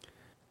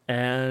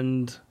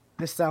 And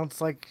this sounds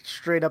like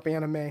straight up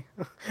anime.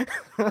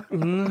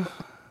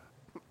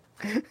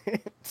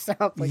 It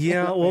sounds like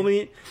yeah, anime. well, I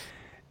mean,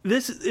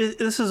 this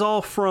is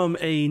all from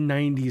a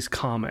 90s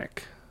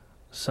comic,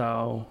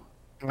 so.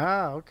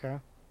 Okay.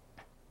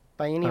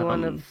 By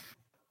anyone of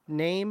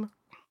name?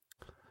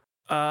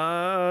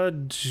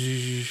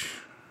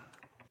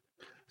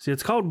 See,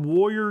 it's called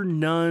Warrior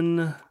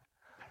Nun.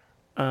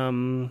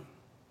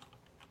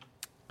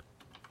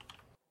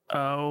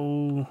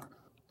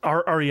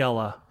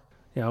 Ariella.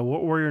 Yeah,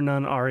 Warrior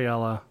Nun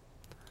Ariella.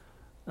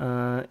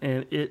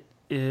 And it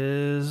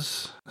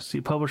is,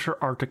 publisher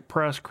Arctic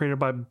Press, created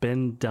by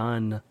Ben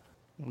Dunn.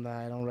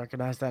 Nah, I don't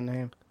recognize that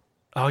name.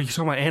 Oh, you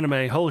saw my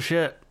anime. Holy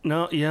shit.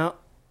 No, yeah.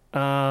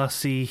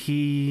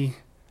 He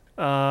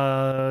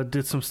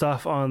did some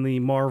stuff on the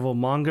Marvel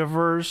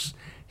Mangaverse.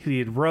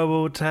 He did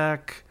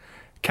Robotech,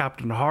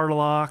 Captain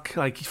Harlock.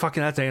 Like,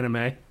 fucking, that's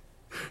anime.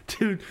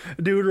 Dude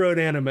wrote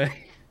anime.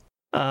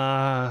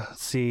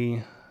 Let's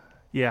see.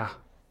 Yeah.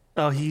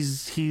 Oh,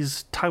 he's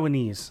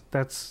Taiwanese.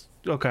 That's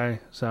okay.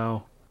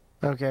 So.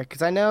 Okay,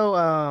 because I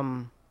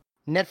know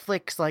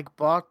Netflix like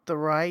bought the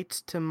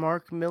rights to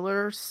Mark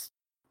Miller's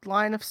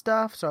line of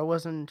stuff, so I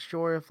wasn't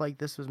sure if like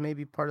this was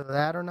maybe part of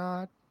that or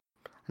not.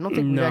 I don't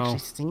think we've actually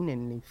seen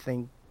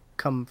anything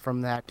come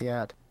from that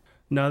yet.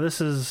 No, this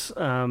is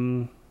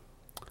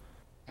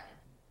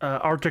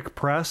Arctic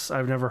Press.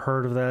 I've never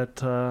heard of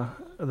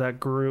that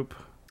group.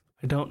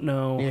 I don't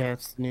know. Yeah,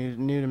 it's new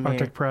to me.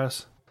 Arctic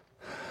Press.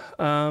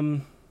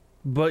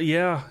 But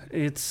yeah,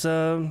 it's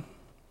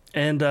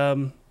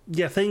and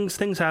yeah, things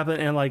happen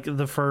in like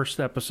the first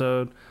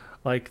episode,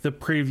 like the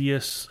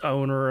previous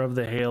owner of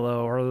the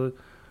Halo or the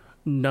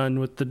nun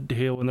with the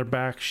Halo in their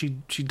back, she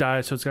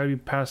dies, so it's got to be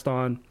passed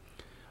on.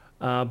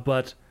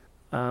 But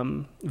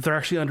they're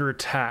actually under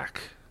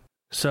attack,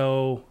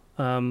 so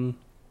the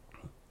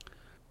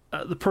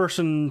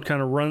person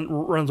kind of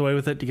runs away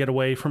with it to get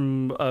away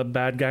from a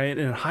bad guy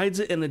and hides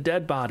it in a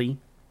dead body.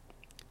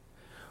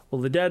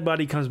 Well, the dead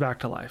body comes back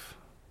to life.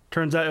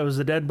 Turns out it was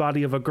the dead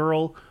body of a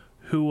girl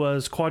who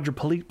was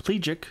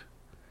quadriplegic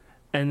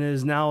and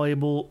is now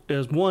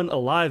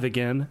alive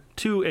again,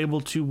 2, able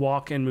to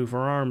walk and move her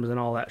arms and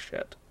all that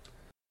shit.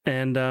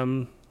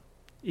 And,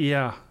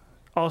 yeah,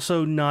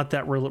 also not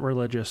that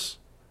religious.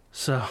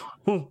 So,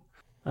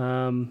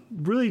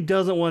 really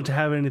doesn't want to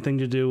have anything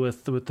to do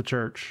with the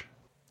church.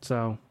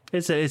 So,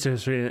 it's a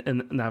history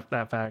in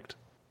that fact.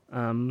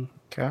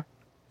 Okay.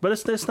 But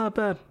it's not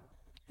bad.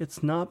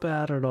 It's not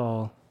bad at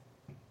all.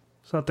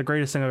 It's not the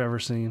greatest thing I've ever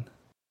seen,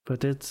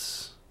 but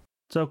it's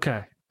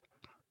okay.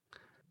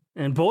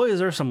 And boy, is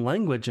there some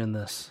language in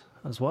this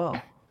as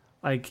well.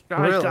 Like,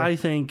 really? I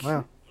think,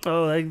 wow.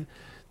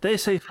 They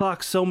say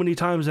fuck so many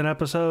times an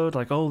episode,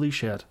 like, holy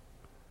shit.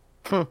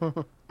 Okay,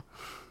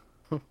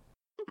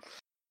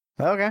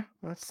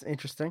 that's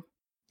interesting.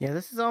 Yeah,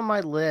 this is on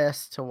my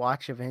list to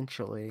watch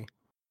eventually.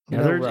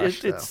 Yeah,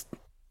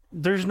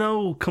 there's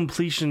no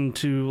completion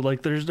to,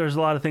 like, there's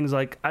a lot of things,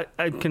 like,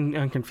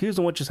 I'm confused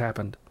on what just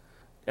happened.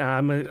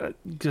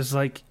 Because,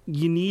 like,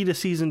 you need a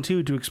season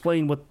 2 to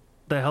explain what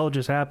the hell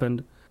just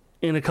happened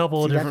in a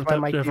couple of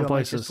different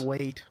places. Just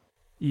wait.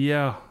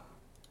 Yeah.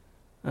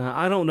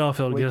 I don't know if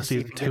it'll get a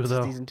season 2,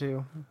 though. Season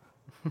 2.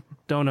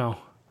 Don't know.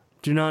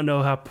 Do not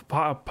know how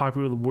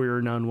popular the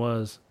Warrior Nun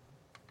was.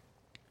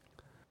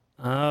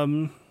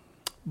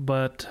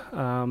 But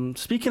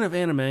speaking of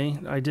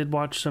anime, I did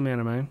watch some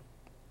anime.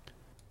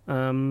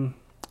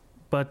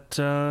 But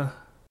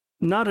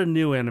not a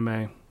new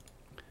anime.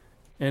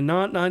 And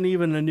not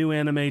even a new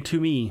anime to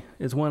me.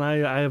 It's one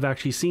I have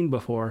actually seen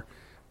before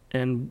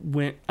and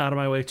went out of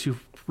my way to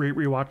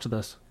rewatch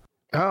this.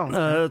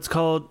 Oh. It's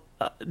called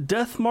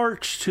Death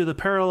March to the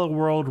Parallel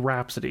World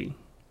Rhapsody.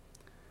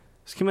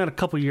 This came out a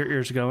couple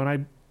years ago, and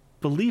I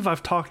believe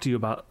I've talked to you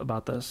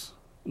about this.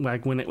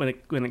 Like when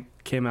it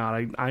came out,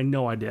 I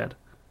know I did.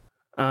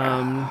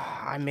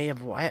 I may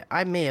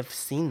have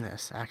seen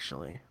this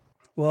actually.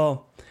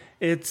 Well,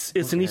 it's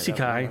an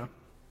isekai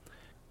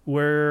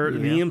where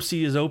the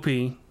MC is OP,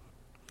 and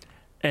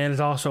it's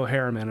also a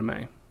harem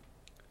anime.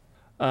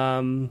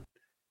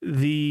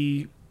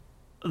 The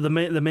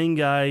main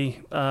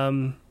guy,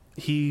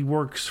 he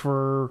works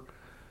for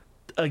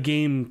a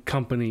game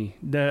company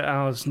that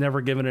I was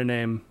never given a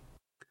name,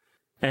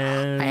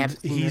 and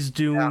he's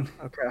doing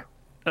okay.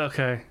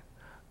 Okay,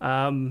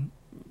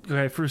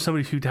 for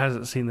somebody who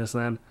hasn't seen this,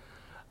 then,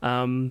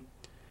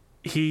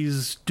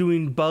 he's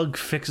doing bug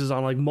fixes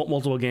on like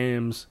multiple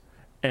games,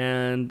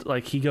 and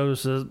like he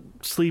goes to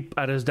sleep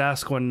at his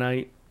desk one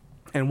night,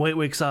 and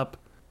wakes up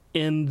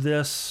in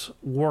this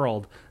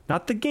world,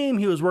 not the game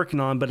he was working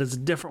on, but it's a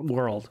different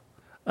world.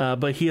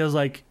 But he has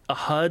like a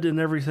HUD and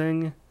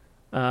everything,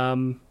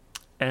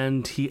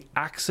 and he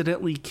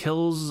accidentally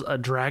kills a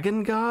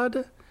dragon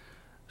god,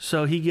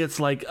 so he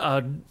gets like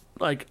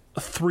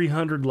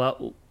 300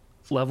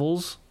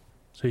 levels.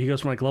 So he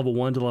goes from like level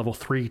 1 to level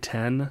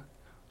 310.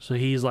 So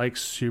he's like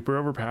super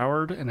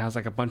overpowered and has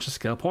like a bunch of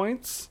skill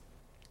points.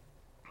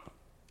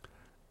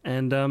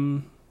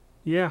 And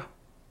yeah,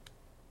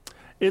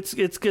 it's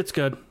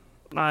good.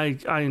 I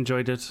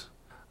enjoyed it.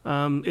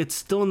 It's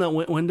still in that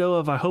window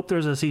of I hope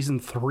there's a season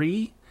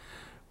 3,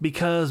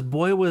 because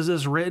boy was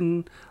this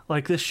written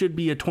like this should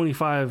be a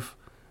 25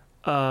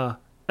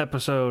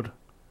 episode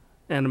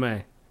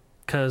anime,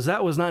 because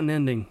that was not an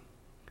ending.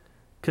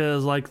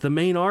 Because like the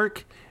main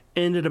arc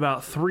ended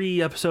about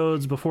 3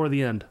 episodes before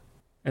the end,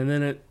 and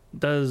then it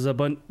does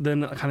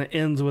then it kind of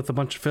ends with a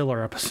bunch of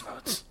filler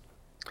episodes.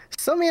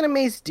 Some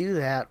animes do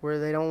that where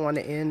they don't want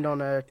to end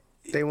on a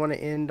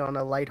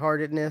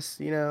lightheartedness,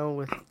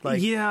 with like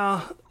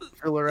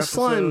filler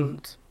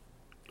episodes.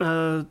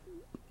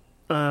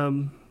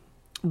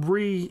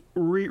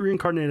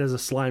 Reincarnated as a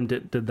Slime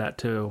did that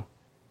too,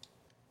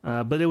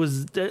 but it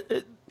was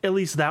at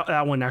least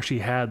that one actually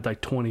had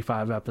like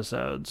 25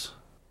 episodes.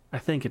 I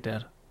think it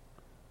did.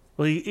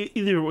 Well,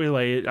 either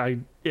way, it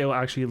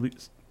actually at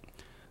least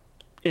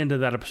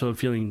ended that episode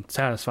feeling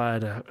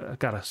satisfied. I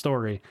got a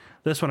story.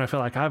 This one, I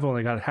feel like I've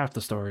only got half the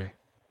story.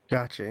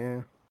 Gotcha.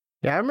 Yeah.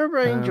 Yeah, I remember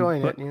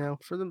enjoying it.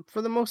 For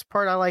the most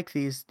part, I like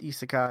these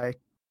isekai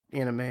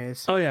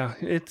animes. Oh yeah,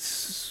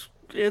 it's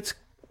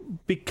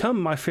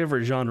become my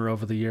favorite genre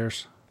over the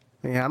years.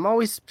 Yeah, I'm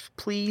always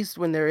pleased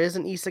when there is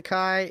an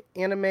isekai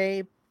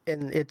anime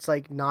and it's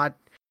like not.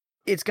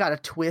 It's got a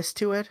twist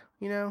to it.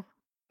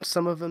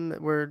 Some of them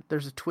where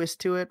there's a twist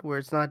to it, where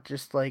it's not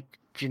just like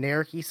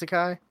generic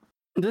isekai.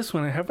 This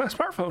one I have my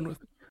smartphone with.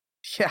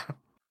 Yeah.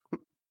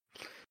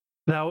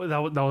 That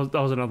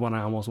was another one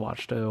I almost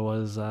watched. It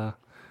was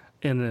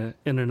in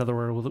another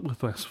world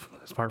with my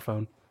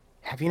smartphone.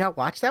 Have you not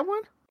watched that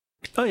one?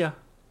 Oh yeah,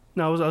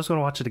 no, I was going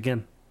to watch it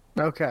again.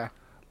 Okay.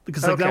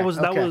 Because like that was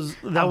what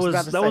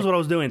I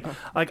was doing. Oh.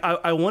 Like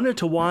I wanted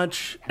to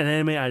watch an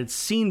anime I had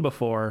seen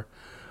before,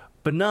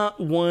 but not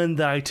one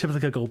that I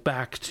typically go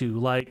back to,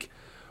 like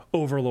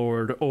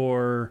Overlord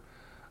or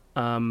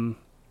um,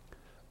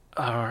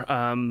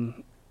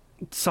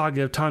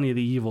 Saga of Tanya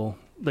the Evil.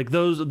 Like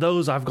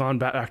those I've gone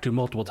back to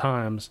multiple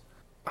times.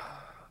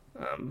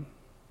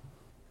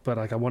 But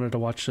like I wanted to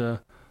watch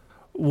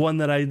one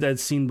that I had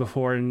seen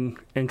before and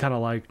kind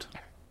of liked,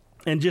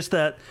 and just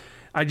that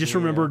I just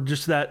remember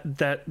just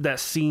that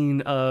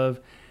scene of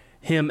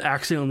him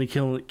accidentally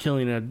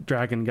killing a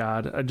dragon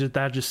god.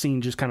 That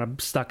scene just kind of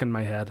stuck in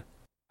my head.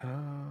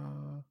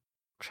 I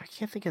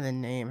can't think of the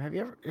name. Have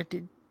you ever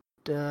did?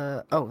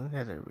 Oh,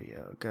 there we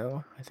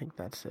go. I think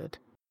that's it.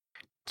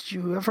 Did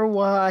you ever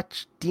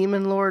watch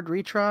Demon Lord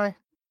Retry?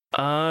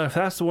 If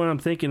that's the one I'm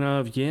thinking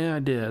of, yeah, I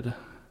did.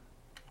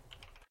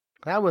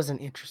 That was an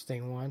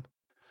interesting one.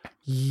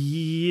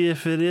 Yeah,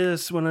 if it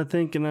is what I'm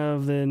thinking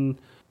of, then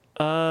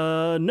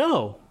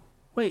no.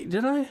 Wait,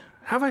 did I?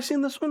 Have I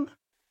seen this one?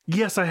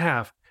 Yes, I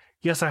have.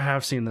 Yes, I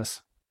have seen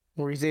this.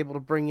 Where he's able to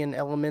bring in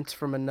elements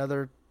from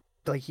another,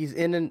 like he's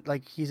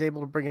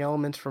able to bring in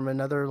elements from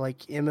another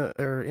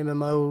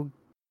MMO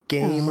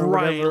game or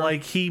right, whatever.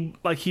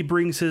 like he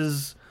brings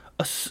his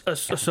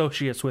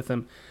associates with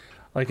him,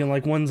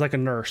 and one's like a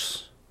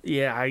nurse.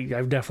 Yeah,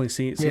 I've definitely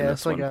seen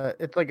this one.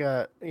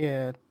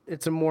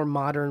 It's a more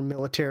modern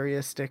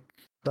militaristic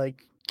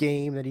like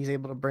game that he's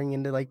able to bring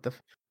into like the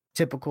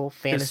typical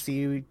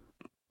fantasy,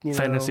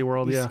 fantasy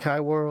world, isekai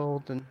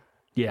world, and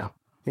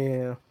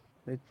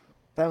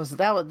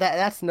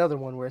that's another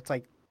one where it's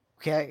like,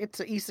 okay, it's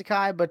an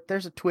isekai, but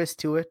there's a twist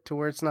to it, to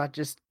where it's not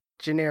just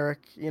generic,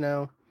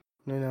 I'm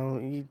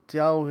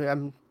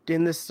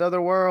in this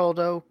other world.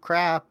 Oh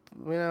crap,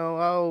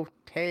 oh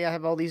hey, I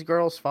have all these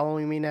girls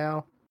following me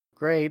now.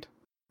 Great.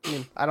 I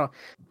mean, I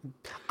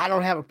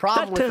don't have a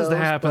problem with those.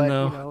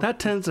 That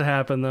tends to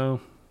happen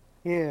though.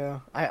 Yeah,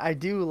 I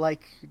do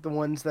like the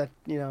ones that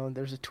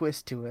there's a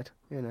twist to it.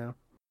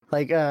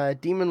 Like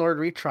Demon Lord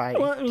Retry.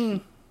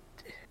 Well,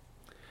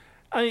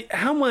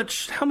 how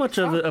much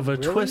of a really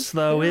twist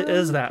though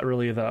is that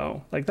really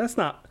though? Like that's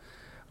not.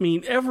 I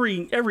mean,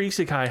 every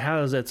isekai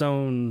has its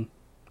own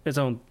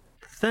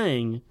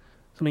thing.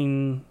 I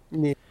mean,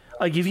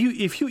 like if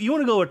you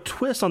want to go a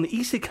twist on the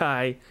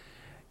isekai,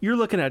 you're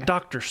looking at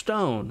Dr.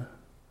 Stone.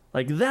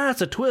 Like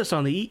that's a twist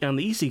on the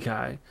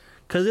isekai,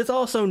 because it's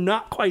also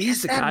not quite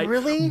isekai,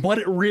 really? But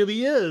it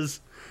really is.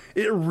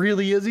 It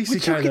really is isekai.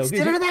 Would you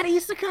consider that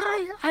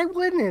isekai? I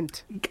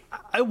wouldn't.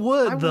 I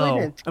would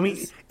though. I mean,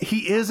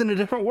 he is in a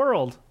different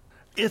world.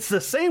 It's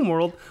the same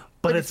world,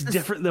 but it's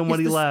different than what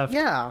he left.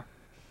 Yeah.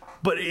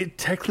 But it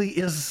technically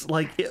is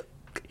like it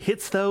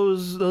hits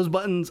those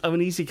buttons of an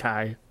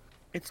isekai.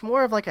 It's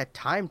more of like a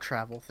time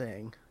travel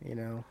thing,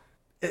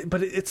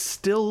 But it's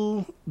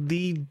still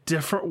the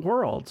different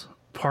world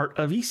part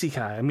of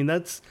isekai. I mean,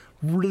 that's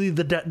really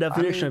the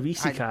definition of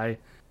isekai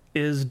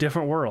is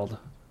different world.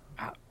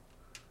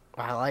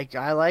 I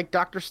like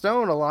Dr.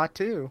 Stone a lot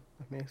too.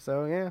 I mean,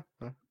 so yeah,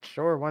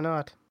 sure, why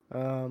not?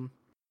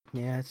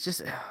 Yeah,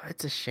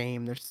 it's a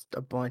shame. There's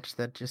a bunch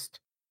that just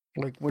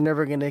like we're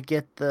never gonna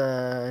get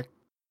the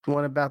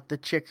one about the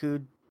chick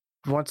who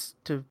wants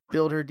to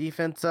build her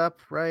defense up,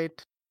 right?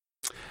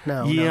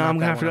 No. Yeah, I'm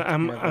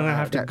gonna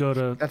have to go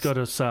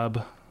to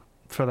sub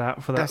for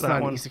that. That's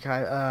not one.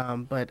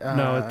 Isekai. But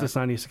no, it's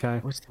not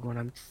Isekai. What's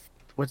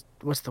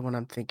the one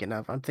I'm thinking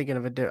of? I'm thinking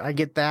of I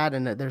get that,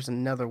 and there's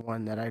another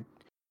one that I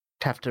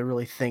have to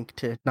really think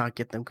to not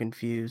get them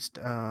confused.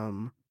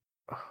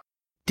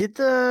 Did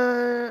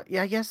the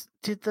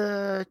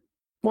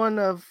one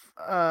of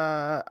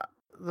the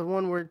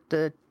one where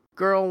the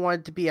girl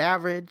wanted to be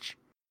average,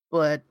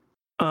 but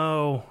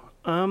I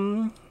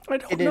don't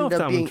know if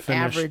that being one finished.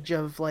 Average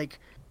of like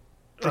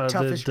the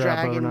toughest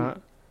dragon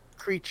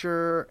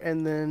creature,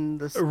 and then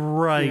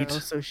right.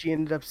 So she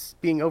ended up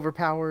being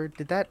overpowered.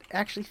 Did that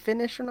actually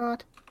finish or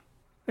not?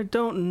 I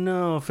don't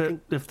know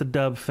if the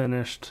dub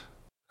finished.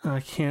 I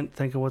can't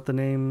think of what the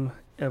name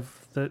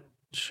of the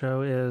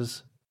show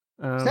is.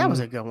 That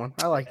was a good one.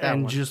 I like that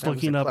and one. Just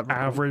looking up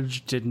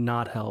average did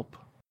not help.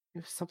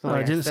 Something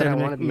like I didn't say I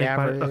want to be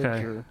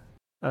average.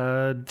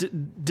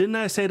 Didn't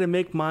I say to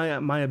make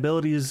my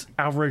abilities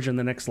average in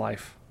the next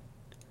life?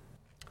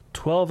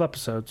 12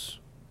 episodes.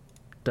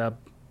 Dub.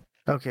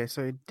 Okay,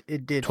 so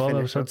it did 12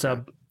 finish. episodes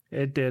dub.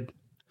 It did.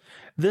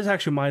 This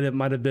actually might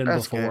have been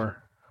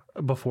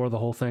before the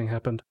whole thing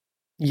happened.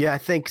 Yeah, I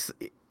think.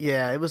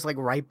 Yeah, it was like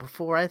right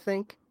before, I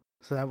think.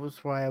 So that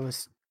was why I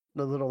was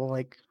a little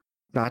like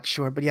not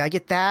sure. But yeah, I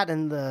get that,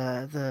 and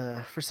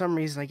the for some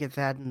reason I get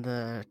that, and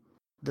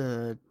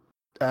the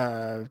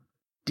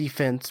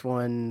defense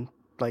one.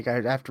 Like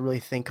I have to really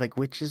think like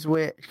which is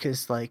which,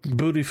 because like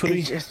booty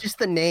footy. It's just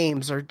the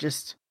names are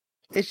just.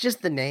 It's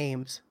just the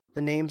names.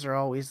 The names are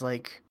always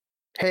like,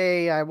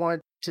 hey, I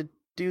want to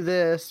do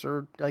this,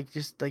 or like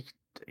just like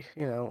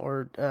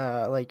or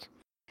like.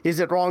 Is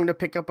it wrong to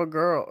pick up a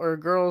girl or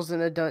girls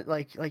in a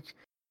like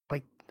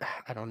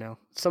I don't know.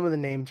 Some of the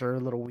names are a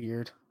little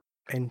weird,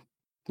 and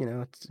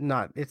it's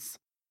not. It's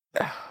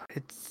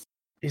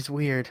it's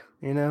weird.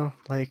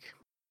 Like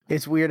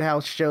it's weird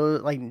how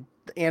like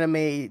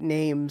anime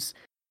names,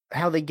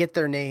 how they get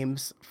their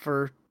names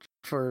for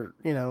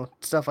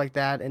stuff like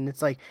that, and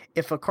it's like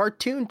if a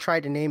cartoon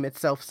tried to name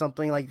itself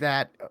something like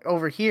that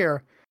over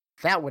here,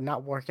 that would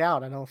not work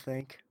out. I don't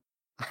think.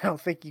 I don't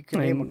think you can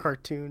name a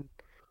cartoon.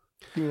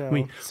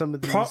 Some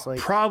of these like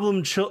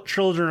problem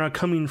children are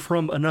coming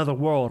from another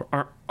world,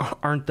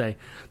 aren't they?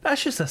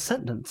 That's just a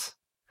sentence.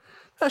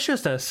 That's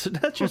just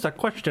a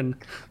question.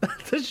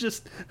 That's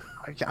just.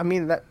 I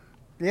mean that.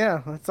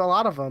 Yeah, that's a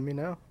lot of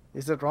them.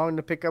 Is it wrong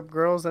to pick up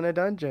girls in a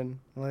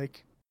dungeon?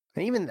 Like,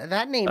 even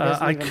that name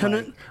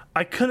doesn't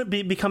I couldn't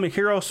become a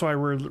hero, so I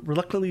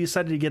reluctantly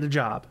decided to get a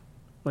job.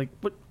 Like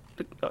what?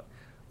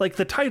 Like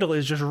the title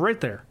is just right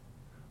there.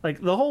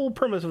 Like the whole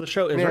premise of the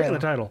show is right in the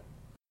title.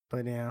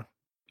 But yeah,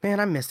 man,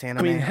 I miss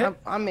anime. Go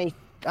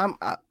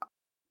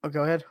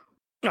ahead.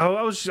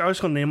 I was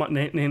going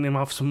to name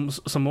off some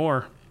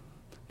more,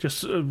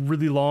 just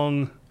really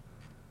long,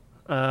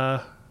 anime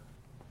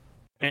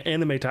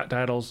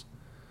titles.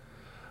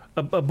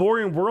 A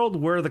boring world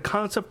where the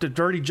concept of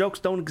dirty jokes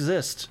don't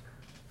exist.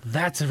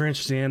 That's a very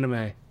interesting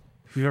anime.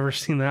 If you've ever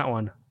seen that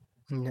one,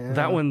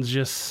 that one's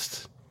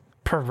just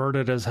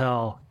perverted as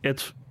hell.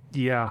 It's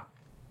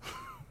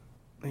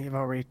We've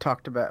already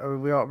talked about.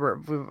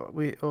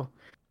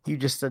 You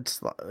just said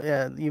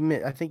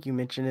I think you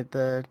mentioned it.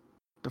 The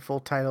full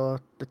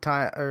title,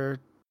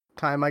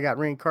 time I got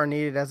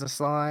reincarnated as a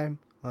slime.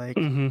 Like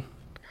there's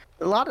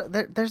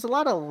a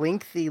lot of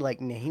lengthy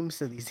like names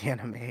to these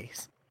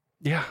animes.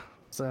 Yeah.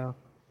 So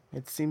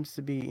it seems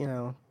to be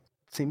a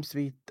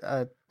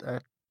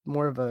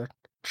more of a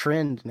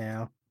trend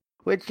now,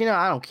 which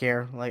I don't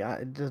care. Like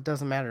it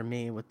doesn't matter to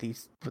me what the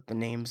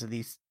names of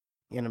these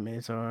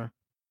animes are.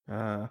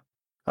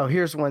 Oh,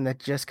 here's one that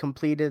just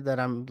completed that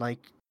I'm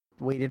like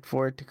waited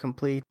for it to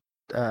complete.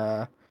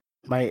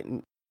 My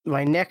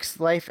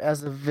next life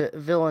as a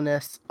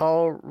villainess.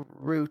 All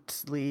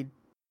routes lead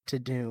to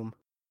doom.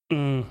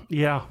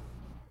 Yeah.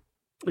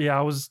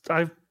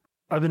 I've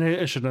been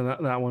interested in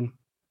that one.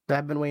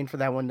 I've been waiting for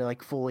that one to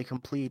like fully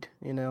complete,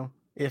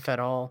 if at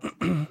all.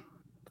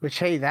 Which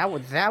hey,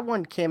 that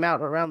one came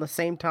out around the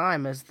same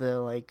time as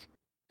the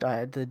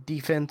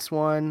defense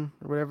one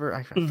or whatever.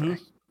 And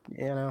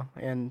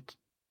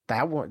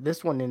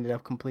this one ended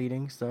up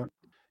completing. So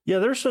yeah,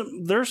 there's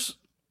some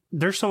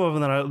of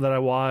them that I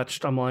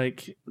watched. I'm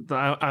like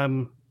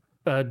I'm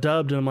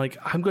dubbed, and I'm like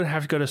I'm gonna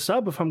have to go to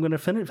sub if I'm gonna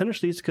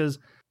finish these because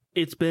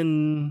it's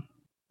been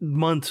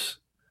months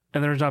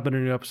and there's not been a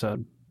new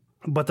episode.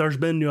 But there's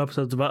been new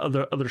episodes about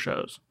other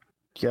shows.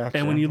 Gotcha,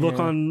 and when you look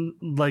on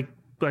like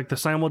the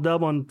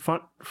simul-dub on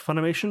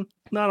Funimation,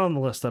 not on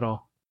the list at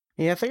all.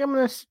 Yeah, I think I'm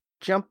gonna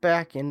jump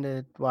back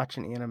into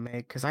watching anime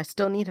because I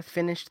still need to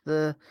finish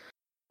the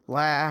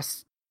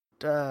last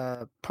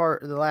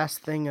part, the last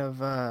thing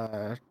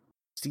of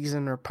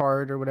season or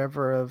part or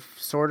whatever of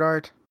Sword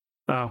Art.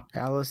 Oh,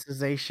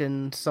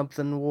 Alicization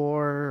something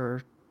war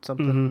or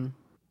something.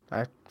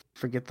 I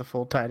forget the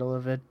full title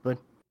of it, but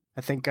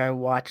I think I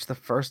watched the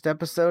first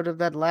episode of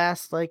that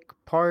last like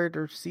part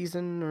or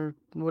season or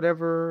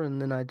whatever,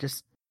 and then I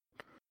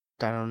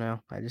don't know.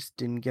 I just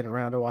didn't get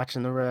around to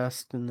watching the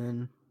rest, and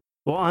then.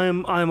 Well,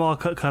 I'm all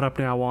cut up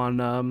now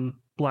on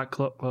Black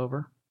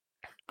Clover.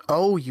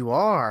 Oh, you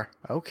are?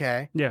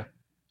 Okay. Yeah.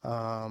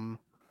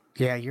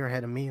 Yeah, you're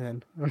ahead of me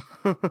then.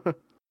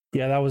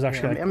 Yeah, that was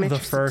actually the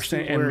first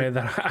anime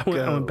that I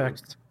went back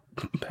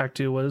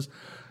to was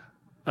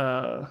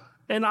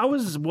and I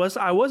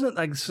wasn't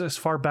like as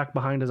far back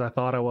behind as I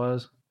thought I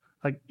was.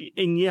 Like,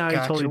 and yeah,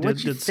 I totally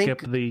did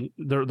skip the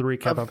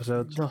recap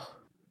episodes.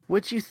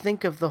 What'd you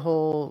think of the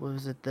whole?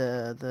 Was it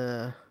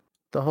the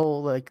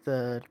whole like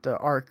the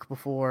arc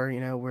before?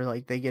 Where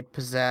like they get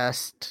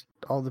possessed.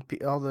 All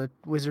the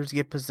wizards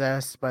get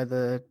possessed by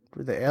the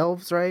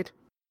elves, right?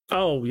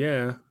 Oh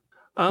yeah.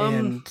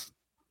 And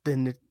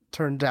then it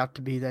turned out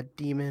to be that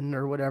demon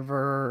or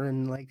whatever,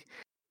 and like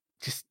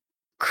just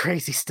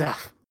crazy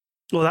stuff.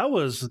 Well, that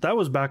was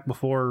back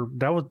before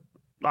that was.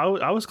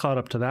 I was caught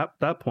up to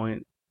that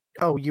point.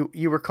 Oh,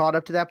 you were caught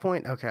up to that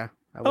point? Okay.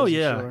 Oh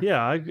yeah, sure.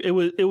 Yeah. It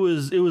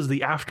was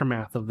the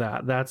aftermath of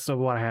that. That's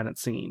what I hadn't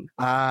seen.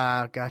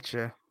 Ah,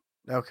 gotcha.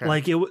 Okay.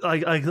 Like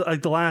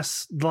the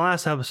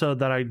last episode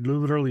that I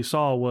literally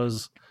saw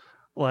was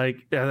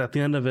like at the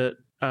end of it,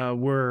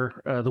 where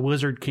the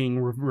Wizard King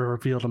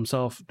revealed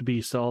himself to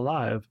be still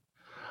alive,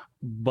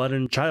 but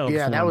in child form.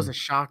 Yeah, that was a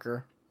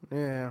shocker.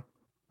 Yeah,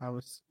 that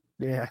was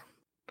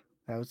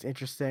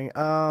interesting.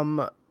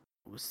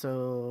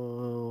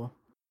 So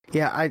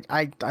yeah,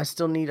 I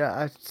still need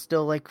I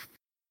still like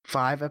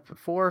 4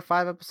 or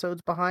 5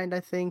 episodes behind,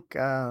 I think.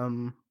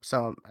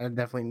 So I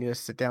definitely need to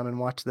sit down and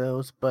watch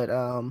those. But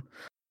I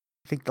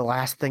think the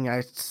last thing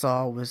I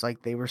saw was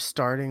like they were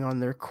starting on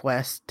their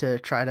quest to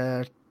try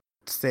to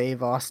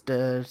save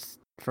Asta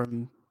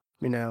from,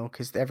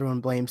 because everyone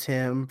blames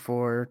him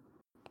for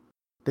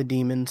the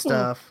demon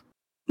stuff.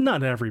 Well,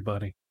 not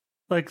everybody.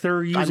 Like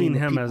they're using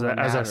him as a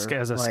like,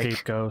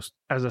 scapegoat,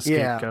 as a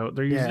yeah, scapegoat.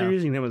 They're yeah,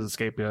 using him as a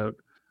scapegoat.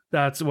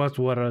 That's what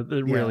it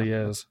yeah. really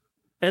is.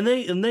 And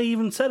they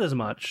even said as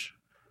much.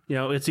 You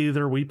know, it's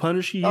either we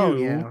punish you, Oh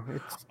yeah,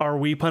 it's or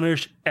we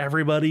punish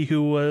everybody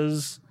who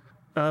was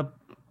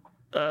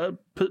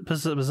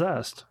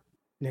possessed.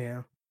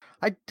 yeah.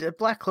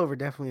 Black Clover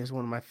definitely is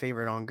one of my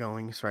favorite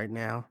ongoings right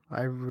now.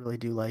 I really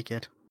do like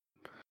it.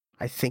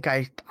 I think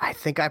I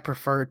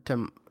prefer it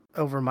to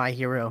over My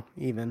Hero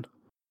even.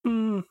 I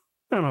don't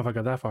know if I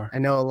got that far. I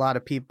know a lot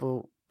of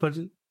people, but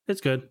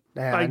it's good.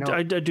 Yeah,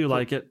 I do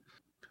like it.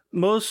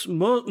 Most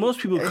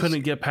people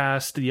couldn't get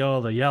past the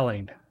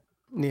yelling.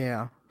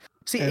 Yeah.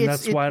 See, and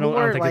that's why I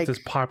don't think it's as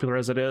popular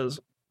as it is.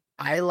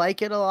 I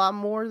like it a lot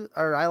more,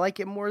 or I like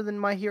it more than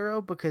My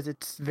Hero because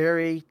it's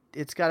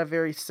got a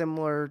very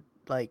similar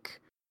like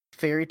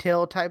fairy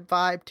tale type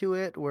vibe to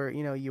it, where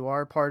you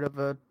are part of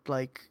a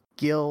like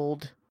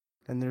guild,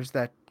 and there's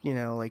that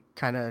like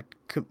kind of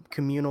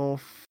communal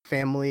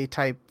family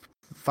type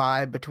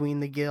vibe between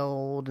the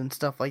guild and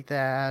stuff like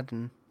that.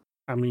 And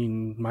I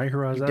mean, My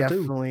Hero has that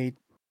definitely,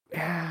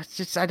 yeah. It's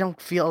just I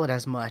don't feel it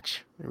as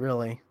much,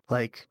 really.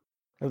 Like,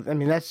 I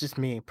mean, that's just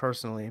me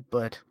personally,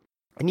 but.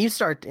 And you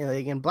start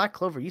like in Black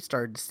Clover, you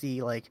start to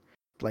see like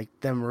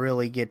them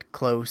really get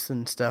close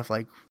and stuff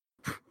like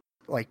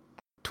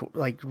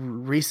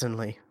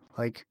recently,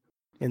 like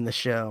in the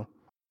show.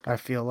 I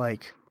feel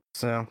like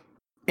so.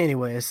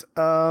 Anyways,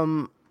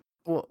 well,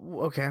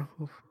 okay.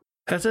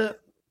 That's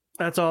it.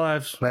 That's all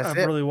I've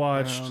really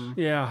watched.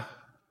 Yeah.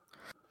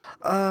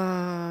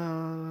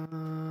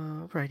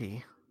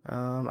 Righty.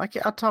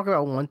 I'll talk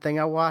about one thing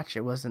I watched.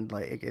 It wasn't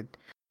like it.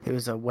 It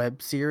was a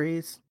web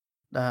series,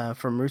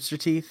 from Rooster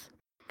Teeth.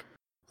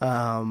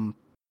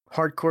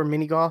 Hardcore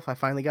mini golf. I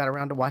finally got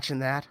around to watching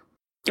that.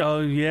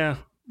 Oh yeah,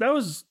 that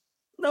was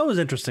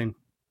interesting.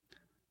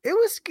 It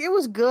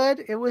was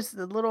good. It was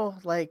a little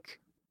like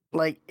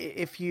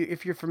if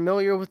you're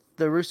familiar with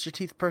the Rooster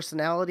Teeth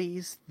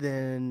personalities,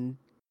 then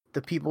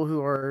the people who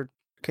are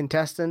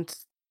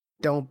contestants,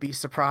 don't be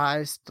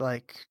surprised.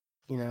 Like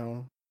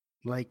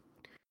like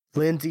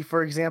Lindsay,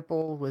 for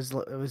example, was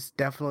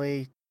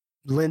definitely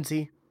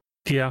Lindsay.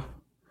 Yeah.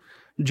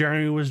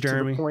 Jeremy was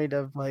Jeremy. To the point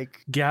of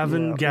like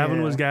Gavin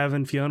was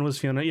Gavin. Fiona was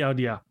Fiona.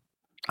 Yeah.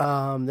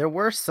 There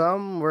were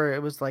some where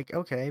it was like,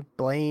 okay,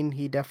 Blaine,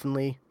 he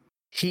definitely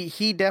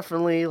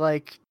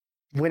like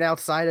went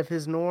outside of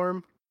his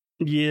norm.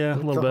 Yeah, a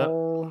little bit.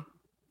 Whole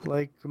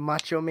like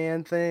macho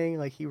man thing.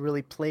 Like he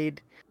really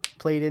played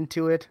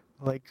into it.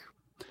 Like,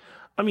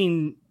 I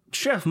mean,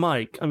 Chef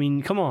Mike. I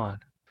mean, come on.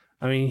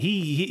 I mean,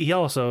 he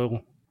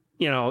also,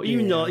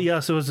 even though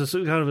yes, it was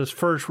kind of his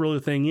first really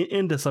thing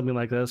into something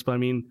like this, but I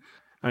mean,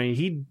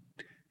 he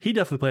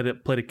definitely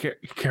played a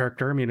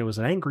character. I mean, it was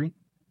angry,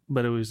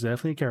 but it was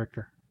definitely a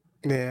character.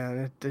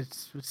 Yeah,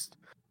 it's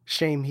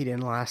shame he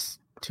didn't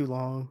last too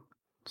long.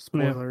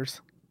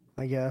 Spoilers,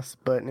 I guess.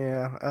 But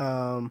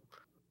yeah,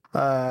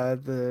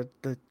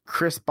 the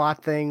Chris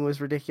Bot thing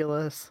was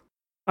ridiculous.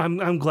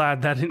 I'm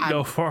glad that didn't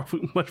go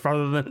much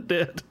farther than it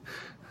did,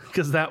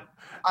 because that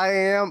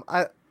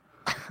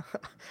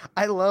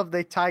I love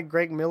they tied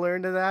Greg Miller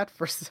into that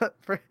for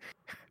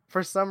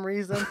some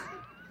reason.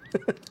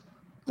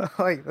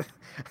 Like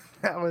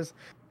that was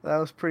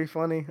pretty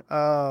funny.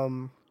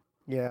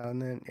 Yeah,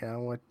 and then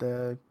with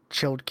the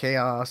chilled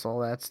chaos, all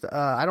that stuff.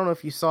 I don't know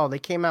if you saw, they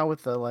came out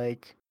with a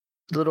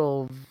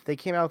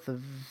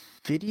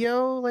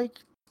video like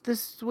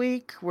this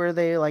week where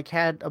they like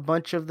had a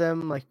bunch of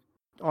them like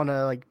on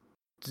a like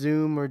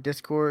Zoom or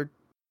Discord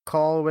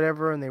call or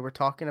whatever, and they were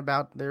talking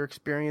about their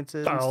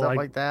experiences and stuff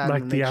like that.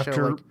 Like and the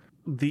after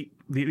the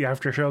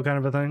after show kind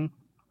of a thing.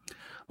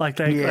 Like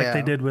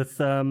they did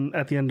with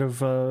at the end of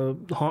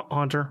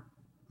Haunter.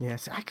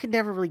 Yes, I could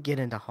never really get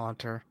into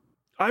Haunter.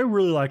 I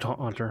really liked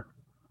Haunter.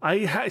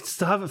 I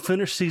still haven't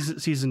finished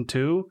season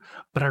 2,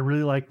 but I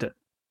really liked it.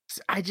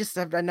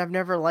 I've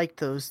never liked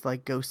those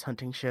like ghost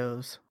hunting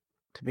shows,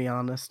 to be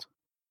honest.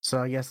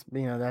 So I guess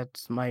that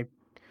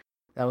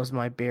was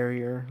my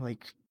barrier,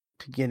 like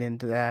to get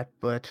into that.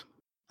 But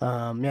the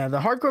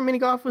hardcore mini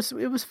golf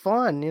was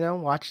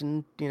fun.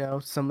 Watching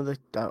some of the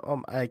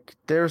like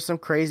there was some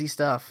crazy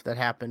stuff that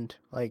happened,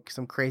 like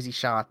some crazy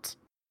shots.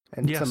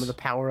 And some of the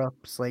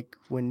power-ups, like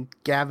when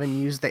Gavin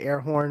used the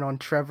air horn on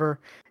Trevor,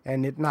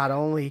 and it not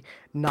only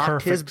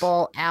knocked his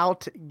ball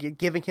out,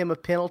 giving him a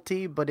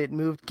penalty, but it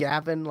moved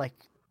Gavin like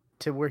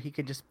to where he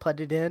could just putt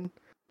it in.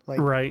 Like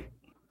right.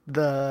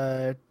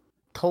 The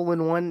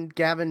hole-in-one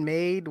Gavin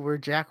made, where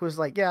Jack was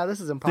like, "Yeah, this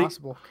is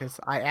impossible because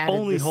I added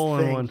only this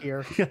thing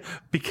here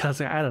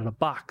because I added a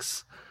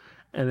box,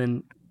 and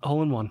then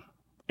hole-in-one."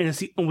 And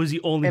was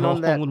the only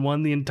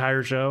hole-in-one the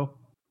entire show?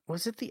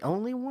 Was it the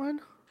only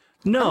one?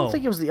 No, I don't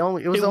think it was the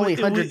only. It was only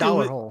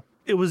 $100 hole.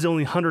 It was the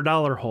only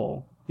 $100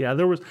 hole. Yeah,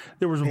 there was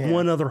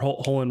one other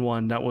hole in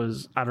one that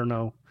was I don't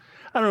know.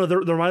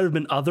 There might have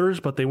been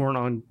others, but they weren't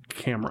on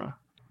camera.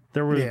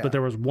 There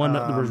was one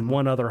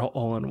other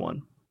hole in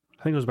one.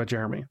 I think it was by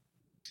Jeremy.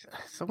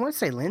 So I want to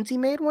say Lindsay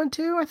made one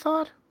too. I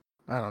thought.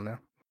 I don't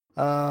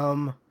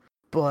know.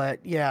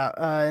 But yeah,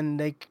 and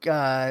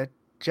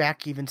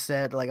Jack even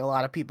said like a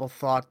lot of people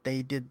thought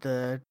they did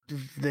the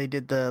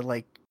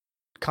like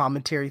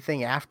commentary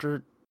thing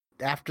after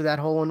that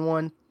hole in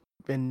one,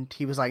 and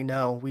he was like,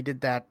 no, we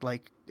did that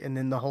like, and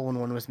then the hole in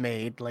one was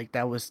made, like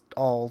that was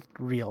all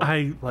real.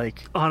 I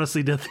Like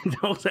honestly did think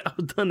that was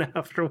done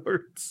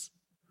afterwards.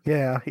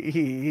 yeah,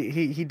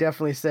 he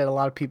definitely said a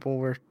lot of people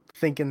were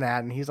thinking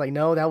that, and he's like,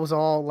 no, that was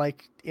all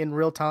like in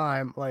real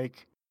time.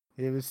 Like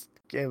it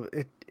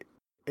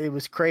it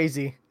was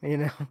crazy, you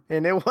know,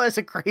 and it was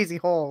a crazy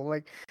hole.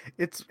 Like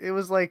it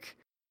was like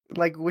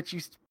what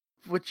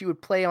you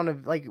would play on a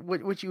like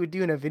what you would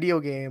do in a video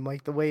game,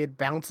 like the way it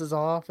bounces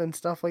off and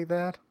stuff like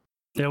that.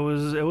 It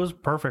was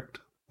perfect.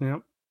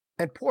 Yep.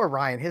 And poor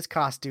Ryan, his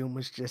costume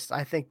was just,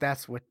 I think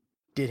that's what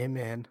did him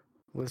in,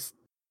 was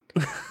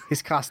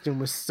his costume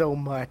was so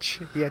much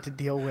he had to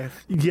deal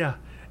with. Yeah,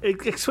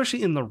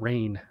 especially in the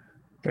rain.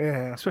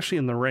 Yeah. Especially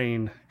in the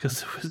rain,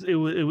 because it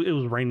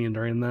was raining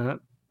during that.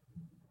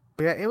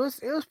 Yeah, it was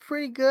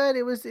pretty good.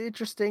 It was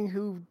interesting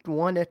who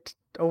won it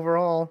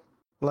overall.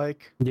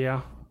 Like,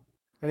 Yeah,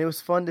 and it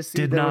was fun to see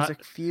did there was a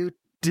not few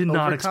did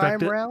not expect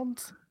overtime it.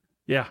 rounds.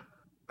 Yeah,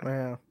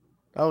 Yeah.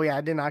 Oh yeah,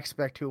 I did not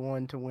expect who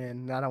won to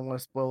win. I don't want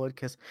to spoil it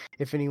because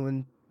if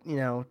anyone,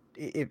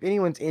 if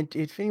anyone's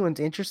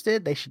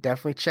interested, they should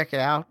definitely check it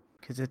out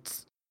because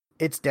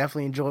it's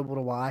definitely enjoyable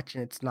to watch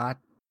and it's not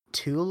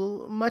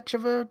too much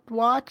of a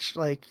watch.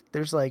 Like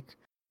there's like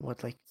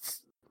what like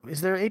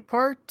is there 8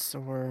 parts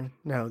or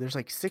no? There's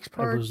like six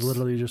I was parts,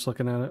 literally just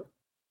looking at it.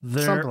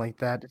 something There like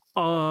that. It's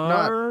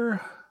not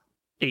are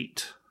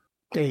 8.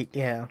 8,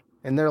 yeah,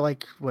 and they're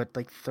like what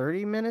like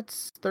 30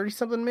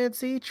 something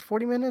minutes each,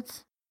 40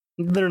 minutes.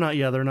 They're not.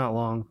 Yeah, they're not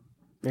long.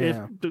 If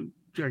Yeah.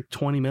 like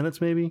 20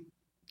 minutes, maybe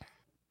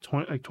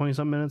 20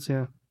 something minutes.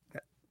 Yeah.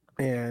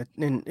 Yeah,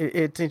 and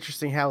it's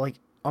interesting how like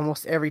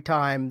almost every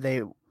time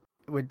they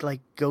would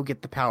like go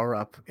get the power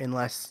up,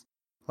 unless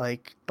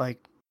like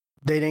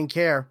they didn't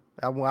care.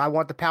 I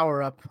want the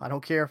power up. I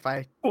don't care if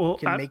I Well,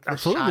 can make the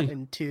shot absolutely,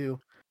 in two.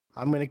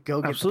 I'm gonna go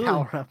get the absolutely.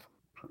 power up.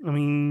 I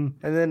mean,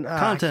 And then I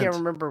can't content.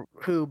 remember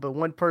who, but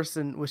one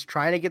person was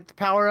trying to get the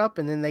power up,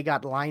 and then they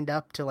got lined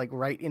up to like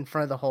right in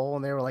front of the hole,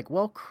 and they were like,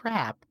 "Well,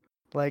 crap!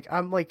 Like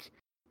I'm like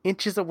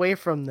inches away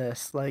from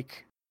this.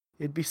 Like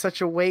it'd be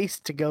such a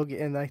waste to go get."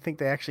 And I think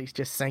they actually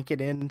just sank it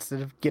in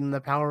instead of getting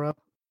the power up.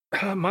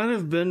 Might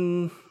have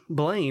been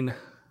Blaine.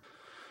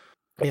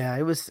 Yeah,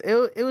 it was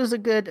a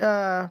good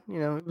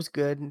it was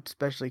good,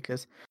 especially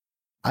because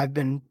I've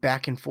been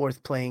back and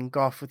forth playing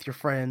golf with your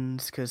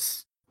friends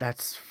because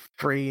that's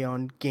free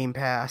on Game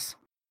Pass,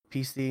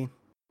 PC.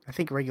 I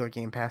think regular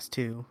Game Pass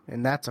too,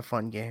 and that's a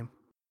fun game.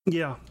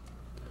 Yeah,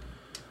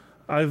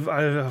 I've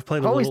played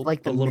I've always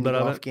liked a the little mini bit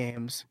of golf it.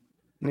 games.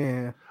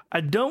 Yeah,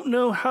 I don't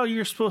know how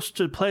you're supposed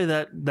to play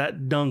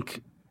that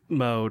dunk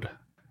mode.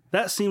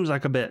 That seems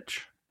like a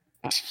bitch.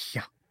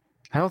 yeah.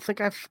 I don't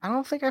think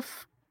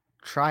I've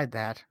tried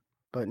that,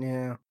 but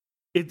yeah.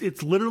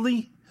 It's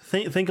literally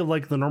think of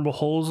like the normal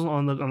holes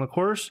on the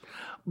course,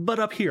 but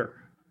up here.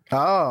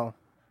 Oh,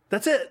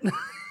 That's it.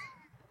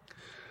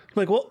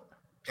 Like, well,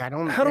 I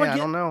don't. how do I Yeah, I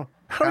get don't know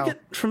how do I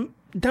get from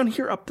down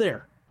here up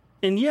there?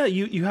 And yeah,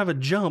 you have a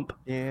jump,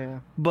 Yeah.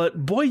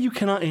 but boy, you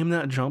cannot aim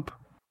that jump.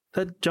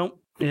 That jump,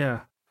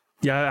 yeah,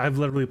 yeah. I've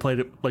literally played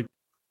it like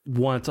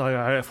once.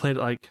 I've played it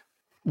like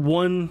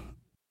one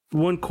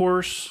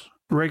course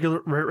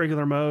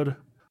regular mode,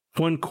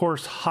 one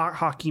course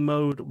hockey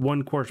mode,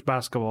 one course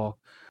basketball,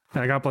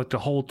 and I got like the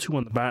whole 2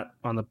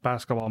 on the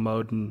basketball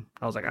mode, and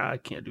I was like, I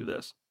can't do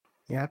this.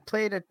 Yeah, I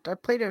played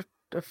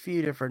a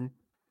few different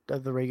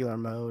of the regular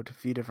mode, a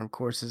few different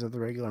courses of the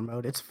regular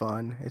mode. It's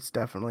fun. It's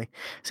definitely.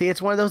 See,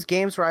 it's one of those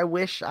games where I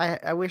wish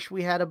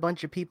we had a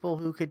bunch of people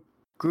who could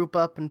group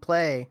up and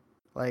play.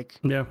 Like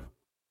Yeah,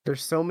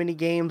 there's so many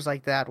games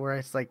like that where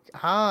it's like,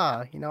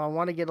 I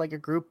want to get like a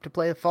group to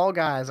play Fall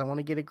Guys. I want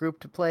to get a group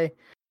to play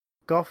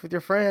golf with your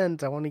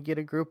friends. I want to get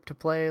a group to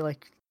play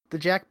like the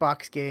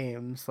Jackbox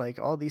games, like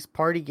all these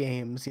party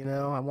games.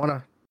 I want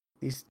to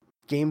these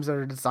games that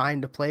are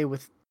designed to play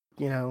with,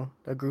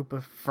 a group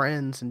of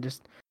friends and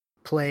just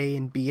play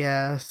and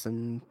BS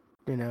and,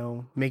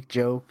 make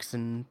jokes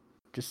and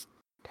just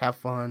have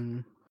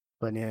fun.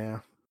 But yeah.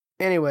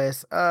 Anyways,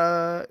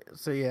 so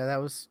yeah,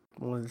 that was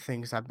one of the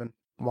things I've been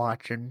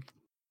watching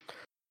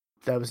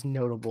that was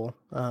notable.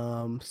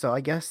 So I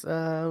guess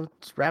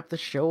let's wrap the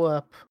show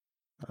up.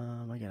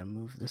 I gotta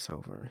move this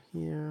over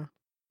here.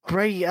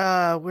 Great.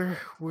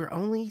 We're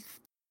only,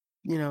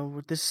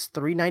 this is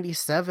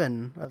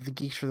 397 of the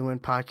Geeks for the Win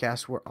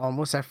podcast. We're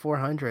almost at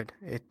 400.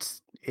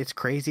 It's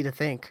crazy to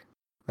think.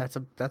 That's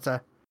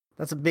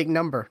a big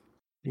number.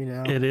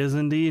 it is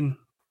indeed.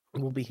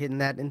 We'll be hitting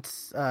that in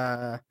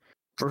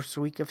first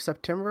week of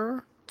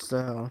September.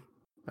 So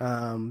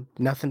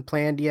nothing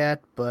planned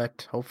yet,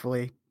 but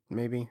hopefully,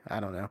 maybe, I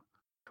don't know.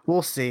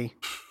 We'll see.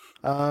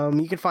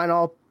 You can find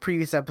all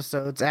previous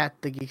episodes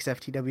at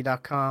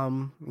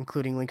thegeeksftw.com,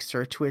 including links to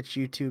our Twitch,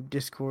 YouTube,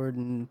 Discord,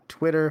 and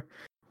Twitter.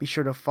 Be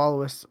sure to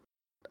follow us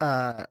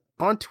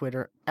on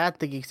Twitter at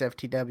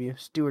thegeeksftw.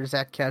 Stuart is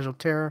at Casual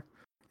Terror.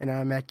 and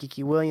I'm at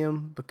Geeky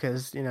William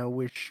because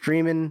we're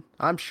streaming.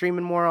 I'm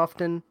streaming more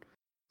often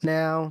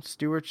now.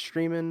 Stuart's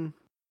streaming,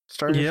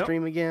 starting to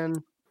stream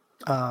again.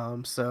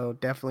 So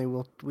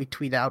definitely we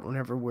tweet out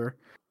whenever we're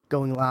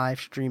going live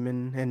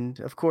streaming, and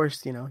of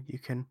course, you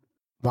can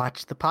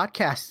watch the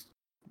podcast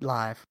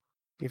live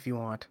if you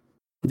want.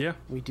 Yeah,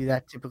 we do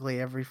that typically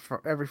every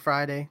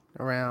Friday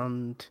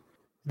around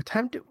the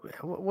time.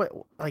 What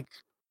like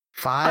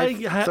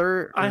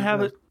 5:30? I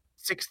have it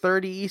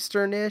 6:30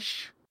 Eastern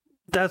ish.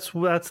 That's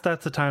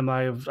the time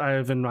I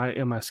have in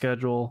my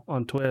schedule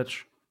on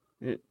Twitch.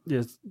 It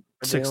is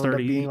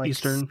 6:30 like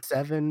Eastern.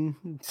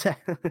 7.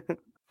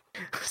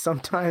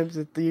 Sometimes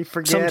you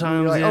forget. Sometimes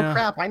and you're like, yeah. Oh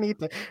crap! I need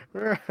to.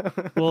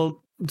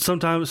 Well,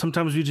 sometimes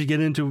we just get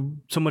into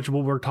so much of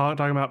what we're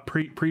talking about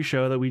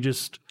pre-show that we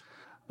just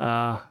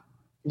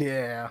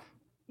yeah,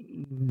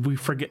 we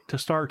forget to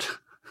start.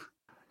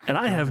 And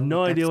I have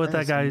no idea what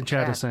that guy in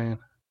chat is saying.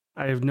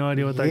 I have no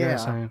idea what that guy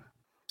is saying.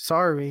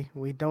 Sorry,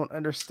 we don't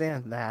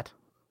understand that.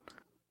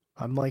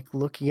 I'm like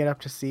looking it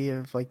up to see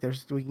if like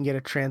we can get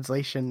a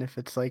translation if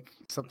it's like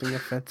something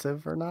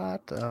offensive or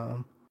not.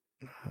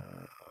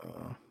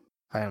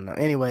 I don't know.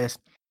 Anyways,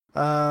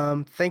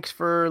 thanks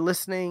for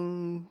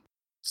listening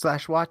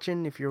 /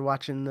 watching if you're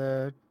watching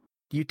the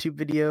YouTube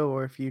video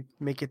or if you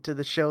make it to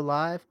the show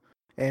live,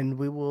 and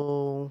we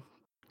will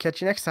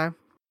catch you next time.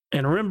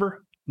 And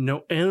remember,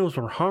 no animals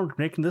were harmed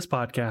making this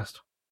podcast.